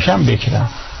ابکارا، همیشه هم بکرن.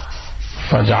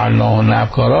 فجعلناهن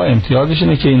ابکارا امتیازش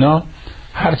اینه که اینا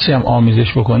هرچی هم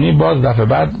آمیزش بکنی باز دفعه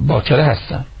بعد باکره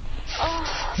هستن.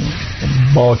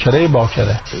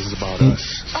 باکره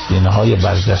سینه های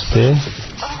برجسته،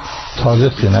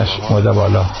 تازه سینه‌اش اومده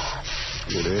بالا،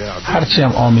 هرچی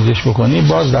هم آمیزش بکنی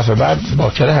باز دفعه بعد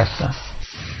باکره هستن.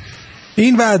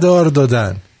 این وعدار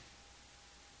دادن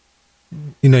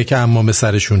اینایی که عمام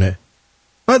سرشونه.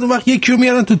 بعد اون وقت یکی رو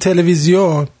میارن تو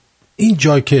تلویزیون، این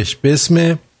جاکش به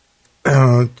اسم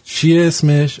چیه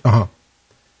اسمش؟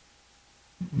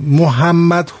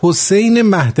 محمد حسین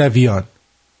مهدویان.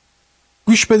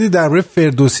 گوش بدید درباره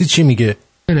فردوسی چی میگه.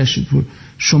 رشیدپور،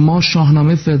 شما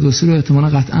شاهنامه فردوسی رو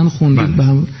احتمالاً قطعاً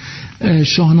خوندید.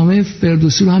 شاهنامه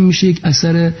فردوسی رو هم میشه یک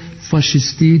اثر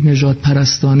فاشیستی، نژاد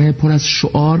پرستانه، پر از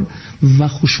شعار و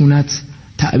خشونت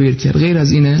تعبیر کرد. غیر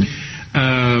از اینه؟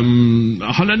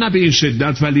 حالا نه به این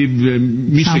شدت، ولی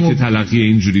میشه که تلقی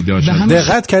اینجوری داشت.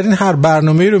 دقت کردین هر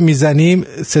برنامه رو میزنیم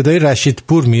صدای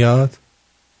رشیدپور میاد.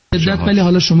 ولی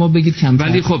حالا شما بگید کمتر.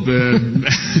 ولی خب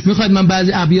میخواید من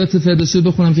بعضی ابیات فردوسی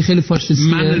رو بخونم که خیلی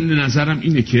فاشیستیه؟ من نظرم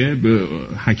اینه که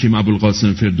حکیم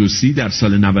ابوالقاسم فردوسی در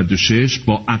سال 96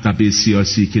 با عقبه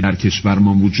سیاسی که در کشور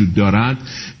ما وجود دارد،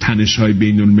 تنش‌های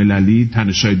بین‌المللی،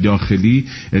 تنش‌های داخلی،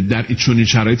 در چنین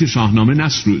شرایطی شاهنامه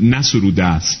نسروده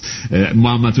است.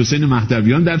 محمد حسین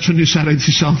مهدویان در چنین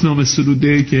شرایطی شاهنامه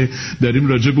سروده که داریم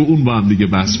راجع به اون با هم دیگه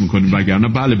بحث می‌کنیم. وگرنه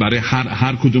بله، برای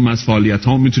هر کدوم از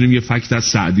فعالیت‌ها می‌تونیم یه فکت از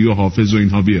سعدی و حافظ و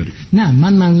اینها بیاریم. نه،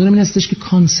 من منظورم این هستش که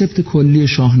کانسپت کلی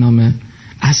شاهنامه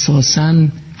اساساً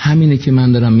همینه که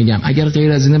من دارم میگم. اگر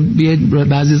غیر از اینه بیاید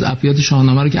بعضی از ابیات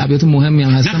شاهنامه رو که ابیات مهمی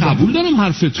هم هستن، قبول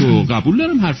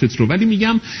دارم حرفت رو، ولی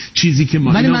میگم چیزی که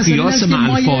ما اینا قیاس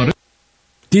مع الفارق.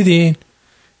 دیدین؟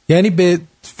 یعنی به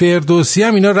فردوسی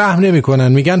هم اینا رحم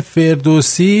نمیکنن، میگن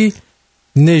فردوسی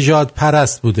نژاد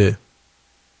پرست بوده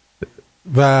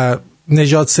و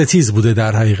نژاد ستیز بوده.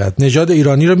 در حقیقت نژاد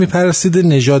ایرانی رو میپرستیده،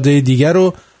 نژاد دیگر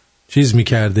رو چیز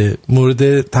میکرده،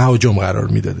 مورد تهاجم قرار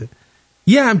میداده.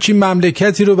 یه همچین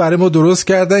مملکتی رو برای ما درست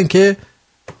کردن که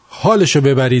حالشو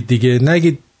ببرید دیگه.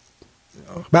 نگید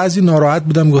بعضی ناراحت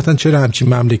بودم گفتن چرا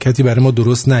همچین مملکتی برای ما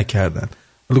درست نکردن.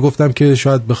 حالا گفتم که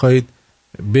شاید بخواید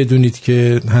بدونید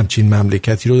که همچین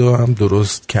مملکتی رو هم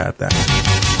درست کردن.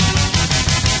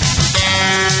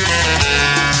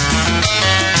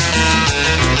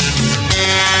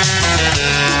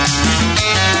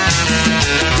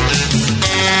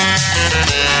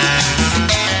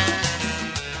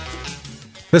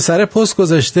 به سر پست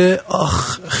گذاشته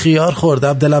آخ خیار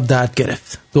خوردم دلم درد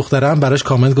گرفت. دخترم براش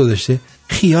کامنت گذاشته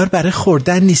خیار برای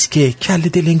خوردن نیست که کله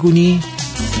دلنگونی.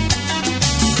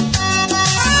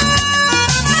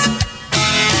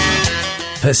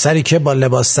 پسری که با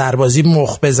لباس سربازی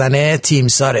مخ بزنه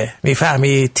تیمساره،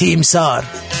 میفهمی؟ تیمسار.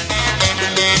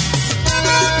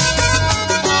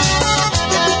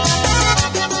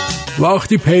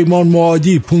 وقتی پیمان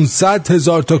معادی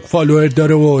 500,000 تا فالوور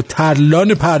داره و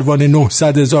ترلان پروانه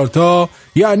 900,000 تا،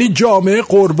 یعنی جامعه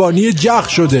قربانی جخ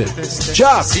شده.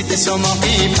 جخ. سیت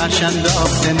سماقی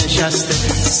پرشنداخته نشسته،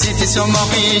 سیت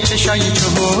سماقی چشایی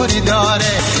چهوری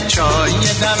داره، چای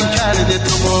دم کرده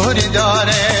تو موری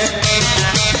داره.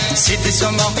 سیت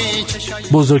سماقی چشایی.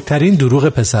 بزرگترین دروغ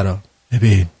پسرا.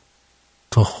 ببین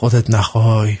تو خودت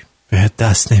نخوای بهت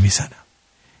دست نمیزنم.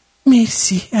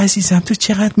 مرسی عزیزم، تو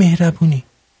چقدر مهربونی.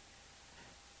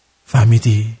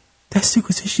 فهمیدی؟ دست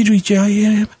گذاشتی روی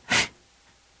جای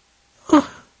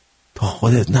تو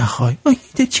خودت نخوای.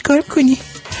 تو چی کار میکنی؟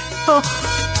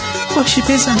 باشه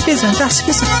بزن دست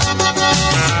بزن.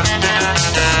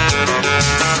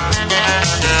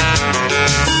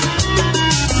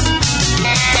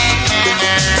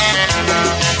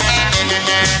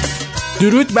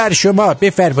 درود بر شما،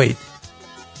 بفرمایید.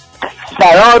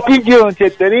 سلام جون،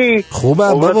 چطوری؟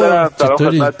 خوبم بابا،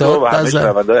 چطوری؟ داد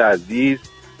همه عزیز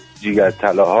جیگر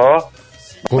طلاها.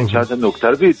 چند تا نکته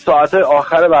رو بید ساعت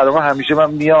آخر برنامه همیشه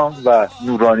من میام و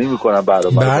نورانی میکنم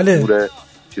برنامه. بله. نور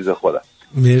چیز خودم.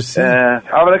 مرسی.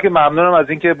 اولا که ممنونم از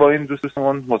اینکه با این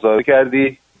دوستمون مصاحبه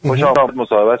کردی. خوشم آمد.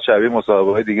 مصاحبت شبیه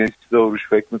مصاحبه‌های دیگه نیست، روش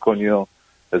فکر میکنی و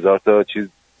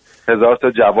هزار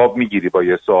تا جواب میگیری با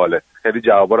یه سواله. خیلی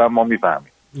جوابا رو ما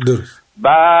میفهمیم. درست.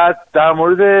 بعد در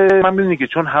مورد من میدونی که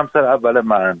چون همسر اول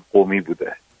من قومی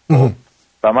بوده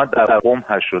و من در قوم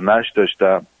 8 و 9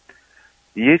 داشتم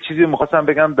یه چیزی میخواستم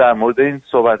بگم در مورد این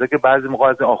صحبته که بعضی موقع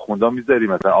از آخوندا میذاری،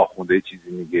 مثلا آخونده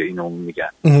چیزی میگه اینو میگن.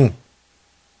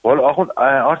 والا آخوند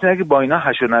آرتین اگه با اینا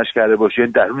هش و نش کرده باشی،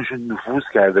 یعنی درونشون نفوذ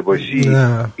کرده باشی،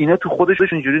 اینا تو خودشون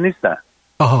اینجوری نیستن.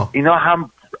 اینا هم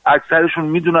اکثرشون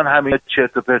میدونن همه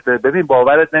چرت و پرته. ببین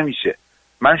باورت نمیشه،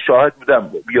 من شاهد بودم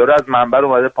بیاره از منبر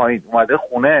اومده پایین، اومده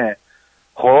خونه،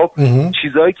 خب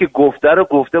چیزایی که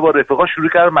گفته با رفقا شروع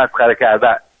کرد مسخره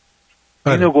کردن.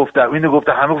 اینو گفته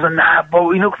همه گفتن نه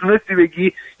بابا اینو تونستی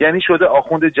بگی. یعنی شده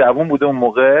آخوند جوون بوده اون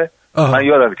موقع. من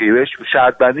یادم که بهش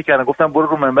شرط بندی کردن، گفتم برو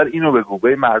رو منبر اینو بگو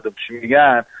به مردم چی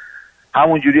میگن.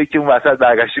 همون جوریه که اون وسط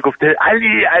برگشتی گفته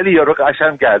علی یارو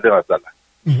قشنگ کرده مثلا.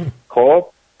 خب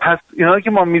پس اینا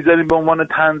که ما میذاریم به عنوان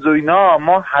طنز و اینا،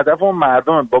 ما هدفمون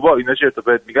مردم. بابا اینا چرت و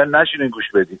پرت میگن، نشینین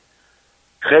گوش بدین.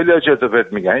 خیلی چرت و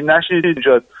پرت میگن، این نشینین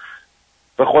اینجا.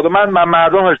 به خود من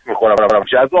مردم هرس میخورم،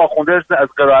 از اون آخونده هرس، از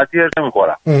قرائتی هرس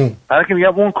نمیخورم. هر کی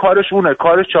میگم اون کارش اونه،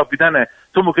 کارش چاپیدنه.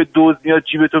 تو موقع دوز میاد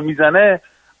جیبتو میزنه،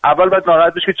 اول باید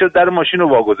ناراحت بشی که چرا در ماشین رو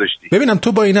واگذاشتی. ببینم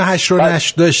تو با اینا هش رو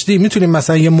نش داشتی، میتونیم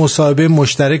مثلا یه مصاحبه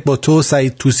مشترک با تو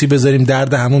سعید طوسی بذاریم،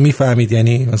 درد همو میفهمید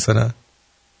یعنی مثلا.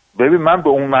 ببین من به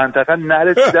اون منطقه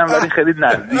نرسیدم ولی خیلی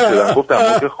نزدیک شدم. گفتم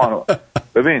موقع خانم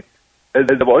ببین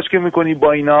ازدواج که میکنی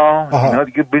با اینا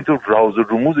دیگه ببین تو راز و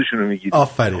رموزشون رو میگیری.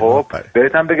 خب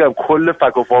بهتم بگم کل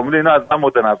فک و فامیل اینا از من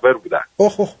متنفر بودن.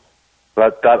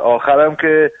 و در آخرم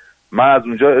که من از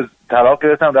اونجا طلاق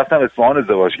گرفتم رفتم اصفهان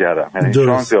ازدواج کردم. یعنی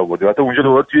شانسی آوردی. البته اونجا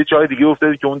دوباره توی چای دیگه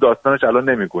افتادی که اون داستانش الان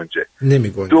نمیگنجه.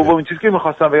 دومین چیزی که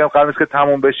می‌خواستم بگم قبل از که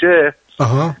تموم بشه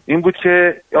این بود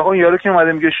که آقا یارو که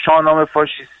اومده میگه شاهنامه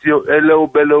فاشیستی و اله و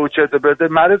بله و چرت و پرت،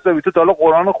 مرد تو تا حالا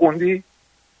قرآن خوندی؟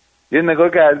 یه نگاه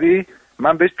کردی؟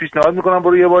 من بهش پیشنهاد میکنم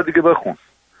برو یه بار دیگه بخون.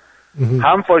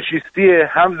 هم فاشیستیه،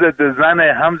 هم ضد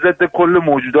زنه، هم ضد کل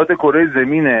موجودات کره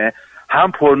زمینه،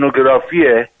 هم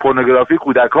پورنوگرافی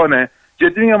کودکانه.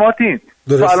 جدی میگم مارتین،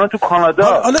 تو الان تو کانادا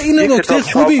حالا این نکته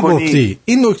خوبی گفتی.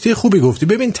 این نکته خوبی گفتی.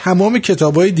 ببین تمام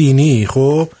کتابای دینی،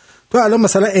 خب تو الان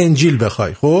مثلا انجیل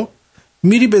بخوای، خب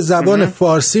میری به زبان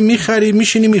فارسی میخری،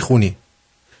 میشینی میخونی.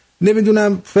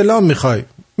 نمیدونم فلان میخوای،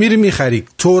 میری میخری.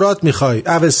 تورات میخوای،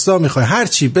 اوستا میخوای، هر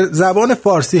چی به زبان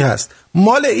فارسی هست.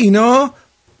 مال اینا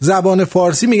زبان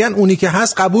فارسی میگن اونی که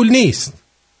هست قبول نیست،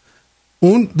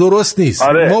 اون درست نیست.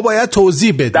 ما باید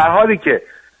توضیح بدیم.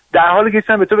 در حالی که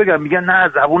به تو بگم میگن نه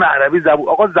زبان عربی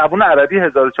آقا زبان عربی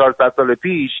 1400 سال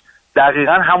پیش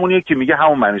دقیقاً همونیه که میگه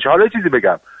همون معنیشه. حالا چیزی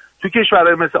بگم، تو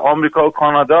کشورهای مثل آمریکا و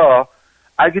کانادا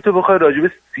اگه تو بخوای راجع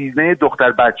به سینه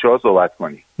دختر بچه‌ها صحبت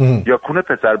کنی یا کون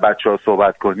پسر بچه‌ها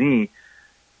صحبت کنی،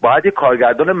 باید یه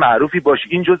کارگردان معروفی باشی،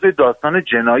 این جزء داستان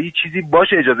جنایی چیزی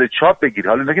باشه، اجازه چاپ بگیری.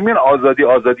 حالا اینا که میگن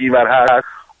آزادی اینور هست،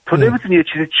 تو نمیتونی یه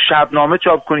چیزی شبنامه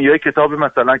چاپ کنی یا یه کتاب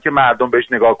مثلا که مردم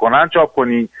بهش نگاه کنن چاپ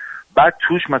کنی، بعد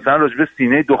توش مثلا راجع به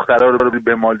سینه دخترها رو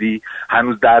بمالی،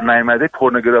 هنوز در نیامده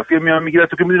پورنوگرافی میان میگیرن.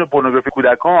 تو که میدونی پورنوگرافی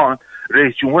کودکان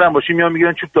رئیس جمهور هم باشی میان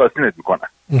میگیرن چوب داستینت میکنن.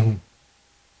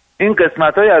 این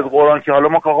قسمت‌های از قرآن که حالا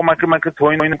ما آقا من که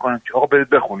توهین نمی‌کنم، آقا برید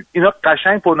بخونید، اینا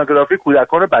قشنگ پورنوگرافی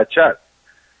کودکان بچه است.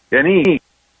 یعنی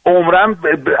عمرم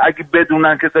اگه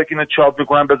بدونن کسایی که اینو چاپ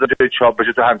میکنن بذار چاپ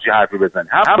بشه تو همچین حرفی بزنی.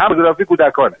 هم پورنوگرافی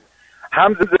کودکانه،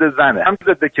 هم ضد زنه، هم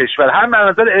ضد کشور، هم از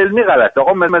نظر علمی غلطه.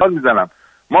 آقا مثال میزنم،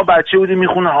 ما بچه بودیم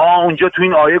میخونه اونجا تو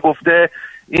این آیه گفته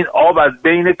این آب از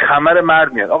بین کمر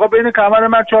مرد میاد. آقا بین کمر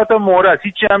مرد 4 تا مهره است،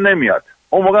 هیچی هم نمیاد.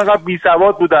 اون موقع انقدر بی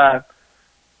سواد بودن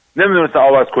نمیدونستن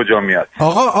آب از کجا میاد.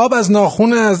 آقا آب از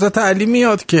ناخن حضرت علی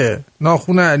میاد که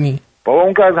ناخن علی. بابا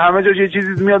اون که از همه جا یه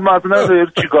چیزی میاد، ما اصلا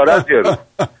چیکاره است یارو.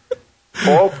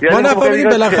 خب ما نفهمیدیم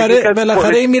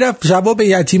بالاخره این میرفت جواب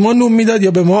یتیمان نون میداد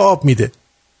یا به ما آب میده.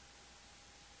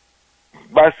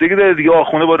 بستگی داره دیگه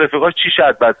آخونه با رفیقاش چی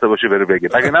شرط بسته باشه بره بگه.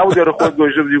 اگه نبود یارو خود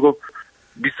گوشه بود گفت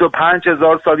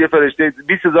 25000 سال یه فرشته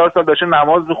 20000 سال داشته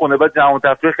نماز میخونه بعد جمع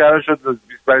تفریق کردن شد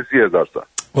 25000 سال.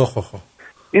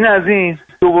 این از این.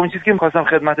 دومین چیزی که می‌خواستم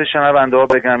خدمت شنونده‌ها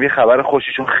بگم یه خبر خوشی،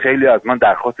 چون خیلی از من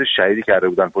درخواست شهیدی کرده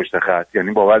بودن پشت خط،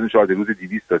 یعنی باور نمیشه روز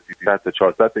 200 تا 300 تا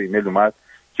 400 تا ایمیل اومد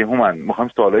که هومن می‌خوام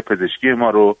سوالای پزشکی ما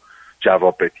رو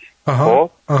جواب بدی. خب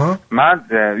من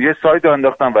یه سایت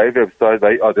انداختم و یه وبسایت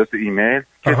و یه آدرس ایمیل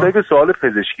که کسایی که سوال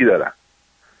پزشکی دارن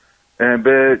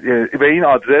به این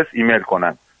آدرس ایمیل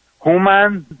کنن.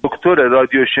 هومن دکتر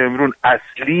رادیو شمرون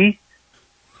اصلی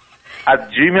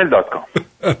 @gmail.com.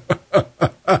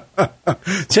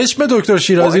 چشم دکتر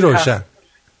شیرازی روشن.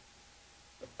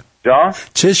 جان؟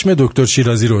 چشم دکتر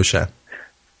شیرازی روشن.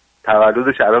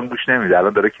 تولدش الان گوش نمیده،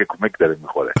 الان داره کیک و مک داره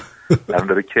میخوره. الان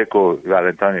داره کیک و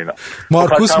ولنتاین اینا.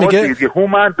 مارکوس میگه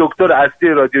هومن دکتر اصلی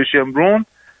رادیو شمرون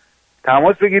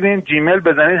تماس بگیرین، جیمیل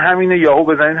بزنین همینه، یاهو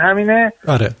بزنین همینه.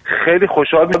 آره. خیلی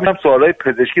خوشحال میشم سوالای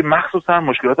پزشکی مخصوصا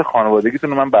مشکلات خانوادگیتون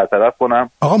رو من برطرف کنم.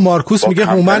 آقا مارکوس میگه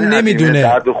هومن نمیدونه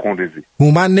درد و خونریزی.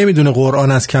 هومن نمیدونه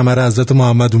قرآن از کمر حضرت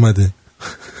محمد اومده.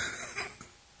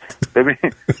 ببین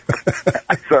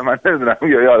اصلا من نمیدونم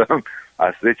یا آدم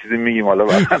اصلا چیزی میگیم حالا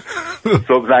بعد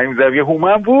صبح زنگ میزنم یه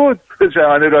هومن بود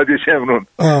شنونده رادیو شمرون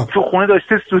تو خونه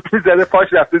داشته سوت میزده پاش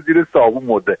رفته زیر صابون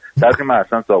مرده. در که من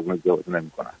اصلا صابون استفاده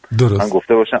نمیکنم. من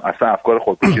گفته باشم اصلا افکار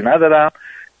خودکشی ندارم،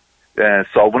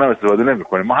 صابون هم استفاده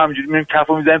نمیکنیم. ما همینجوری میریم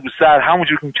کفو میزنیم رو سر،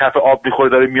 همونجوری که کف آب میخوره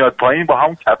داره میاد پایین با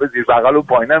همون کف زیر بغل و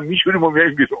پایینم میشوریم و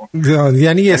میایم بیرون.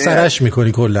 یعنی یه سرش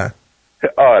میکنی کلا.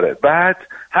 آره. بعد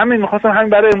همین میخواستم همین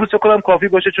برای امروز کنم کافی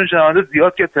باشه، چون شنونده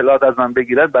زیاد که اطلاعات از من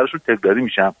بگیرن براشون تکراری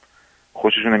میشم،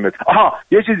 خوششون نمیاد. آها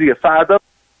یه چیز دیگه، فردا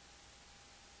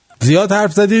زیاد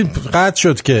حرف زدی قطع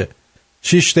شد که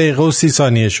 6 دقیقه و 30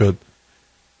 ثانیه شد.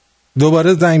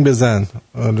 دوباره زنگ بزن.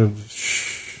 آره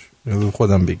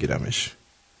خودم بگیرمش،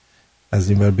 از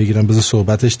این ور بگیرم بذار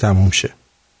صحبتش تموم شه.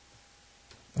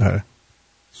 آره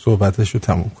صحبتش رو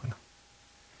تموم کنم.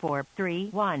 431043093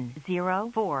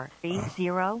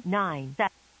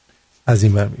 از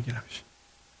این ور میگیرمش.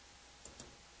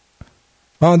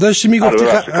 داشتی میگفتی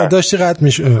داشتی قطع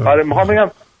میشه. آره میخوام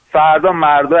بگم فردا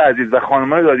مردا عزیز و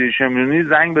خانمای رادیو شمرونی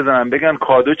زنگ بزنن بگن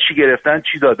کادو چی گرفتن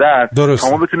چی دادن تا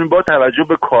ما بتونیم با توجه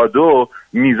به کادو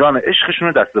میزان عشقشون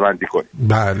رو دسته‌بندی کنیم.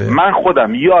 بله. من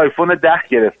خودم یه آیفون 10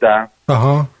 گرفتم.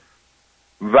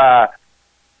 و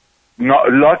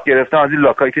لاک گرفتم از این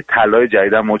لاکایی که طلای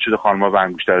جدیدن مد شده خانم‌ها و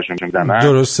انگشترشون میزنن.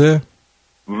 درسته.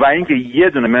 و اینکه یه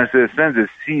دونه مرسدس بنز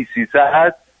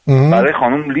C300 برای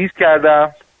خانم لیست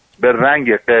کردم به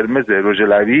رنگ قرمز رژ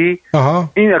لبی.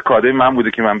 این کادوی من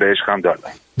بوده که من به عشقم دادم.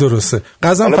 درسته.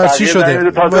 قزنفر چی شده؟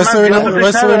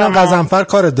 واسه ببینم قزنفر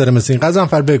کارت داره مثل این.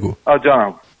 قزنفر بگو.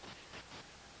 جانم.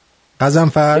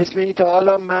 قزنفر اسمی تا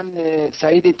حالا من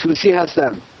سعید توسی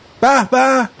هستم. به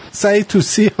به سعید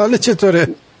توسی، حالا چطوره؟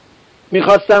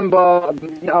 میخواستم با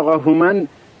آقا هومن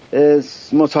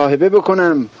مصاحبه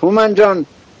بکنم. هومن جان.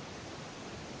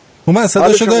 هومن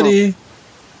صداشو داری؟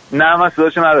 نه من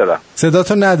صداشو ندارم.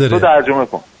 صداتو نداره. تو ترجمه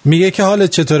کن. میگه که حالت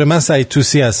چطوره؟ من سعید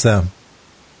توسی هستم.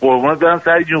 قربونت برم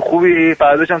سعید جون، خوبی؟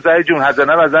 فرداشم سعید جون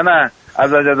حزنه بزنه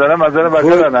از وجدانم وزنه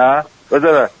بزنه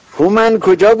بزنه. هومن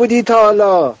کجا بودی تا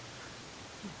حالا؟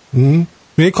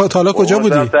 میگه تا حالا کجا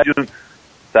بودی؟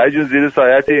 سعید جون زیر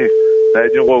سایتی.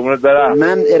 سعید جون قربونت برم.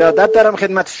 من ارادت دارم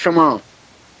خدمت شما.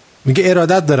 میگه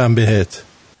ارادت دارم بهت.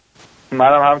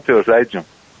 منم همینطور سعید جون.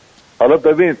 حالا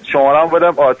ببین شماره‌ام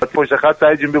بدم پشت خط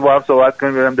سعید جون بیا با هم صحبت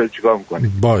کنیم ببینم داری چیکار می‌کنی.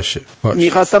 باشه.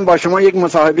 می‌خواستم با شما یک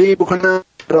مصاحبه بکنم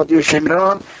رادیو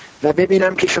شمران و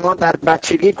ببینم که شما در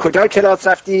بچگی کجا کلاس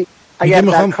رفتی. اگر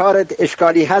در کارت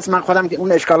اشکالی هست من خودم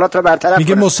اون اشکالات رو برطرف کنم.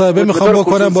 میگه مصاحبه میخوام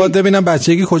بکنم باید ببینم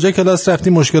بچگی کجا کلاس رفتی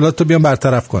مشکلات رو بیام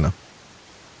برطرف کنم.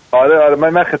 آره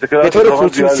من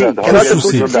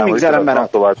خصوصی میگذارم برام.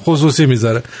 خصوصی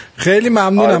میذاره. خیلی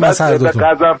ممنونم از هر دوتون.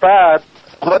 قزنفر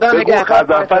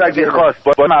اگه خواست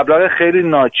با مبلغ خیلی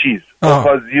ناچیز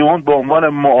اوکازیون به عنوان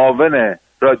معاون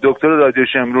دکتر رادیو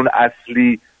شمرون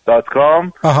اصلی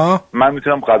 .com من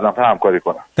میتونم قزنفر همکاری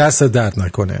کنم. دست درد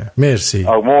نکنه. مرسی.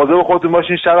 مواظب خودتون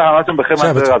باشین. شب همتون بخیر.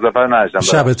 من قزنفر نشدم.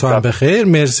 شب تو هم بخیر.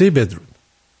 مرسی. بدرود.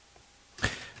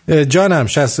 جانم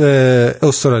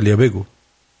استرالیا بگو.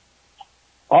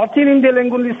 آرتین این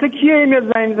دلنگون لیسته کیه؟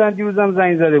 ایمیل زنگ زدن دیروزم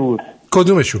زنگ زده بود.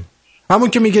 کدومشون؟ همون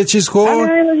که میگه چیز کن؟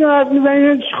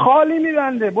 خالی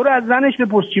میبنده. برو از زنش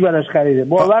بپرس چی براش خریده.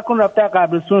 باور کن رفته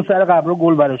قبرستون سر قبر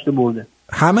گل براشته برده.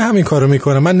 همه همین کارو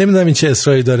میکنه. من نمیدونم این چه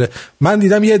اصراری داره. من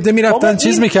دیدم یه عده میرفتن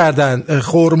چیز میکردن،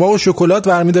 خرما و شکلات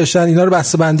برمی داشتن، اینا رو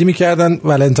بسته بندی میکردن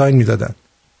ولنتاین میدادن.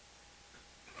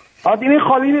 این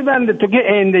خالی ببنده. تو که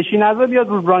اندشی نذار بیاد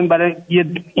رو براین برای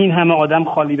این همه آدم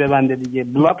خالی ببنده دیگه.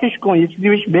 بلاکش کن، یه چیزی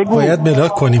بهش بگو. باید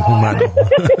بلاک کنیم هومن.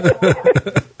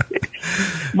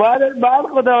 بعد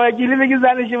خدا وکیلی بگی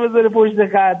زنشو بذاره پشت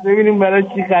خط ببینیم برای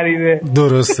چی خریده.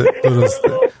 درسته.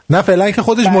 نه فعلا که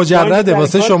خودش مجرده،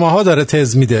 واسه شماها داره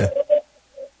تز میده.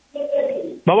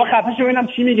 بابا خفه شو ببینم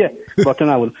چی میگه. با تو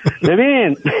نبود.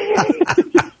 ببین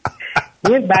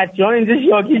این بچه‌ها اینجا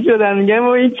شاکی شدن میگن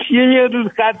ما این چیه میاد رو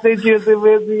خط چیه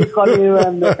بزنی خالی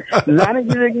میبنده. زنی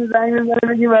که بگیم زنگ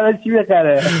بزنه بگیم برای چی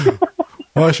بخره.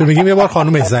 باشه میگیم یه بار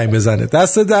خانومش زنگ بزنه.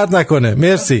 دست درد نکنه.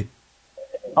 مرسی.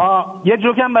 یه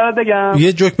جوکم برات بگم.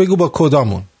 یه جوک بگو با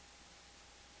کدامون.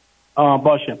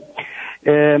 باشه.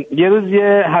 یه روز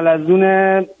یه حلزون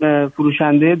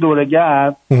فروشنده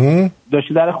دورگرد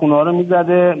داشته در خونه ها رو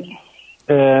میزده،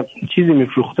 چیزی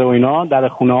میفروخته و اینا در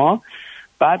خونه ها.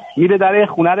 بعد میره در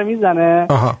خونه رو میزنه.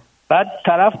 بعد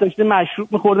طرف داشته مشروب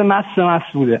میخورده،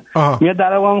 مست بوده، میاد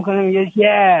در وا میکنه میگه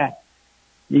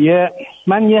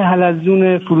من یه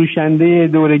حلزون فروشنده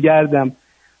دورگردم.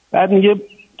 بعد میگه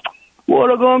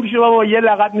برو گم شو بابا، یه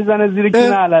لغت میزنه زیر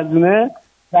کونه حلزونه،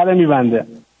 در میبنده.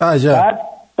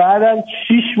 بعد از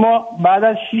 6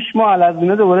 ماه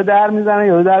حلزونه دوباره در میزنه،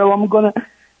 یا در وا میکنه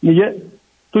میگه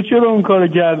تو چرا اون کارو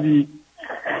کردی؟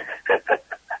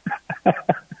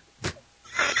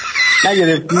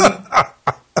 نگرفتی؟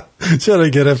 چرا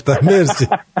گرفتم؟ مرسی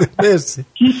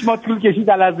 6 ماه طول کشید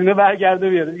حلزونه برگرده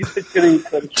بیاره.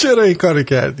 چرا این کارو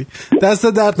کردی؟ دست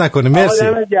درد نکنه. مرسی،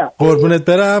 قربونت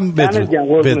برم.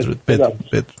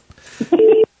 بدرود.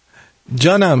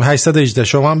 جانم 818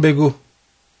 شما هم بگو.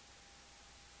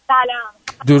 سلام.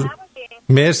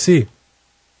 مرسی.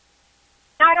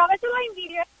 در رابطه با این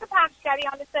ویدیو که پخش کردی،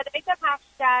 حالا صدایی که پخش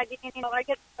کردی، این موقعی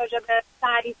که راجع به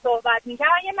سعدی صحبت می‌کرد،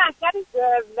 یه مطلبی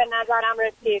به نظرم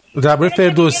رسید. ربر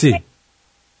فردوسی.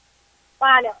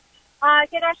 بله.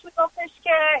 که داشت میگفتش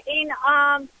که این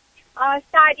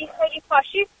سعدی خیلی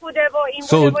فاشیست بوده و این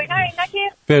بوده و اینا که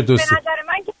فردوسی. به نظر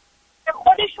من که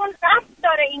خودشون رفت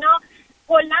داره، اینا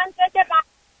کلاً ضد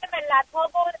ملت‌ها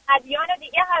و ادیان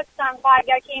دیگه هستن و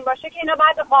اگر که این باشه که اینا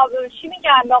بعد قابلشی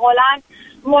میگن و قولن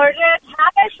مورد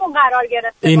طبعشون قرار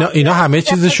گرفته. اینا همه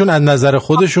چیزشون از نظر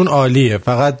خودشون عالیه،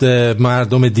 فقط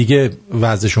مردم دیگه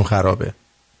وضعشون خرابه.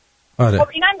 آره. خب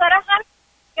اینم داره هم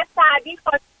که سعدی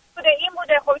فاشیست بوده این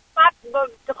بوده، خب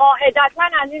قاعدتاً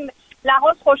از این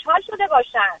لحاظ خوشحال شده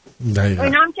باشن. دقیقا.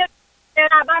 اینا هم که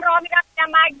ربن راه میرن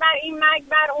مگبر این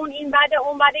مگبر اون این بده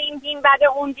اون بده این دین بده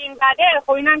اون دین بده.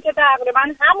 خب اینم که تقریبا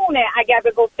همونه اگر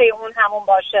به گفته اون همون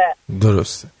باشه.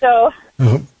 درسته.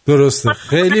 درسته.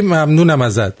 خیلی ممنونم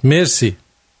ازت. مرسی.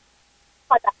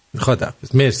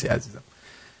 خداحافظ. مرسی عزیزم.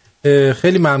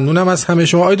 خیلی ممنونم از همه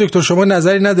شما. آقای دکتر شما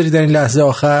نظری نداری در این لحظه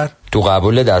آخر؟ تو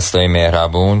قبول دستای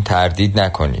مهربون تردید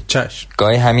نکنید. چشم.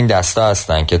 گاهی همین دستا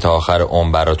هستن که تا آخر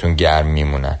عمر براتون گرم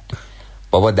میمونن.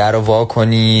 بابا در رو وا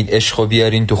کنید، عشقو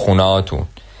بیارین تو خونه هاتون.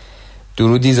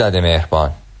 درودی زده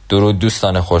مهربان. درود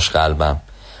دوستان خوشقلبم.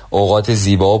 اوقات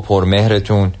زیبا و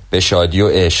پرمهرتون به شادی و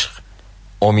عشق.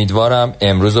 امیدوارم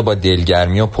امروز رو با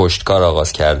دلگرمی و پشتکار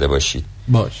آغاز کرده باشید.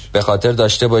 باش. به خاطر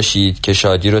داشته باشید که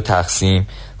شادی رو تقسیم،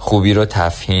 خوبی رو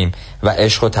تفهیم و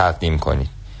عشق رو تقدیم کنید.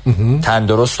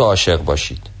 تندرست و عاشق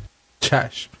باشید.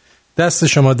 چشم. دست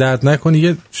شما درد نکنی.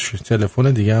 یه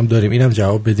تلفن دیگه هم داریم، اینم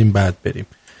جواب بدیم بعد بریم.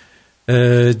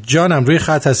 جانم روی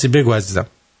خط هستی، بگو عزیزم.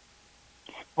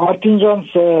 مارتین جان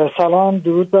سلام،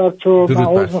 درود بر تو. من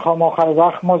عذر میخوام آخر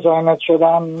وقت مزاحمت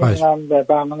شدم، میدونم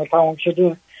برنامه تمام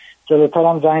شده،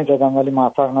 جلوترم زنگ زدم ولی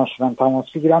موفق نشدم تماس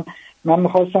بگیرم. من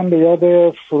میخواستم به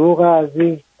یاد فروغ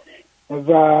عزیز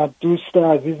و دوست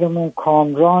عزیزمون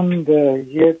کامران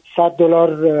یه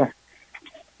 $100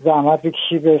 زحمت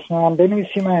بکشی به اسم من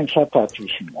بنویسی، من امشب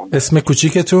تطویش میدم. اسم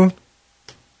کوچیکتون؟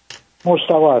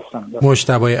 مجتبی هستم.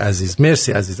 مجتبی عزیز.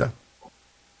 مرسی عزیزم.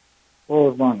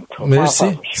 قربان تو.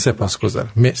 مرسی،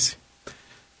 سپاسگزارم. مرسی.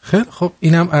 خیلی خب،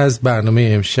 اینم از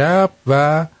برنامه امشب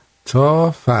و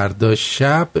تا فردا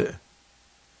شب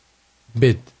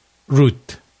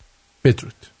بدرود.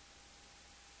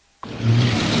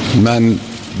 من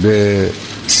به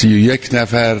 31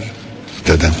 نفر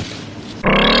دادم.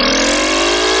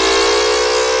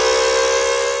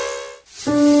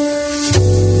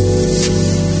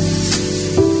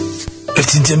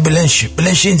 افتینجان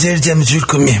بلنش این زیر جمع جور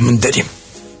کن، مهمون داریم.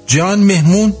 جان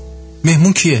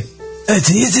مهمون کیه؟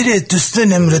 یه ذره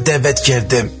دوستانم رو دعوت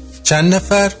کردم. چند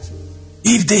نفر؟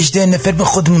 17 نفر، به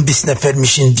خودمون 20 نفر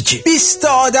میشین دیگه. 20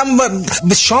 آدم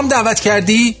به شام دعوت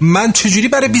کردی؟ من چجوری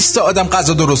برای 20 آدم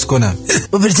غذا درست کنم؟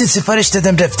 اوبرجین سفارش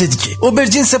دادم رفته دیگه.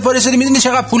 اوبرجین سفارش دادی؟ میدونی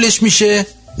چقدر پولش میشه؟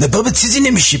 نه بابا چیزی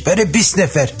نمیشه، برای 20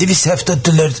 نفر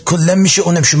 $270 کلا میشه،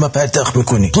 اونم شما پرداخت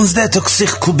میکنی. 15 تا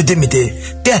سیخ کوبیده میده،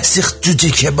 10 سیخ جوجه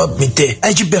کباب میده،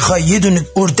 اگه بخوای یه دونه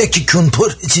اردک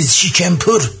کنپر چیز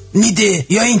شیکمپر میده،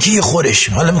 یا اینکه یه خورش.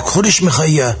 حالا خورش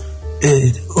میخوای یا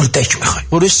اردک میخوای؟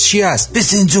 خورش چی هست؟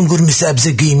 بسنجون گرمی سبز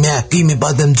قیمه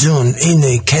بادمجون،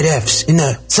 این کرفس،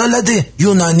 اینا سالاد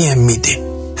یونانی هم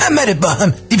میده. همه رو با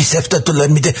هم $270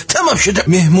 میده. تمام شده.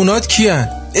 مهمونات کیان؟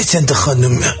 چند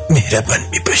خانم مهربان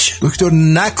میباشه. دکتر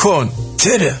نکن.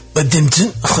 چرا؟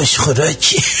 بادمجون خوش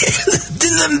خوراکی.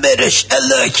 دلم برش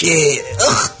علاکه.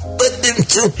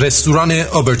 بادمجون. رستوران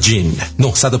اوبرجین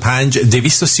 905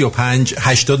 235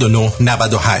 89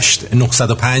 98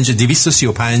 905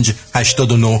 235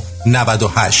 89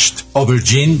 98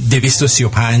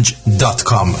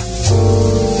 aubergine235.com.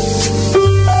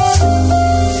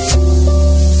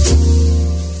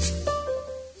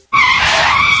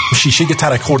 شیشه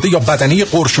ترک خورده یا بدنه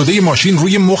قُر شده ماشین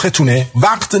روی مختونه؟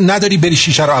 وقت نداری بری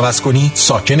شیشه رو عوض کنی؟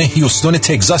 ساکن هیوستون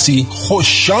تگزاسی؟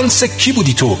 خوش شانس کی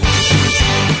بودی تو؟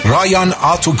 رایان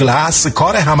آتو گلاس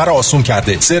کار همه را آسون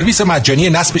کرده. سرویس مجانی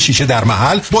نصب شیشه در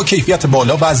محل با کیفیت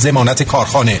بالا و ضمانت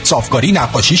کارخانه، صافکاری،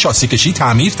 نقاشی، شاسی کشی،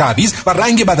 تعمیر، تعویض و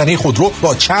رنگ بدنه خودرو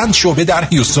با چند شعبه در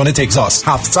هیوستون تگزاس.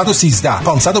 713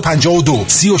 552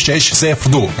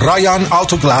 3602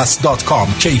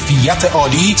 ryanautoGlass.com. کیفیت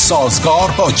عالی،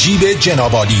 سازگار با جیب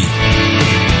جناب عالی.